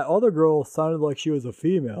 but that other girl sounded like she was a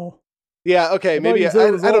female. Yeah, okay, maybe I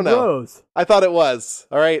don't know. Bros. I thought it was.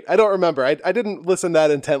 All right, I don't remember. I didn't listen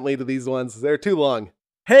that intently to these ones. They're too long.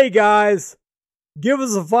 Hey guys, give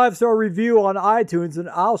us a 5-star review on iTunes and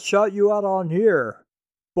I'll shout you out on here.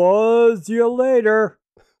 Buzz you later.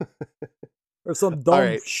 Or some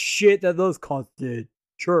dumb shit that those cunts did.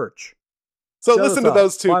 Church. So listen to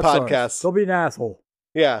those two podcasts. Don't be an asshole.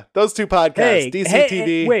 Yeah, those two podcasts.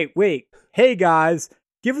 DCTV. Wait. Hey guys,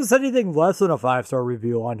 give us anything less than a 5-star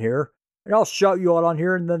review on here. And I'll shout you out on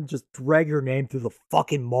here and then just drag your name through the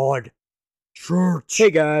fucking mud. Church.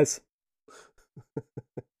 Hey, guys.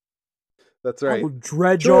 That's right. I will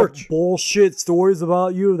dredge up bullshit stories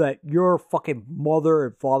about you that your fucking mother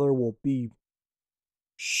and father will be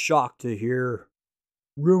shocked to hear.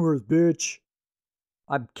 Rumors, bitch.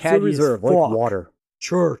 I'm catty as fuck. Like water.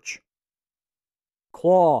 Church.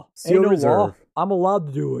 Claw. Ain't no law. I'm allowed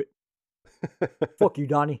to do it. Fuck you,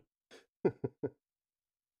 Donnie.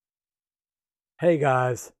 Hey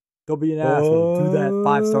guys, don't be an asshole. Do that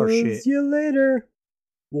 5-star shit. Buzz you later.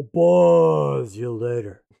 We'll buzz you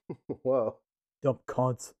later. Whoa. Dumb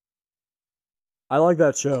cunts. I like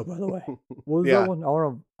that show, by the way. What was that one? I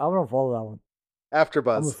want to follow that one.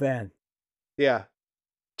 AfterBuzz. I'm a fan. Yeah.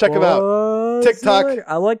 Check them out. TikTok.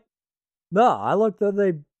 I like that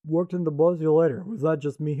they worked in the Buzz You Later. Was that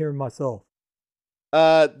just me hearing myself?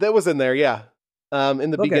 That was in there, yeah.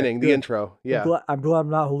 In the beginning, the intro. Yeah. I'm glad I'm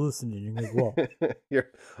not hallucinating as well. Your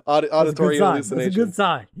auditory hallucination. That's a good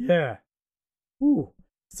sign. Yeah. Ooh.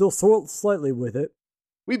 Still slightly with it.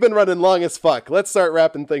 We've been running long as fuck. Let's start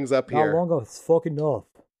wrapping things up here. Not long as fucking enough.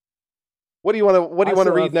 What do you want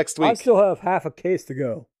to read next week? I still have half a case to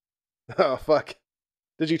go. Oh fuck.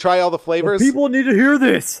 Did you try all the flavors? The people need to hear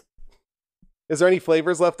this. Is there any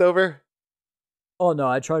flavors left over? Oh no,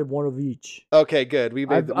 I tried one of each. Okay, good. We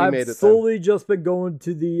made it. I've solely just been going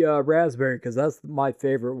to the raspberry because that's my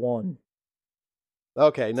favorite one.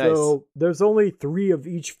 Okay, nice. So there's only 3 of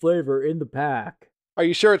each flavor in the pack. Are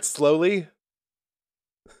you sure it's slowly?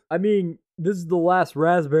 I mean, this is the last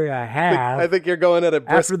raspberry I have. I think you're going at a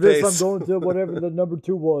brisk After this, pace. I'm going to whatever the number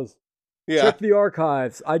 2 was. Yeah. Check the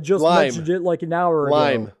archives. I just Lime. mentioned it like an hour ago.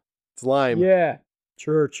 Lime. It's lime. Yeah.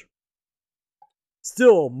 Church.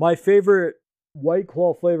 Still, my favorite White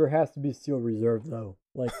Claw flavor has to be Steel Reserve, though.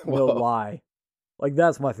 Like, no Whoa. lie. Like,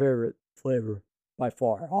 that's my favorite flavor by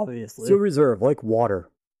far, obviously. Steel Reserve, like water.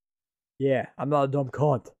 Yeah, I'm not a dumb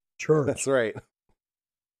cunt. Church. That's right.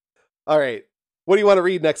 All right. What do you want to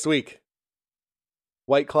read next week?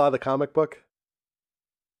 White Claw, the comic book?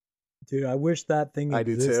 Dude, I wish that thing I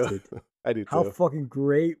do existed. too. I do too. How fucking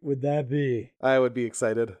great would that be? I would be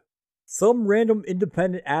excited. Some random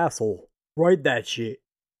independent asshole write that shit.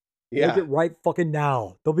 Yeah. Make it right fucking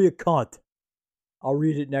now. Don't be a cunt. I'll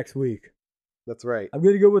read it next week. That's right. I'm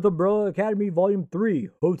going to go with Umbrella Academy Volume 3,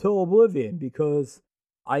 Hotel Oblivion, because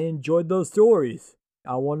I enjoyed those stories.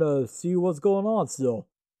 I want to see what's going on still.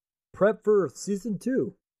 Prep for Season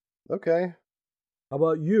 2. Okay. How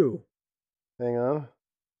about you? Hang on.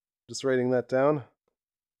 Just writing that down.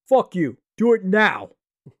 Fuck you. Do it now.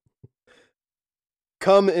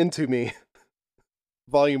 Come Into Me.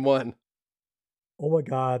 Volume 1. Oh my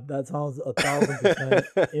god, that sounds 1,000%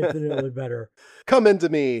 infinitely better. Come Into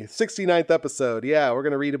Me. 69th episode. Yeah, we're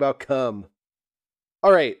going to read about Come.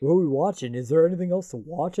 All right. What are we watching? Is there anything else to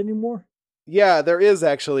watch anymore? Yeah, there is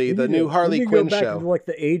actually the new Harley Quinn go back show. Into like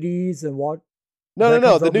the 80s and watch.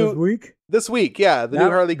 No, the new this week. This week, yeah, the new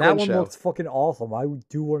Harley Quinn That one show. looks fucking awesome. I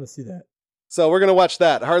do want to see that. So we're gonna watch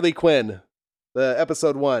that Harley Quinn, the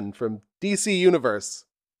episode 1 from DC Universe.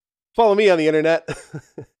 Follow me on the internet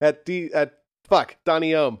at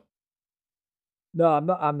Donnie Ohm. No, I'm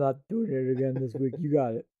not doing it again this week. You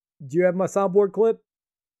got it. Do you have my soundboard clip?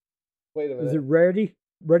 Wait a minute. Is it ready?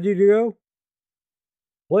 Ready to go?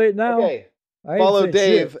 Play it now. Okay. I ain't Follow saying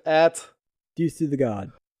Dave shit. at DC the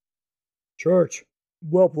God. Church.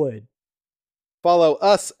 Well played. Follow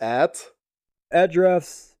us at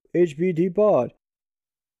Drafts HBT Pod.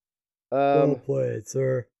 Well um played,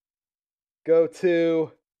 sir. go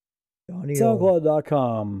to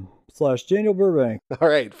SoundCloud.com/Daniel Burbank. all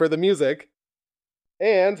right for the music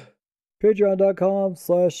and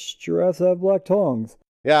Patreon.com/Giraffes Have Black Tongues.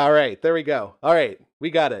 yeah, all right, there we go. All right, we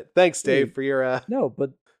got it. Thanks, Dave, Dude. for your No,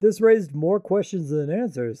 but this raised more questions than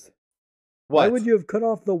answers. what? Why would you have cut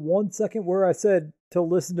off the 1 second where I said to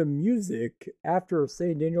listen to music after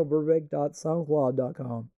saying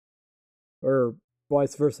danielburbank.soundcloud.com? Or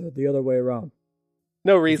vice versa, the other way around.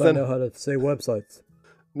 No 'Cause I reason. know how to say websites.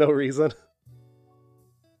 No reason.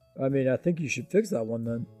 I mean, I think you should fix that one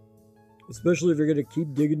then. Especially if you're going to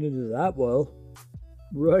keep digging into that well.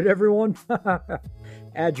 Right, everyone?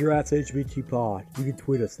 Add Giraffes HBT Pod. You can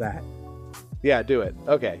tweet us that. Yeah, do it.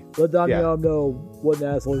 Okay. Let Donnie Yeah. know what an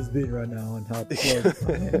asshole he's being right now and how close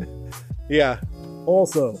I am. Yeah.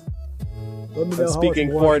 Also, let me know how speaking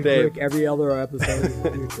much more for I can Dave. break every other episode in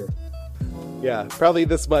the future. Yeah, probably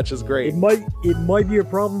this much is great. It might be a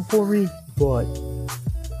problem for me, but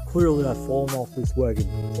clearly I've fallen off this wagon,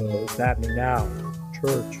 so it's happening now.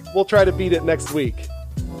 Church. We'll try to beat it next week.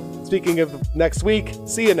 Speaking of next week,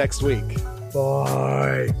 see you next week.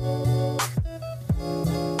 Bye.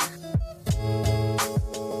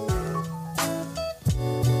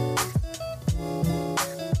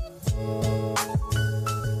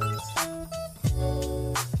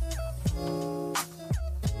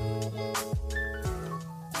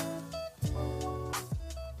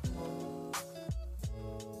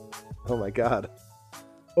 Oh my god.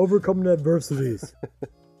 Overcoming adversities.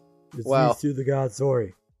 It's Wow. used to the God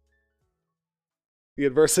story. The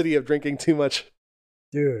adversity of drinking too much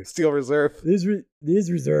Dude, Steel Reserve.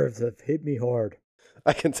 these reserves have hit me hard.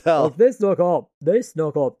 I can tell. Like, they snuck up. They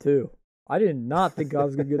snuck up too. I did not think I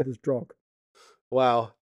was gonna get this drunk.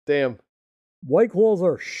 Wow. Damn. White Claws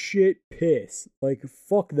are shit piss. Like,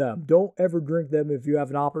 fuck them. Don't ever drink them if you have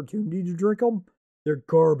an opportunity to drink them. They're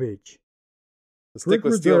garbage. Stick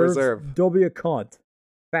with Steel Reserve. Don't be a cunt.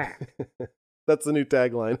 Fact. That's the new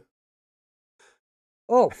tagline.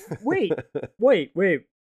 Oh, wait. Wait.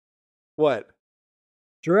 What?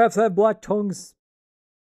 Giraffes Have Black Tongues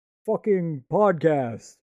fucking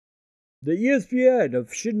podcast. The ESPN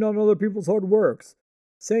of shitting on other people's hard works.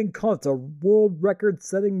 Saying cunt a world record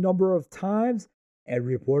setting number of times and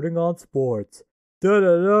reporting on sports.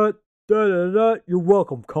 Da-da-da, da-da-da. You're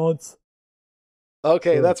welcome, cunts.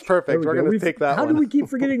 Okay, Church. that's perfect. There we We're go. going to take that How one. do we keep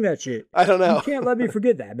forgetting that shit? I don't know. You can't let me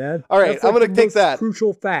forget that, man. All right, That's I'm like going to the take most that.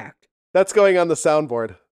 crucial fact. That's going on the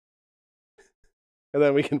soundboard. And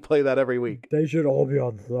then we can play that every week. They should all be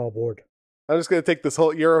on the soundboard. I'm just going to take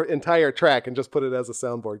your entire track and just put it as a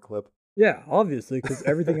soundboard clip. Yeah, obviously, because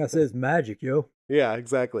everything I say is magic, yo. Yeah,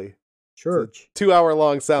 exactly. Church.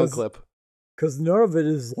 2-hour-long sound clip. Because none of it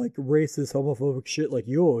is like racist, homophobic shit like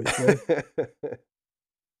you always say.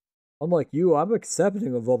 Unlike you, I'm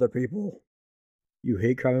accepting of other people. You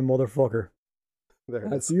hate crime, motherfucker. There it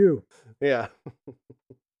That's is. you. Yeah.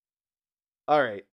 All right.